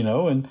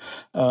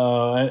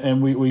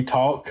 and we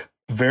talk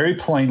very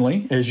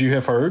plainly, as you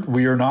have heard.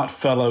 We are not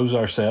fellows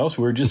ourselves.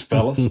 We're just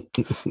fellas.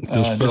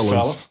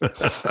 Fellas. FELLAYAHS.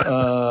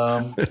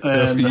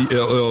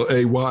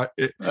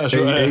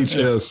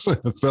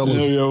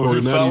 Fellas.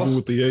 Or not even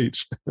with the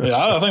H.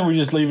 Yeah, I think we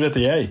just leave it at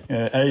the A.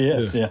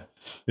 AS. Yeah.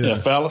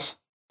 Fellas.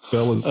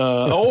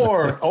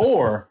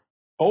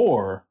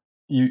 Or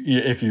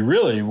if you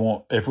really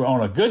want, if we're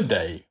on a good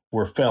day,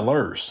 we're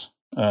fellers.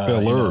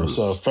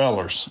 So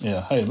fellers.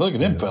 Yeah. Hey, look at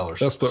them fellers.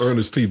 That's the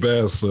Ernest T.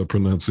 Bass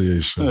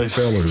pronunciation.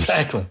 Fellers.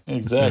 Exactly.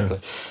 Yeah.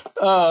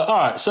 All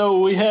right. So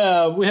we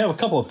have a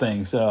couple of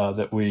things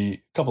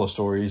couple of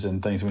stories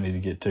and things we need to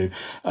get to.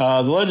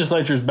 The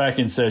legislature is back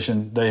in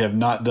session. They have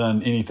not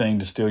done anything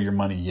to steal your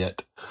money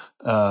yet.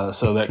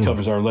 So that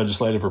covers our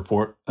legislative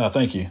report.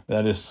 Thank you.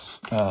 That is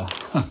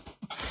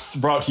it's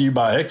brought to you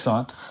by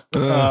Exxon.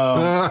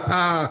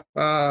 Yeah.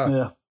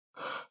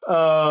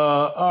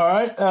 All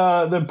right.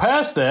 Then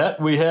past that,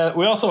 we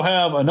also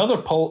have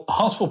another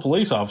Huntsville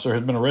police officer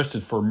has been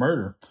arrested for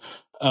murder.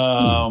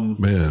 Man,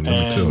 let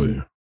me tell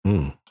you.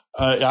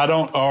 I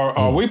don't.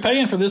 Are we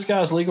paying for this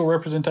guy's legal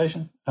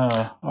representation?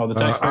 Are the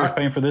taxpayers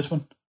paying for this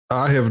one?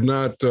 I have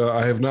not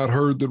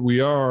heard that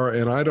we are,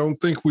 and I don't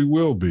think we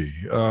will be.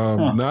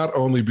 Not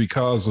only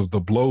because of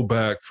the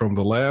blowback from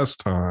the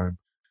last time,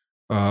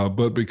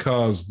 but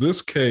because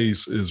this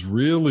case is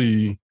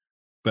really,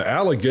 the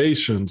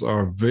allegations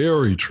are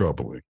very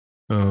troubling.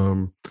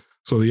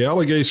 So the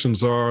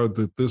allegations are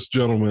that this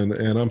gentleman,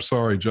 and I'm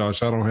sorry,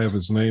 Josh, I don't have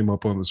his name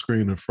up on the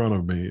screen in front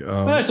of me.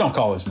 Let's don't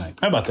call his name.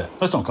 How about that?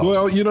 Let's don't call his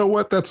name. Well, you know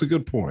what? That's a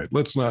good point.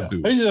 Let's not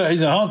do it.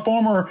 He's a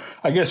former,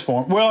 I guess,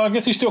 I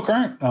guess he's still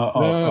current.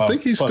 I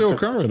think he's still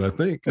current, I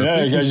think.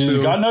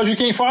 God knows you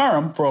can't fire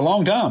him for a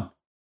long time.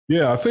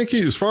 Yeah, I think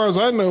as far as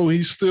I know,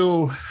 he's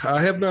still,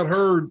 I have not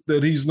heard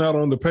that he's not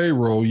on the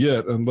payroll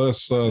yet,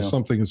 unless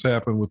something has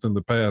happened within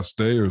the past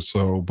day or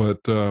so.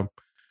 But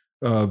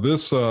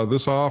this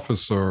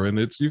officer,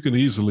 and you can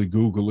easily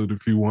Google it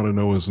if you want to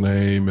know his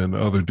name and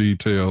other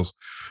details.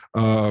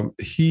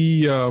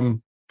 He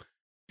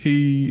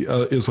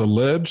is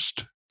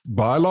alleged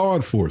by law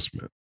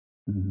enforcement.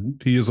 Mm-hmm.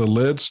 He is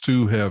alleged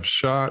to have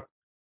shot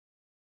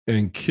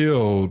and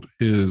killed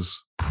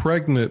his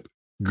pregnant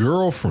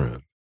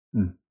girlfriend.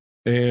 Mm.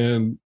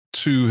 And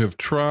to have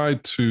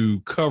tried to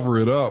cover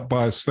it up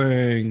by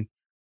saying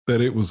that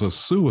it was a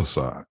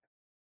suicide.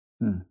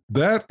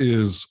 That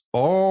is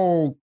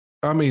all,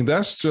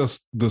 that's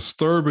just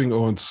disturbing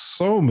on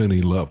so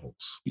many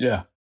levels.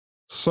 Yeah.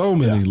 So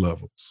many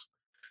levels.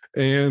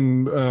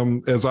 And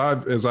as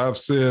I've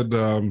said,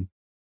 in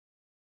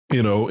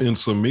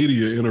some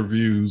media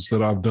interviews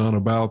that I've done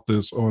about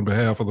this on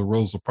behalf of the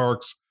Rosa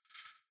Parks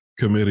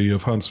Committee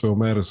of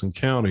Huntsville-Madison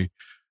County,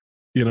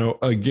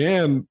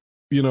 again,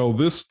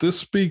 this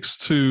speaks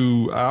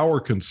to our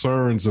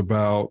concerns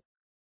about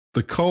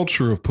the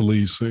culture of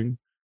policing,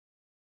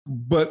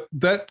 but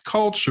that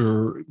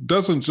culture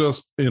doesn't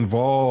just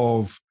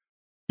involve,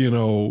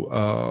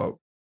 the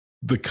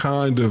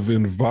kind of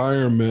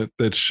environment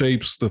that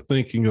shapes the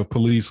thinking of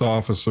police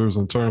officers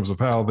in terms of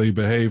how they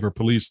behave or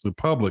police the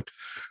public,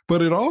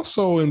 but it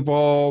also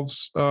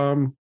involves,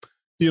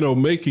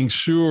 making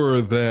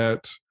sure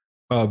that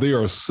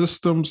there are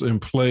systems in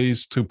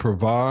place to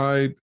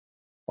provide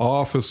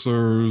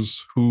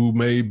officers who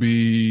may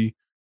be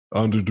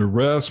under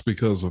duress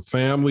because of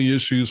family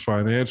issues,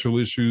 financial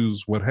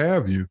issues, what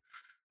have you,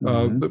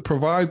 that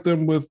provide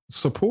them with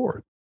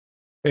support.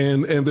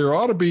 And there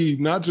ought to be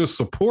not just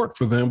support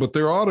for them, but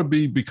there ought to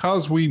be,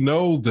 because we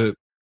know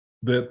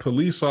that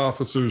police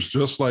officers,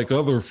 just like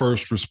other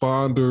first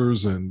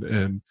responders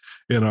and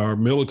our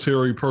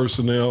military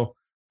personnel,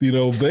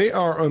 they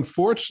are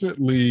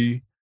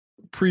unfortunately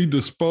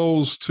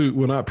predisposed to,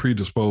 well, not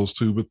predisposed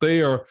to, but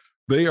they are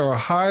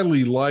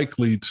highly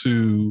likely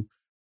to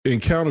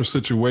encounter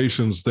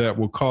situations that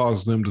will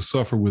cause them to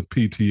suffer with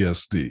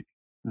PTSD.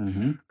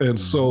 Mm-hmm. And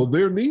so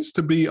there needs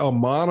to be a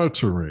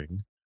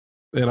monitoring.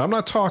 And I'm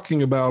not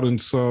talking about in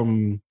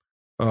some,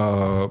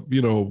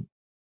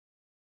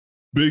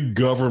 big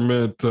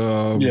government,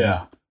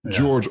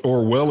 George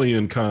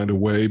Orwellian kind of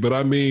way, but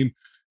I mean,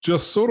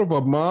 just sort of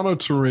a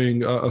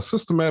monitoring, a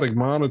systematic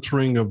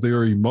monitoring of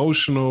their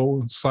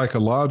emotional,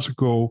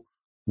 psychological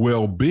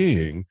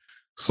well-being,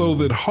 so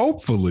that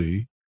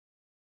hopefully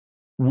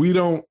we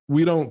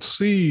don't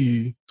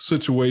see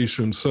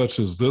situations such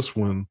as this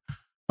one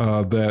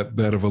that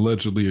have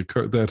allegedly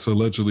occurred,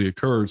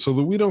 so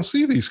that we don't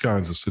see these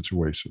kinds of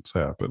situations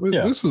happen.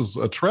 Yeah. This is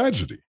a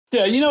tragedy.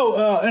 Yeah,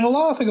 and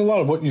I think a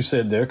lot of what you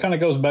said there kind of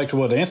goes back to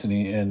what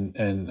Anthony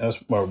and us,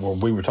 what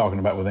we were talking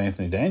about with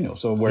Anthony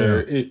Daniels. So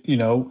where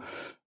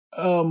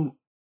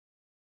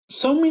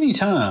so many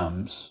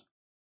times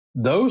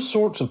those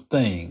sorts of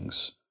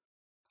things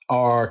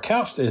are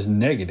couched as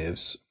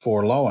negatives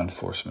for law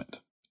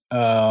enforcement,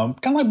 kind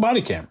of like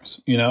body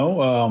cameras.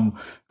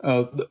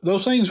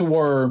 Those things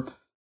were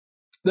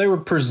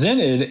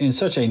presented in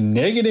such a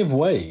negative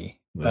way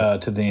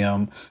to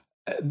them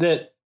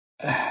that.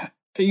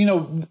 I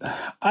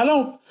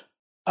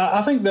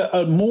think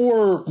that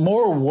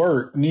more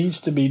work needs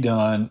to be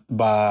done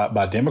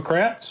by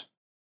Democrats,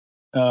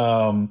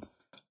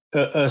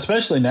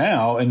 especially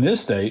now in this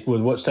state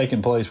with what's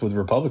taking place with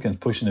Republicans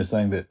pushing this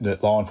thing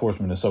that law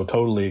enforcement is so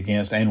totally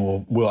against and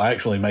will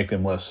actually make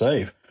them less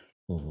safe.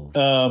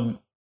 Mm-hmm.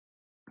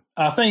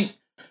 I think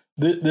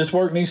this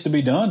work needs to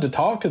be done to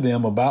talk to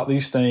them about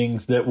these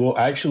things that will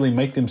actually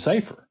make them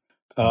safer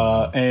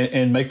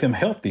and make them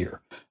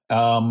healthier.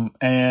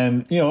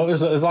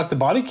 It's like the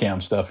body cam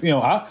stuff.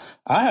 I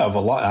have a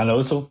lot. I know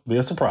this will be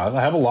a surprise.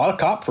 I have a lot of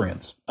cop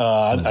friends.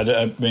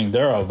 I mean,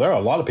 there are a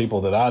lot of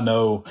people that I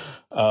know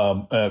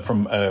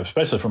from,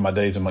 especially from my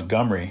days in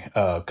Montgomery.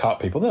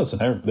 Cop people.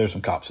 Listen, there's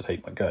some cops that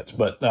hate my guts,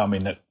 but I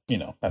mean that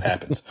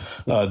happens.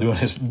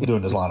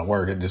 Doing this line of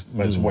work, it's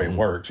the way it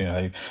works.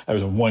 There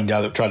was one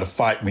guy that tried to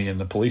fight me in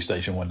the police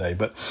station one day,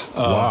 but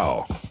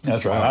wow,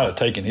 that's right. I'd have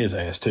taken his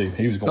ass too.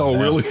 He was going. Oh,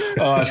 down. Really?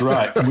 That's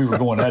right. We were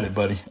going at it,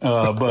 buddy.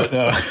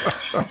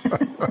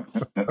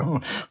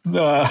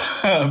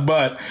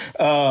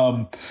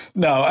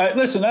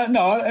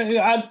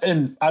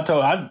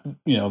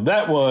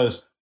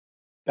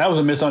 That was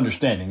a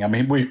misunderstanding. I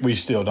mean, we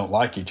still don't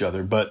like each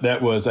other, but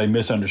that was a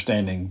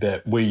misunderstanding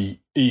that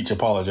we each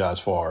apologize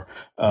for.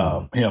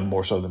 Him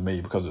more so than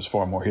me, because it's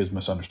far more his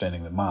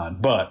misunderstanding than mine.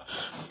 But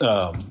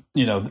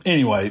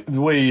anyway,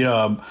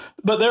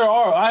 but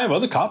I have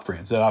other cop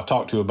friends that I've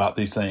talked to about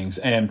these things,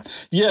 and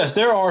yes,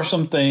 there are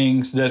some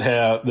things that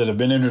have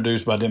been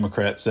introduced by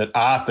Democrats that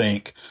I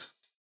think,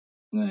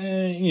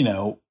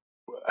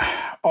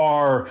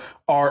 are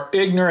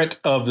ignorant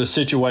of the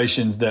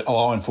situations that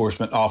law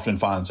enforcement often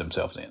finds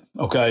themselves in.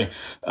 Okay.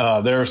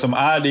 There are some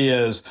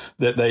ideas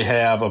that they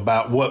have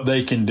about what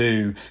they can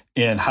do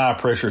in high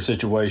pressure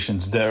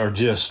situations that are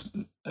just,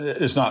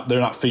 they're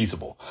not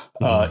feasible.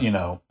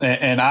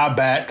 And I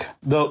back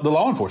the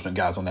law enforcement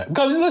guys on that,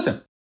 because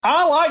listen,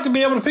 I like to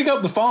be able to pick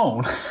up the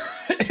phone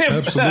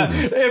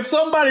if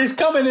somebody's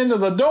coming into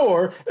the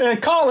door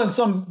and calling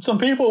some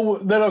people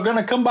that are going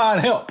to come by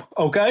and help.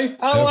 Okay.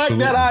 I like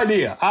that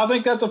idea. I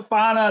think that's a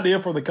fine idea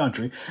for the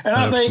country. And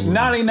I think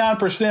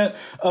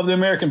 99% of the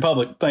American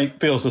public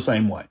feels the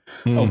same way.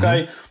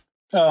 Okay.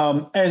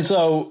 And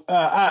so,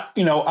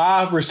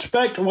 I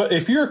respect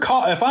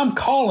if I'm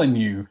calling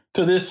you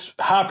to this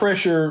high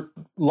pressure,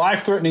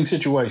 life threatening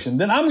situation,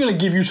 then I'm going to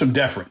give you some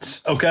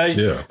deference. Okay.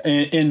 Yeah.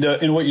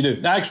 In what you do.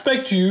 Now, I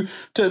expect you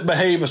to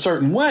behave a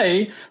certain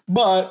way,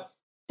 but,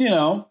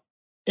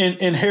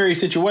 in hairy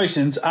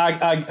situations,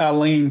 I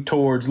lean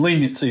towards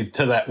leniency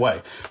to that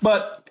way.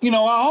 But, I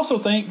also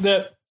think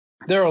that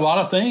there are a lot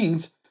of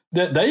things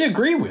that they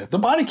agree with. The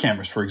body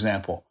cameras, for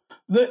example.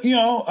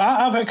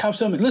 I've had cops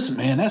tell me, listen,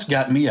 man, that's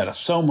gotten me out of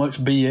so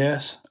much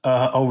BS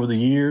over the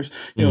years.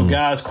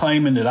 Guys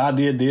claiming that I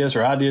did this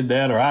or I did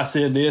that or I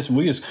said this, and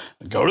we just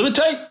go to the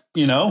tape,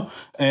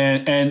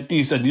 and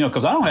he said,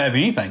 because I don't have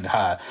anything to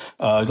hide.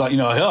 It's like,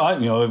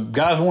 hell, if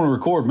guys want to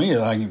record me,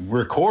 I can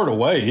record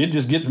away. It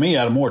just gets me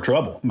out of more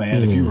trouble,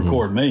 man, if you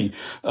record me,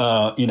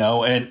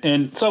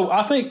 and so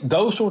I think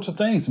those sorts of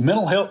things,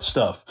 mental health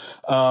stuff,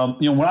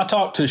 when I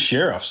talk to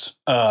sheriffs,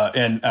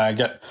 and I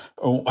got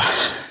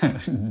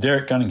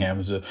Derek Cunningham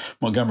is a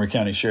Montgomery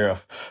County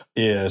sheriff,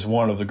 is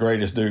one of the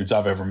greatest dudes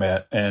I've ever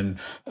met. And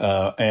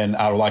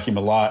I like him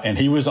a lot. And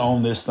he was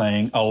on this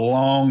thing a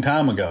long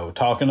time ago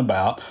talking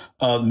about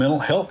mental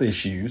health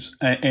issues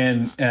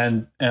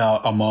and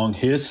among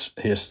his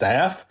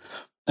staff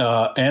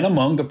and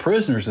among the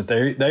prisoners that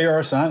they are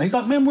assigned. He's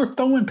like, man, we're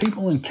throwing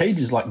people in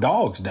cages like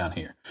dogs down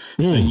here,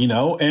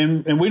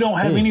 and we don't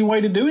have any way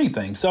to do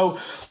anything. So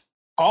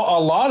a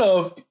lot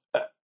of,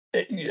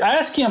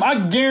 ask him,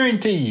 I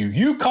guarantee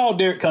you call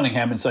Derek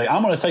Cunningham and say,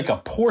 I'm going to take a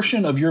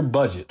portion of your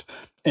budget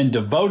and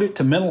devote it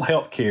to mental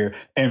health care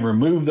and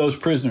remove those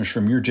prisoners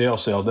from your jail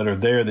cell that are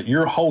there that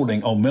you're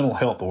holding on mental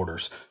health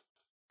orders.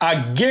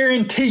 I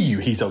guarantee you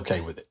he's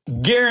okay with it.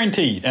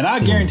 Guaranteed. And I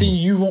guarantee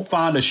you won't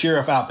find a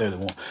sheriff out there that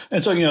won't.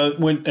 And so,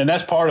 and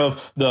that's part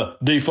of the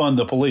defund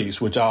the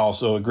police, which I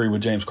also agree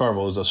with James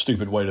Carville is a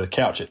stupid way to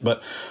couch it.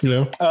 But,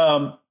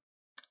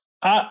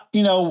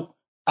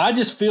 I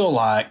just feel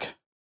like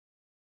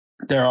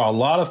there are a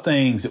lot of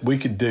things that we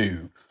could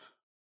do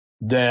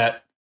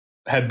that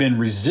have been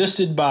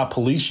resisted by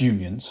police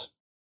unions,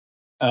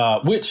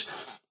 which,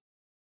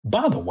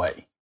 by the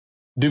way,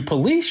 do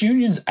police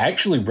unions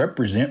actually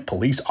represent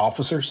police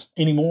officers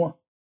anymore?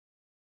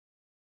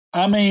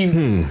 I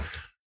mean,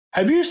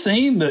 have you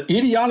seen the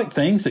idiotic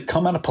things that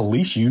come out of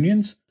police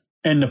unions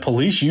and the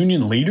police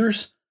union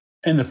leaders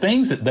and the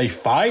things that they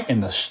fight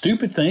and the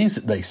stupid things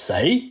that they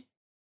say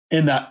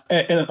and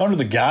under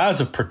the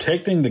guise of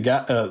protecting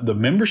the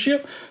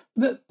membership?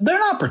 They're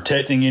not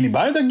protecting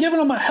anybody. They're giving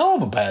them a hell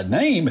of a bad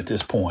name at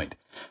this point.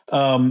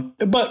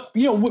 But,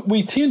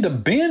 we tend to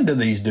bend to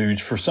these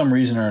dudes for some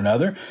reason or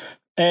another.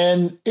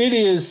 And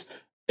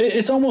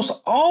it's almost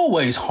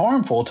always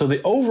harmful to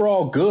the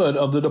overall good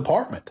of the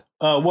department.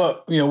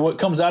 What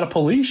comes out of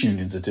police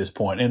unions at this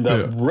point and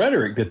the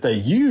rhetoric that they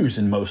use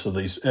in most of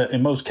these,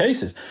 in most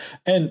cases.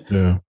 And,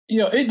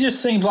 it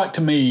just seems like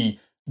to me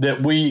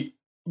that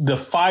the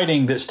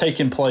fighting that's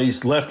taking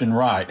place left and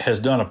right has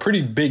done a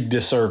pretty big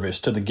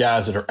disservice to the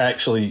guys that are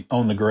actually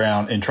on the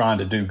ground and trying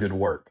to do good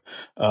work.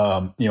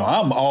 I'm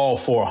all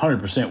for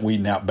 100%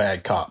 weeding out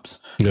bad cops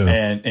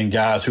and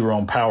guys who are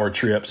on power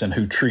trips and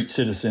who treat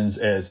citizens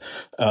as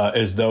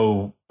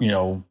though,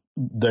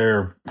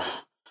 they're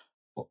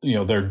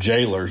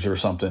jailers or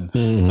something.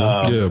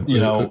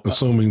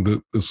 Assuming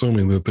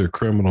that they're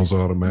criminals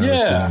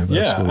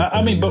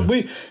automatically. But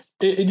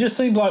it just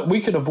seems like we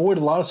could avoid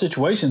a lot of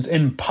situations,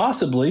 and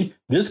possibly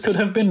this could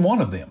have been one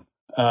of them.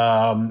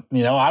 I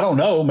don't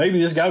know. Maybe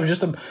this guy was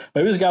just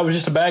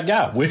a bad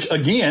guy, which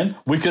again,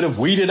 we could have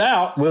weeded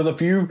out with a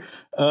few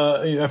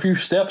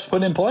steps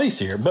put in place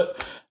here.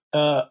 But,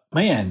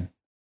 man,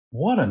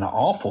 what an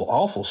awful,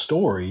 awful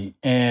story.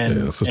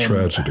 And it's a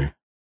tragedy.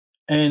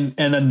 And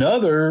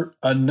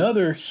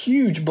another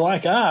huge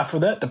black eye for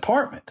that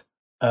department.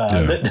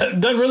 That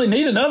doesn't really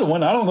need another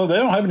one. I don't know. They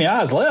don't have any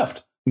eyes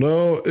left.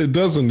 No, it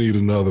doesn't need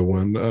another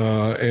one.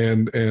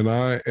 And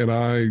I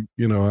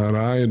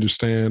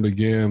understand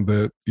again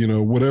that,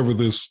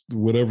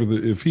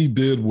 if he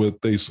did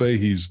what they say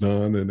he's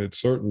done, and it's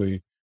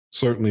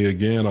certainly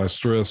again, I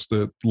stress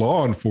that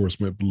law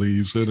enforcement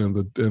believes it and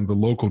the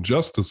local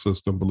justice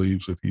system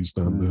believes that he's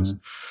done this.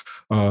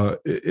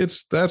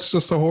 That's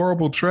just a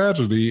horrible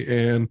tragedy.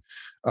 And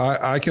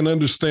I can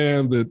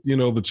understand that,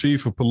 the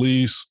chief of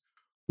police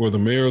or the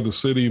mayor of the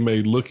city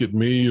may look at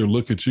me or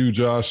look at you,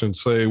 Josh, and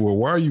say, well,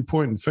 why are you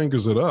pointing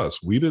fingers at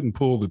us? We didn't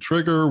pull the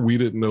trigger. We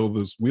didn't know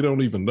this. We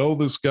don't even know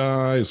this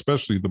guy,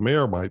 especially the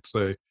mayor might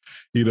say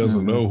he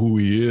doesn't know who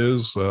he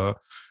is.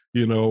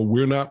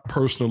 We're not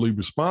personally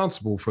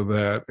responsible for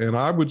that. And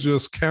I would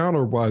just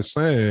counter by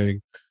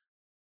saying,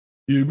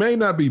 you may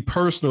not be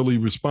personally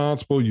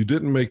responsible. You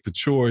didn't make the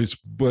choice,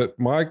 but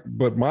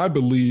my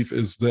belief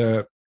is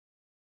that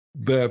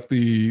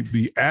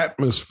the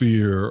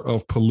atmosphere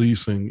of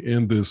policing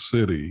in this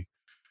city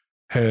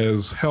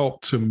has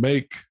helped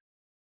to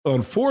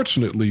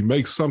unfortunately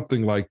make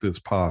something like this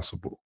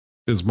possible,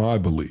 is my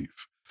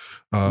belief.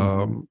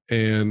 And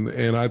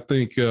I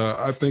think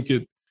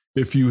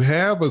if you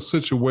have a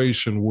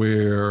situation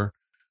where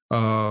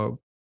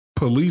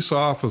police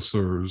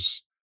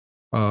officers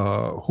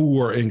who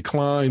are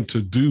inclined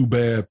to do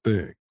bad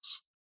things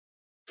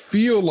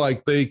feel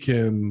like they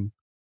can,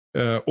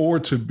 or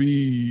to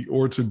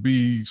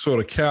be sort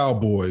of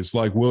cowboys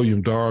like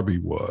William Darby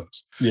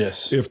was.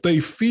 Yes. If they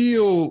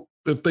feel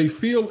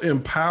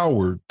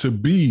empowered to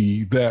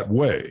be that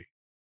way,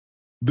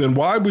 then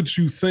why would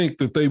you think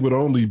that they would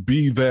only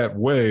be that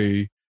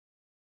way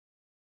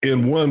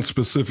in one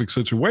specific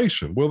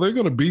situation? Well, they're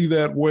going to be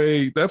that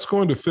way. That's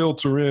going to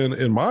filter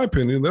in my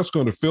opinion, that's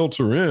going to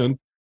filter in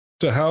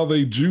to how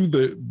they do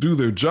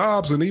their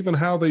jobs and even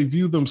how they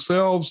view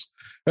themselves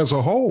as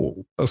a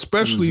whole,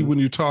 especially when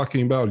you're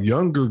talking about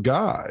younger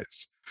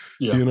guys.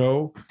 Yeah.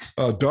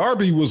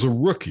 Darby was a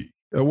rookie.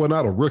 Well,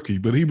 not a rookie,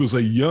 but he was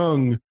a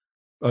young,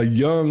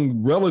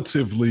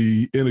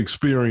 relatively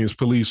inexperienced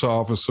police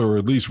officer,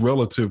 at least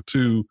relative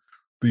to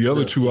the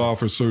other two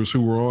officers who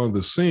were on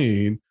the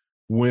scene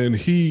when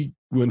he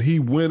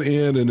went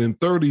in and in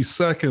 30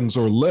 seconds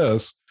or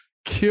less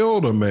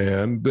killed a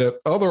man that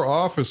other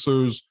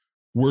officers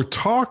were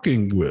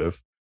talking with,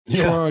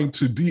 trying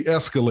to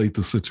de-escalate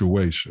the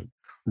situation.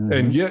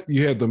 And yet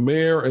you had the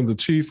mayor and the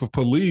chief of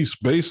police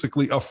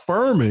basically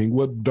affirming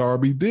what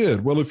Darby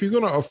did. Well, if you're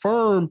going to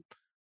affirm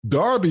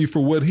Darby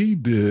for what he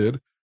did,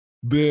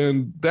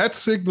 then I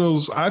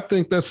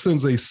think that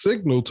sends a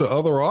signal to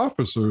other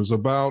officers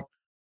about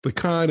the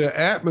kind of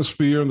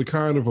atmosphere and the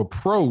kind of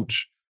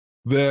approach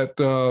that,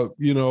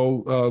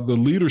 the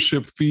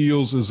leadership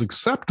feels is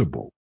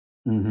acceptable.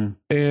 And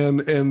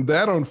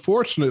that,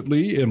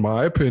 unfortunately, in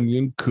my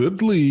opinion,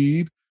 could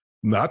lead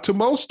not to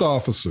most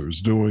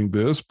officers doing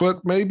this,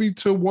 but maybe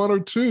to one or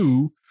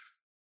two,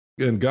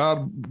 and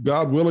God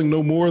willing,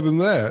 no more than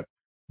that,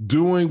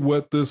 doing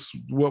what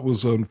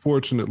was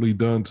unfortunately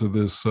done to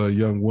this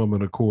young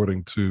woman,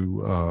 according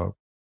to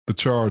the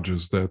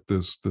charges that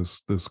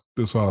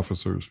this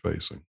officer is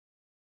facing.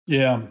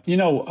 Yeah,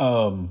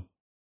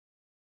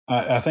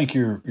 I think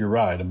you're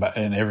right about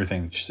and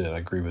everything that you said. I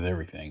agree with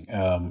everything,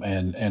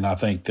 and I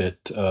think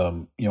that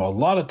a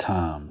lot of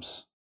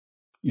times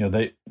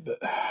they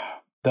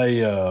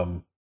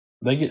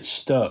get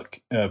stuck.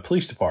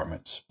 Police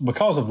departments,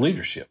 because of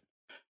leadership,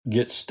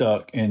 get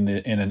stuck in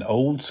an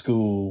old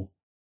school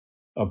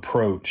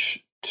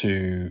approach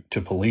to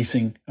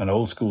policing, an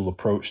old school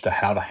approach to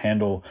how to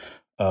handle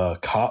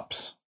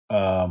cops,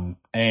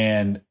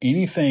 and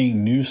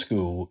anything new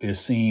school is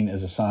seen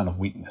as a sign of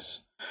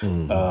weakness.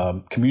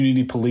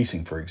 Community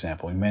policing, for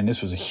example, man,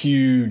 this was a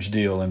huge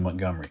deal in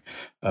Montgomery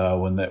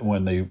when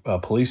the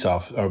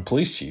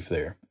police chief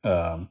there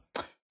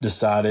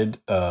decided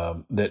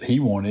that he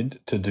wanted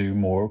to do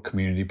more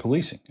community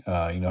policing.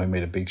 He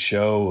made a big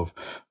show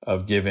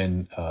of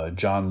giving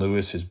John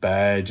Lewis his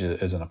badge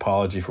as an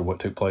apology for what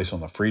took place on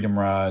the Freedom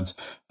Rides.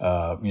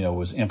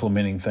 Was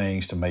implementing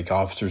things to make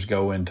officers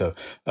go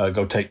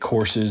take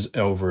courses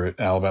over at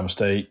Alabama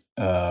State.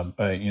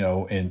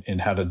 In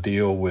how to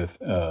deal with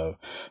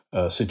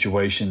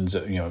situations,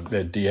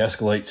 that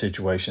de-escalate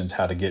situations,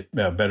 how to get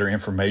better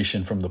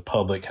information from the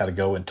public, how to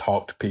go and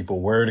talk to people,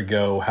 where to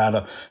go, how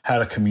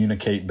to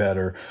communicate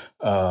better.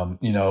 He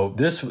got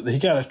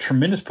a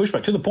tremendous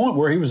pushback to the point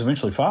where he was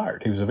eventually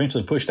fired. He was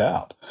eventually pushed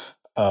out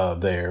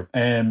there.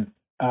 And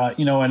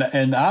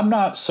and I'm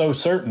not so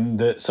certain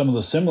that some of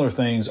the similar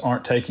things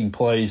aren't taking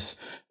place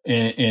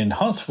in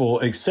Huntsville,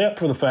 except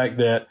for the fact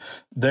that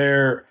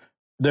there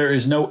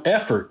is no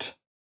effort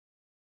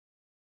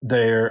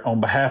there on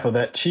behalf of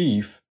that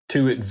chief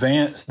to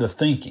advance the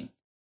thinking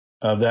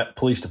of that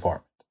police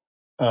department,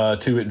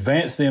 to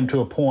advance them to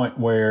a point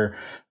where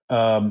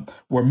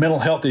mental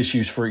health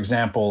issues, for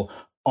example,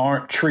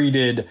 aren't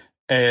treated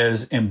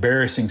as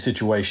embarrassing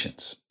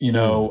situations.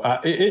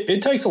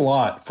 It takes a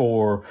lot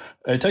for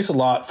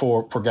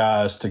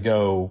guys to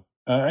go,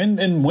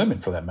 and women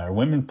for that matter,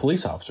 women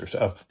police officers,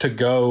 to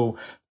go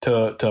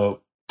to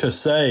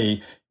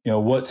say,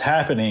 what's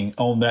happening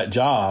on that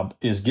job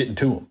is getting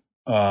to them,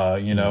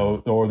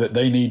 or that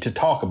they need to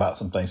talk about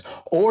some things,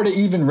 or to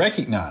even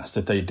recognize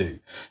that they do.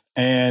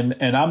 And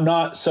I'm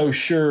not so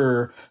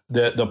sure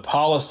that the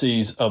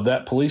policies of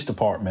that police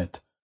department,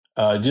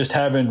 just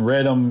having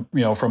read them,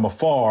 from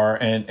afar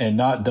and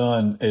not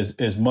done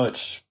as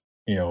much,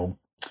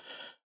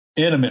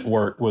 intimate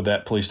work with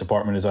that police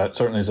department as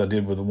I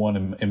did with the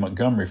one in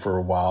Montgomery for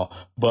a while.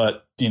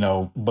 But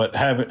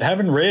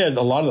having read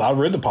I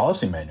read the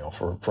policy manual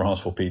for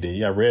Huntsville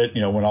PD. I read,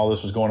 when all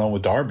this was going on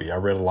with Darby, I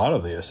read a lot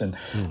of this, and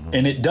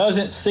it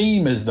doesn't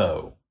seem as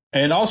though,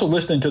 and also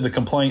listening to the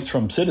complaints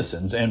from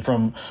citizens and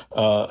from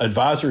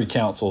advisory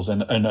councils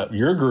and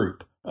your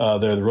group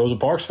there, the Rosa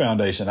Parks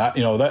Foundation,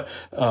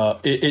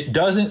 it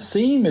doesn't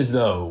seem as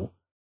though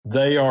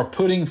they are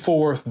putting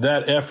forth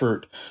that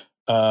effort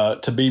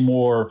to be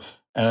more,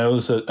 and it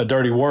was a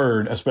dirty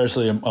word,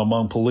 especially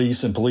among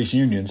police and police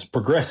unions,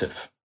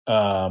 progressive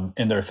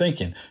in their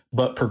thinking.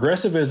 But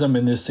progressivism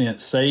in this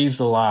sense saves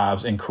the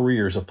lives and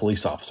careers of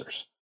police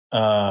officers.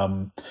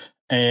 And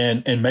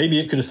maybe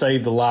it could have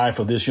saved the life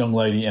of this young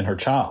lady and her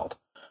child.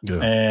 Yeah.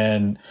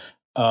 And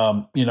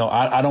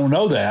I don't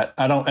know that.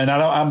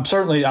 I'm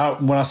certainly,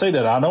 when I say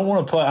that, I don't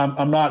want to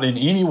I'm not in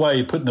any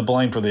way putting the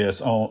blame for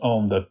this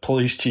on the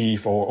police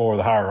chief or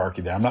the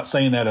hierarchy there. I'm not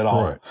saying that at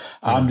all. Right.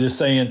 I'm just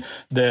saying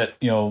that,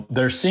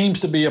 there seems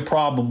to be a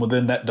problem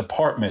within that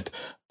department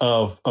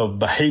of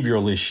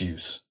behavioral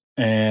issues.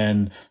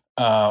 And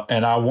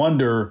I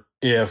wonder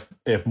if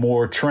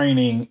more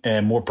training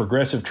and more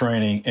progressive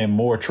training and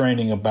more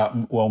training about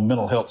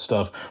mental health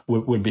stuff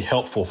would be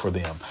helpful for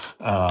them,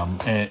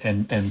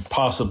 and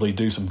possibly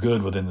do some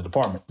good within the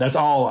department. That's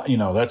all,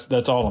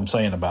 that's all I'm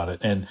saying about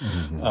it. And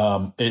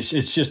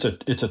it's just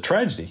it's a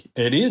tragedy.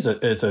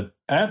 It's an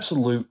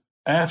absolute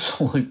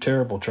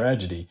terrible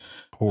tragedy.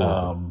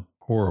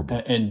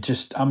 Horrible. And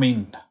just,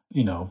 God.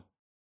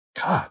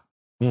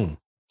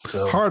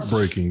 So.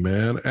 Heartbreaking,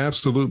 man.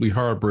 Absolutely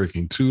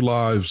heartbreaking. 2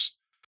 lives.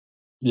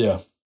 Yeah.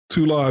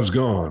 2 lives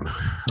gone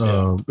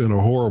in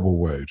a horrible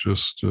way.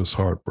 Just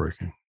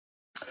heartbreaking.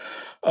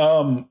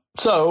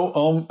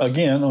 So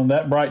again, on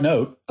that bright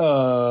note,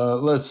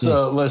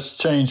 let's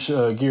change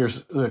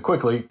gears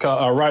quickly.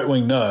 Our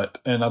right-wing nut,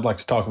 and I'd like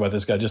to talk about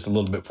this guy just a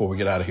little bit before we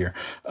get out of here.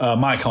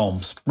 Mike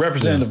Holmes.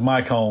 Representative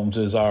Mike Holmes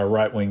is our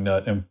right-wing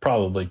nut and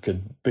probably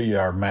could be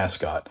our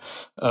mascot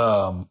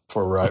for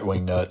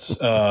right-wing nuts.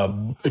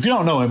 If you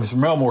don't know him, he's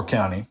from Elmore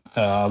County.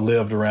 I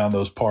lived around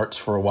those parts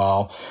for a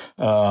while,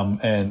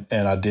 and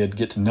I did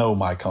get to know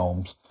Mike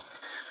Holmes.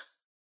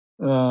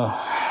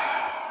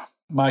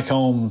 Mike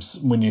Holmes,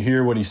 when you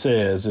hear what he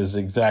says, is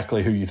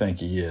exactly who you think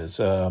he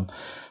is.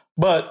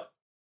 But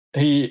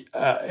he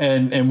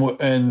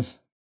and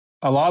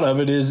a lot of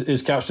it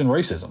is couched in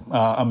racism.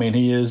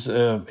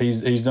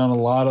 He's done a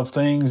lot of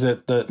things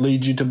that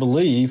lead you to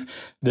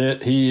believe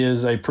that he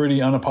is a pretty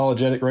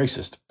unapologetic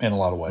racist in a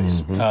lot of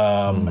ways.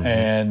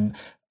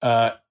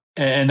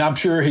 And I'm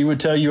sure he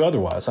would tell you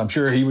otherwise. I'm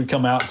sure he would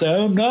come out and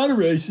say, I'm not a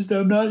racist.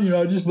 I'm not,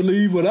 I just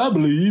believe what I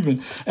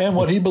believe. And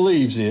what he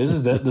believes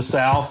is that the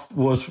South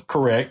was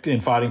correct in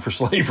fighting for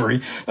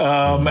slavery,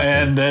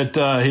 and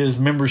that his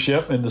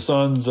membership in the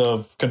Sons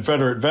of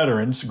Confederate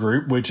Veterans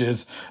group, which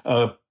is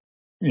a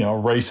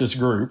racist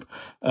group.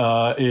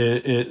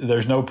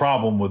 There's no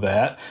problem with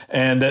that.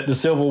 And that the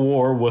Civil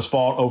War was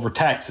fought over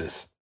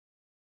taxes.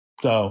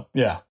 So,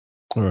 yeah.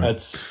 Right.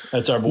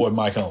 That's our boy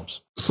Mike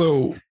Holmes.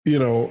 So,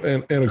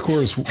 and of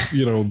course,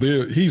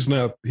 he's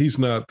not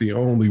the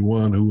only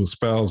one who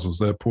espouses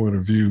that point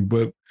of view.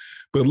 But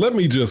let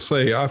me just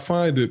say, I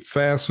find it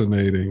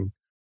fascinating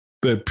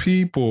that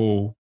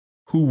people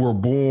who were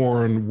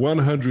born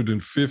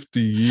 150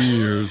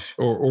 years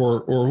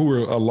or who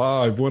were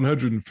alive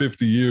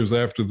 150 years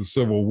after the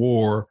Civil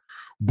War,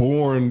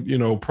 born,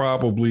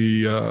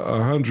 probably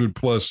 100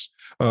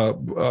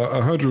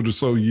 or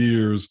so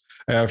years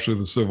after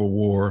the Civil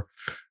War,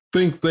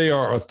 think they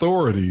are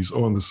authorities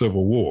on the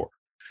Civil War,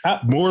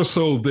 more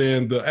so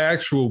than the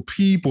actual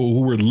people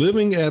who were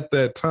living at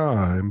that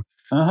time,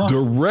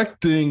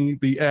 directing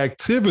the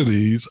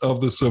activities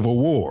of the Civil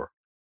War.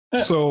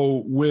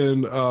 So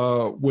when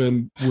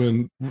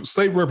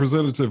State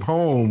Representative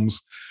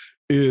Holmes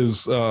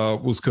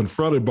was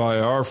confronted by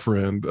our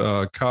friend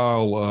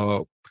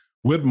Kyle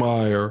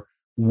Whitmire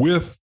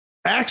with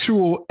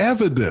actual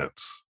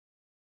evidence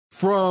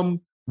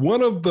from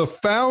one of the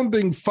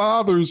founding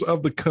fathers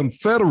of the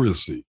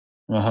Confederacy,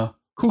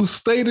 who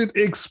stated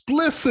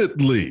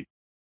explicitly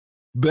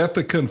that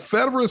the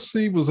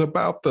Confederacy was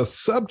about the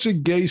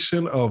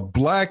subjugation of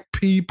Black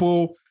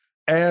people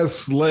as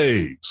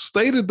slaves,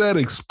 stated that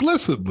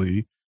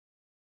explicitly,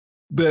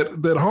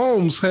 that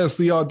Holmes has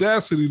the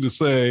audacity to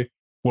say,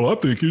 well, I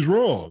think he's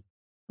wrong.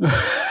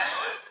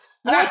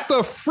 What the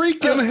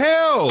freaking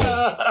hell?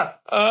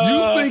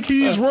 You think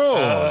he's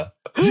wrong?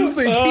 You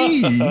think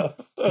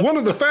one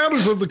of the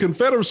founders of the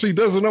Confederacy,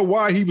 doesn't know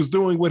why he was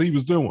doing what he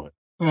was doing?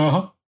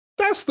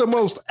 That's the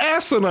most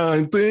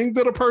asinine thing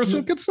that a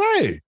person could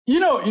say. You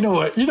know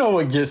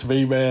what gets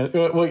me, man?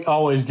 What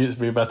always gets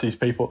me about these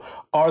people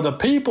are the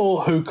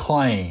people who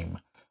claim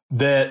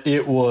that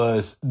it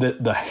was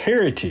the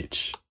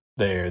heritage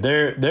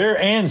their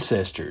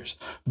ancestors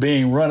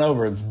being run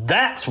over.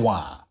 That's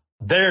why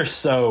they're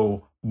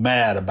so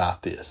mad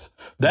about this.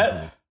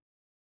 What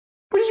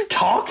are you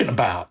talking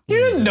about? You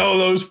didn't know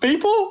those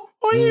people.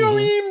 What do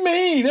you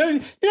mean?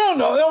 You don't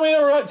know. I mean,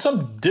 they were like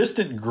some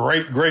distant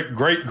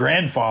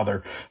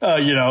great-great-great-grandfather,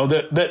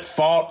 that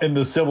fought in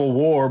the Civil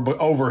War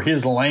over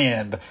his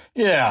land.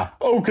 Yeah,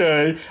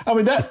 okay. I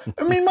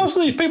mean, most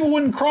of these people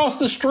wouldn't cross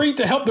the street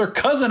to help their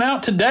cousin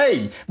out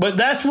today, but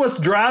that's what's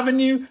driving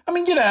you? I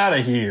mean, get out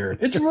of here.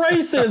 It's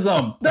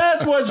racism.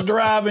 That's what's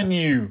driving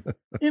you.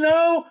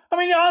 I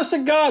mean, honest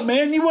to God,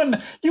 man, you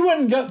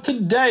wouldn't go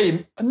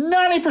today.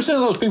 90% of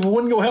those people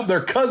wouldn't go help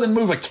their cousin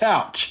move a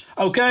couch,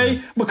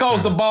 okay?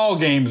 Because the ball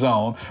game's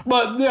on.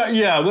 But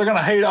yeah, they're going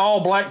to hate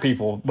all Black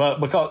people. But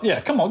because,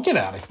 come on, get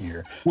out of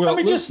here. Well,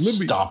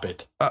 stop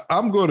it.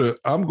 I'm going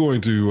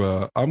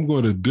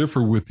to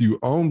differ with you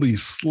only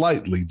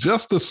slightly,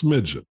 just a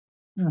smidgen.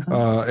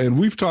 And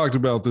we've talked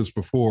about this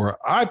before.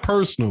 I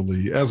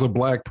personally, as a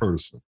Black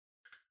person,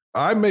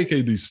 I make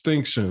a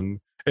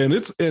distinction. And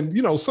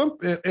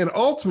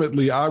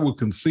ultimately I will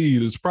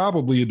concede it's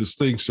probably a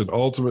distinction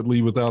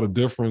ultimately without a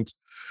difference.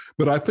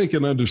 But I think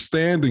in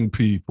understanding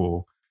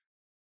people,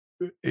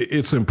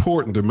 it's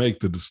important to make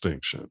the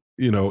distinction,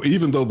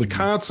 even though the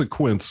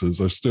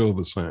consequences are still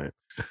the same.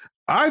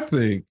 I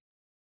think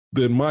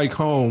that Mike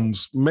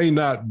Holmes may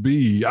not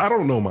be, I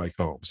don't know Mike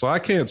Holmes, so I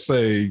can't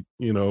say,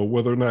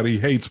 whether or not he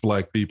hates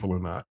Black people or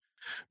not.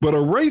 But a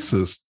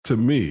racist to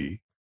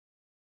me,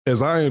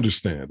 as I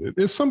understand it,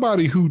 is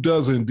somebody who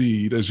does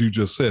indeed, as you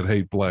just said,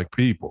 hate Black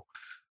people.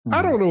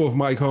 I don't know if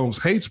Mike Holmes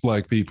hates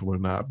Black people or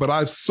not, but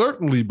I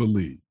certainly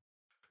believe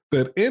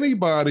that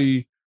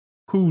anybody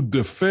who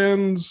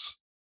defends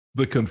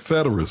the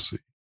Confederacy,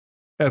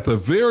 at the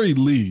very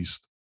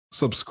least,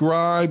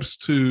 subscribes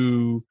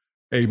to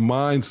a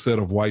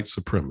mindset of white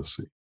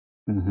supremacy.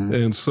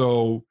 And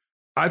so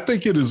I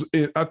think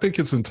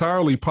it's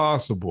entirely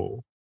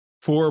possible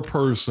for a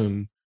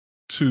person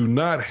to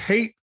not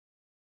hate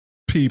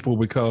people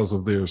because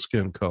of their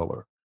skin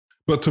color,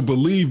 but to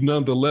believe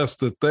nonetheless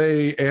that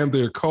they and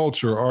their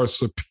culture are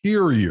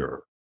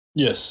superior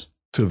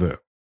to them.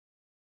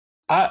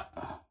 I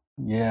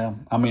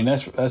mean,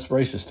 that's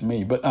racist to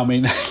me, but I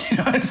mean, it's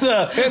what I'm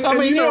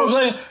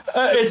saying?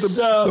 It's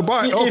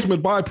the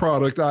ultimate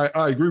byproduct.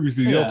 I agree with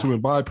you. The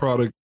ultimate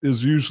byproduct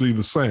is usually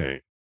the same,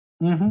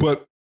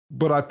 but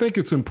I think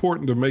it's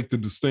important to make the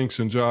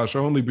distinction, Josh,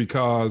 only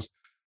because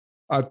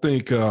I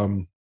think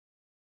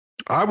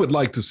I would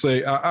like to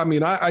say,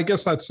 I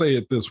guess I'd say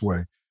it this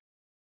way,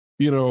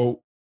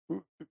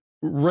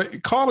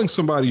 calling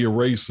somebody a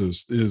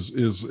racist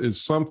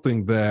is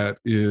something that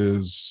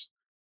is.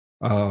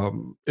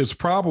 It's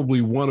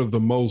probably one of the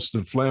most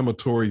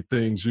inflammatory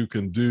things you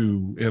can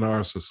do in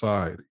our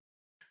society.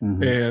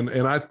 And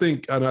I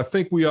think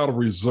we ought to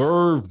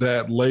reserve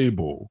that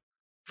label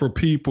for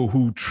people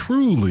who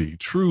truly,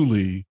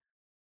 truly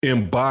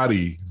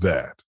embody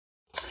that.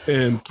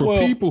 And for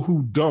people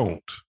who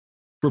don't,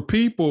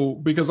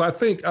 because I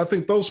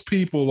think those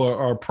people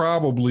are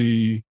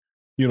probably,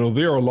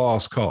 they're a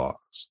lost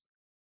cause.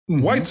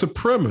 White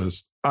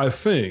supremacists, I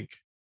think,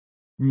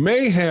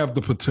 may have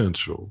the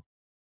potential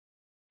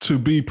to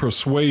be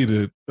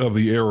persuaded of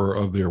the error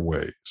of their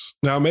ways.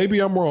 Now, maybe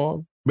I'm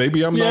wrong.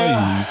 Maybe I'm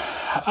naive.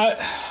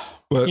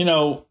 But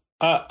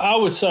I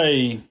would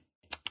say.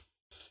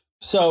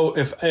 So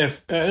if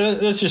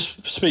let's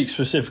just speak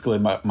specifically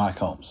about Mike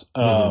Holmes.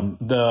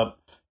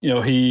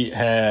 He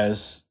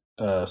has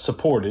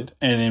supported,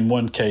 and in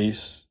one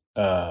case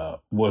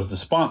was the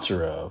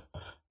sponsor of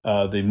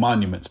the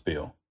Monuments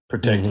Bill,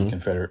 protecting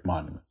Confederate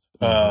monuments.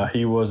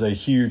 He was a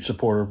huge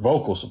supporter,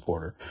 vocal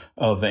supporter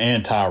of the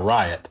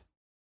anti-riot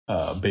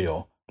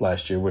bill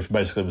last year, which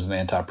basically was an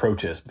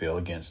anti-protest bill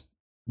against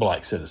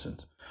black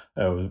citizens.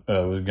 Was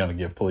going to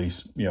give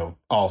police,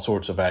 all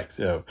sorts of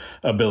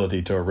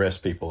ability to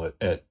arrest people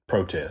at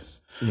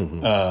protests.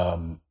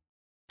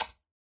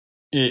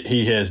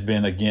 He has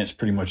been against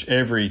pretty much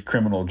every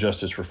criminal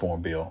justice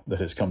reform bill that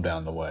has come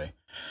down the way.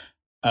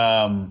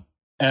 At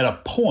a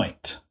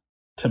point,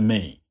 to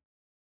me,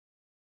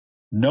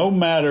 no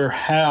matter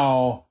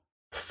how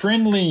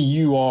friendly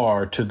you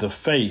are to the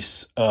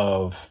face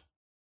of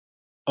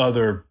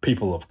other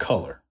people of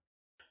color,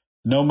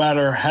 no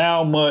matter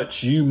how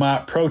much you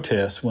might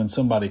protest when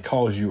somebody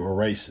calls you a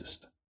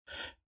racist,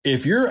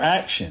 if your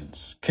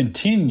actions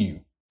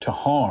continue to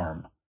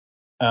harm,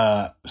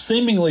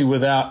 seemingly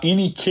without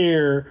any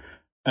care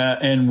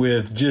and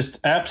with just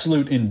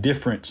absolute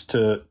indifference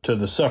to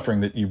the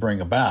suffering that you bring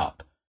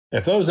about,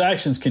 if those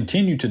actions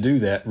continue to do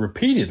that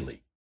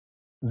repeatedly,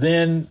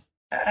 then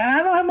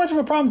I don't have much of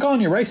a problem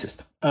calling you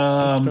racist.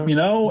 And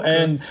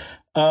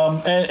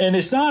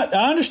it's not.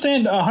 I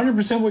understand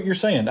 100% what you're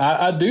saying.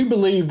 I do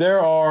believe there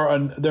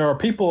are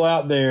people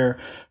out there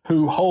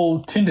who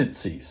hold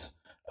tendencies,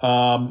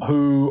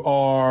 who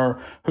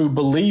are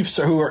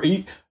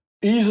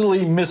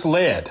easily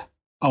misled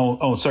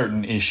on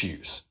certain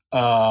issues.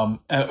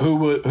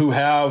 Who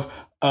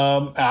have.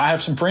 I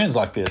have some friends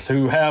like this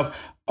who have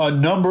a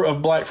number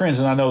of black friends,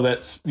 and I know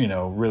that's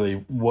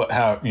really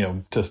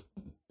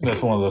that's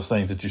one of those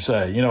things that you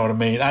say, you know what I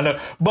mean? I know,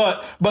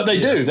 but they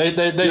do.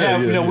 They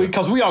have,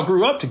 because we all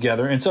grew up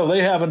together. And so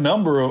they have a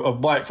number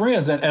of black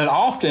friends, and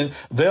often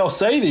they'll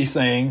say these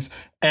things,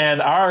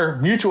 and our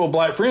mutual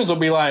black friends will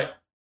be like,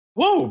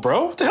 whoa,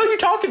 bro, what the hell are you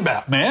talking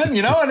about, man? And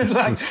it's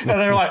like, and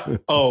they're like,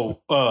 oh,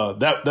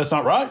 that's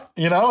not right,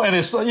 and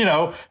it's,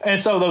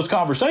 and so those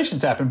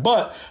conversations happen,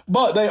 but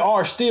they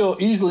are still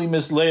easily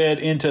misled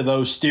into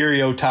those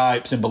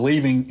stereotypes and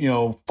believing,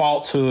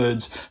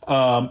 falsehoods,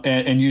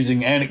 and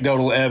using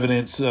anecdotal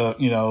evidence, to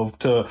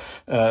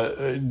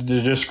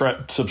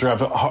subscribe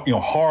to,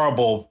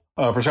 horrible,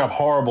 prescribe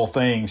horrible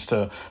things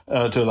to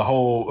the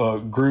whole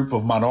group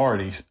of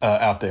minorities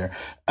out there.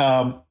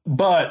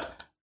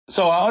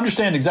 So I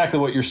understand exactly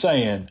what you're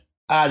saying.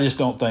 I just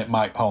don't think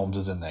Mike Holmes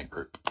is in that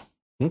group.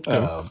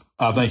 Okay.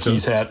 I think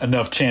he's had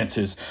enough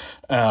chances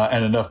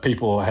and enough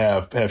people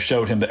have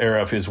showed him the error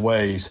of his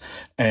ways.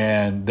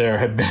 And there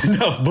have been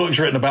enough books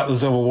written about the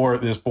Civil War at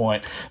this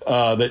point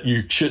that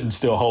you shouldn't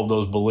still hold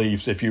those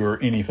beliefs if you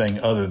are anything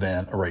other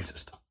than a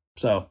racist.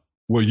 So.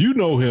 Well, you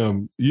know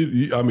him.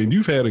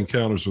 You've had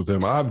encounters with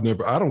him. I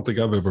don't think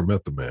I've ever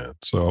met the man.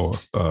 So,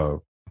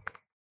 I'll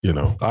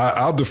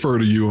defer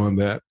to you on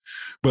that.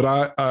 But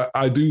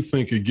I do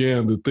think,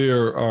 again, that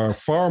there are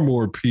far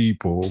more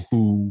people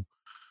who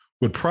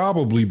would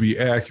probably be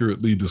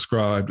accurately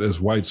described as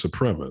white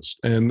supremacists.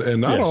 And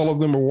not all of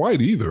them are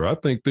white either. I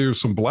think there's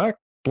some black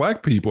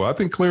people. I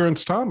think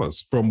Clarence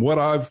Thomas, from what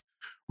I've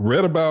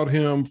read about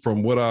him,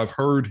 from what I've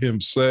heard him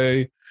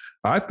say,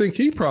 I think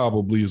he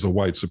probably is a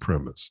white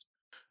supremacist,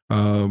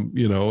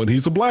 and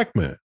he's a black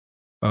man.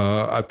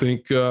 I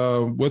think,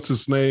 what's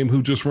his name,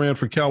 who just ran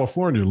for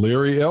California,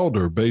 Larry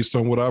Elder, based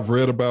on what I've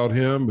read about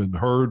him and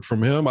heard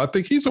from him, I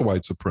think he's a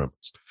white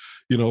supremacist.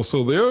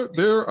 So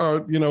there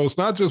are, it's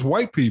not just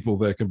white people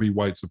that can be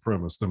white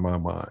supremacists in my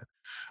mind.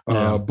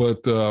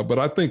 But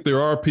I think there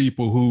are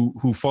people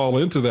who fall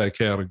into that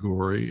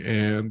category.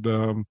 And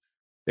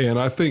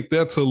I think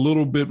that's a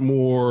little bit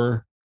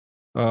more,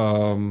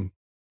 I'm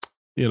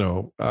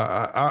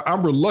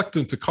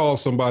reluctant to call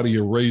somebody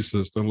a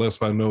racist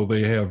unless I know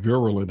they have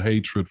virulent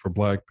hatred for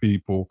black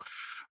people.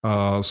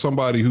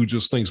 Somebody who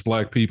just thinks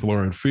black people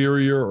are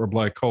inferior or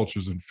black culture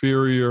is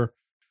inferior.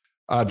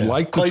 I'd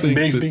like to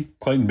think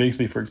Clayton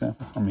Bigsby, for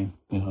example. I'm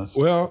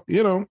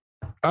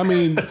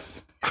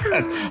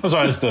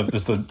sorry, it's the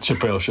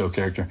Chappelle Show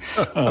character.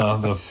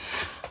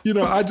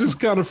 I just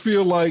kind of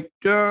feel like,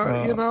 they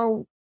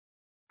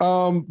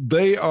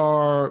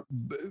are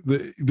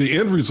the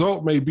end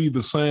result may be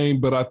the same,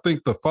 but I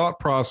think the thought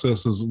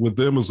processes with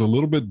them is a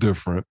little bit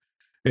different.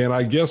 And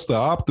I guess the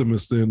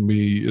optimist in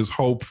me is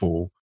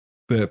hopeful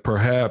that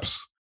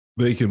perhaps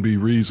they can be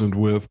reasoned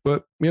with,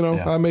 but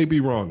I may be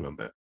wrong on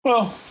that.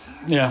 Well,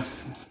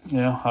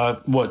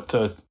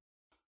 100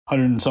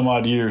 and some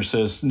odd years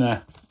says nah,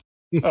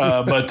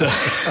 but.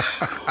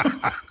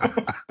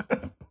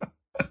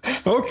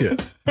 Okay.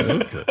 All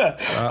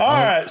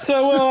right.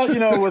 So,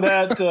 with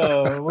that,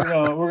 we're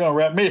gonna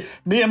wrap. Me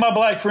and my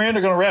black friend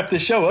are gonna wrap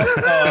this show up.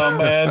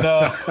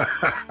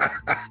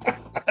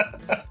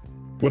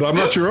 But I'm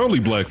not your only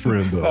black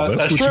friend, though.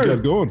 That's what true. you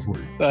got going for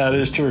you. That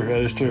is true.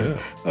 That is true.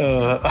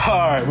 Yeah.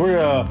 All right,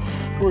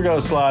 we're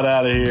gonna slide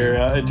out of here.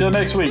 Until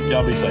next week,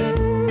 y'all be safe.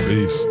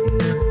 Peace.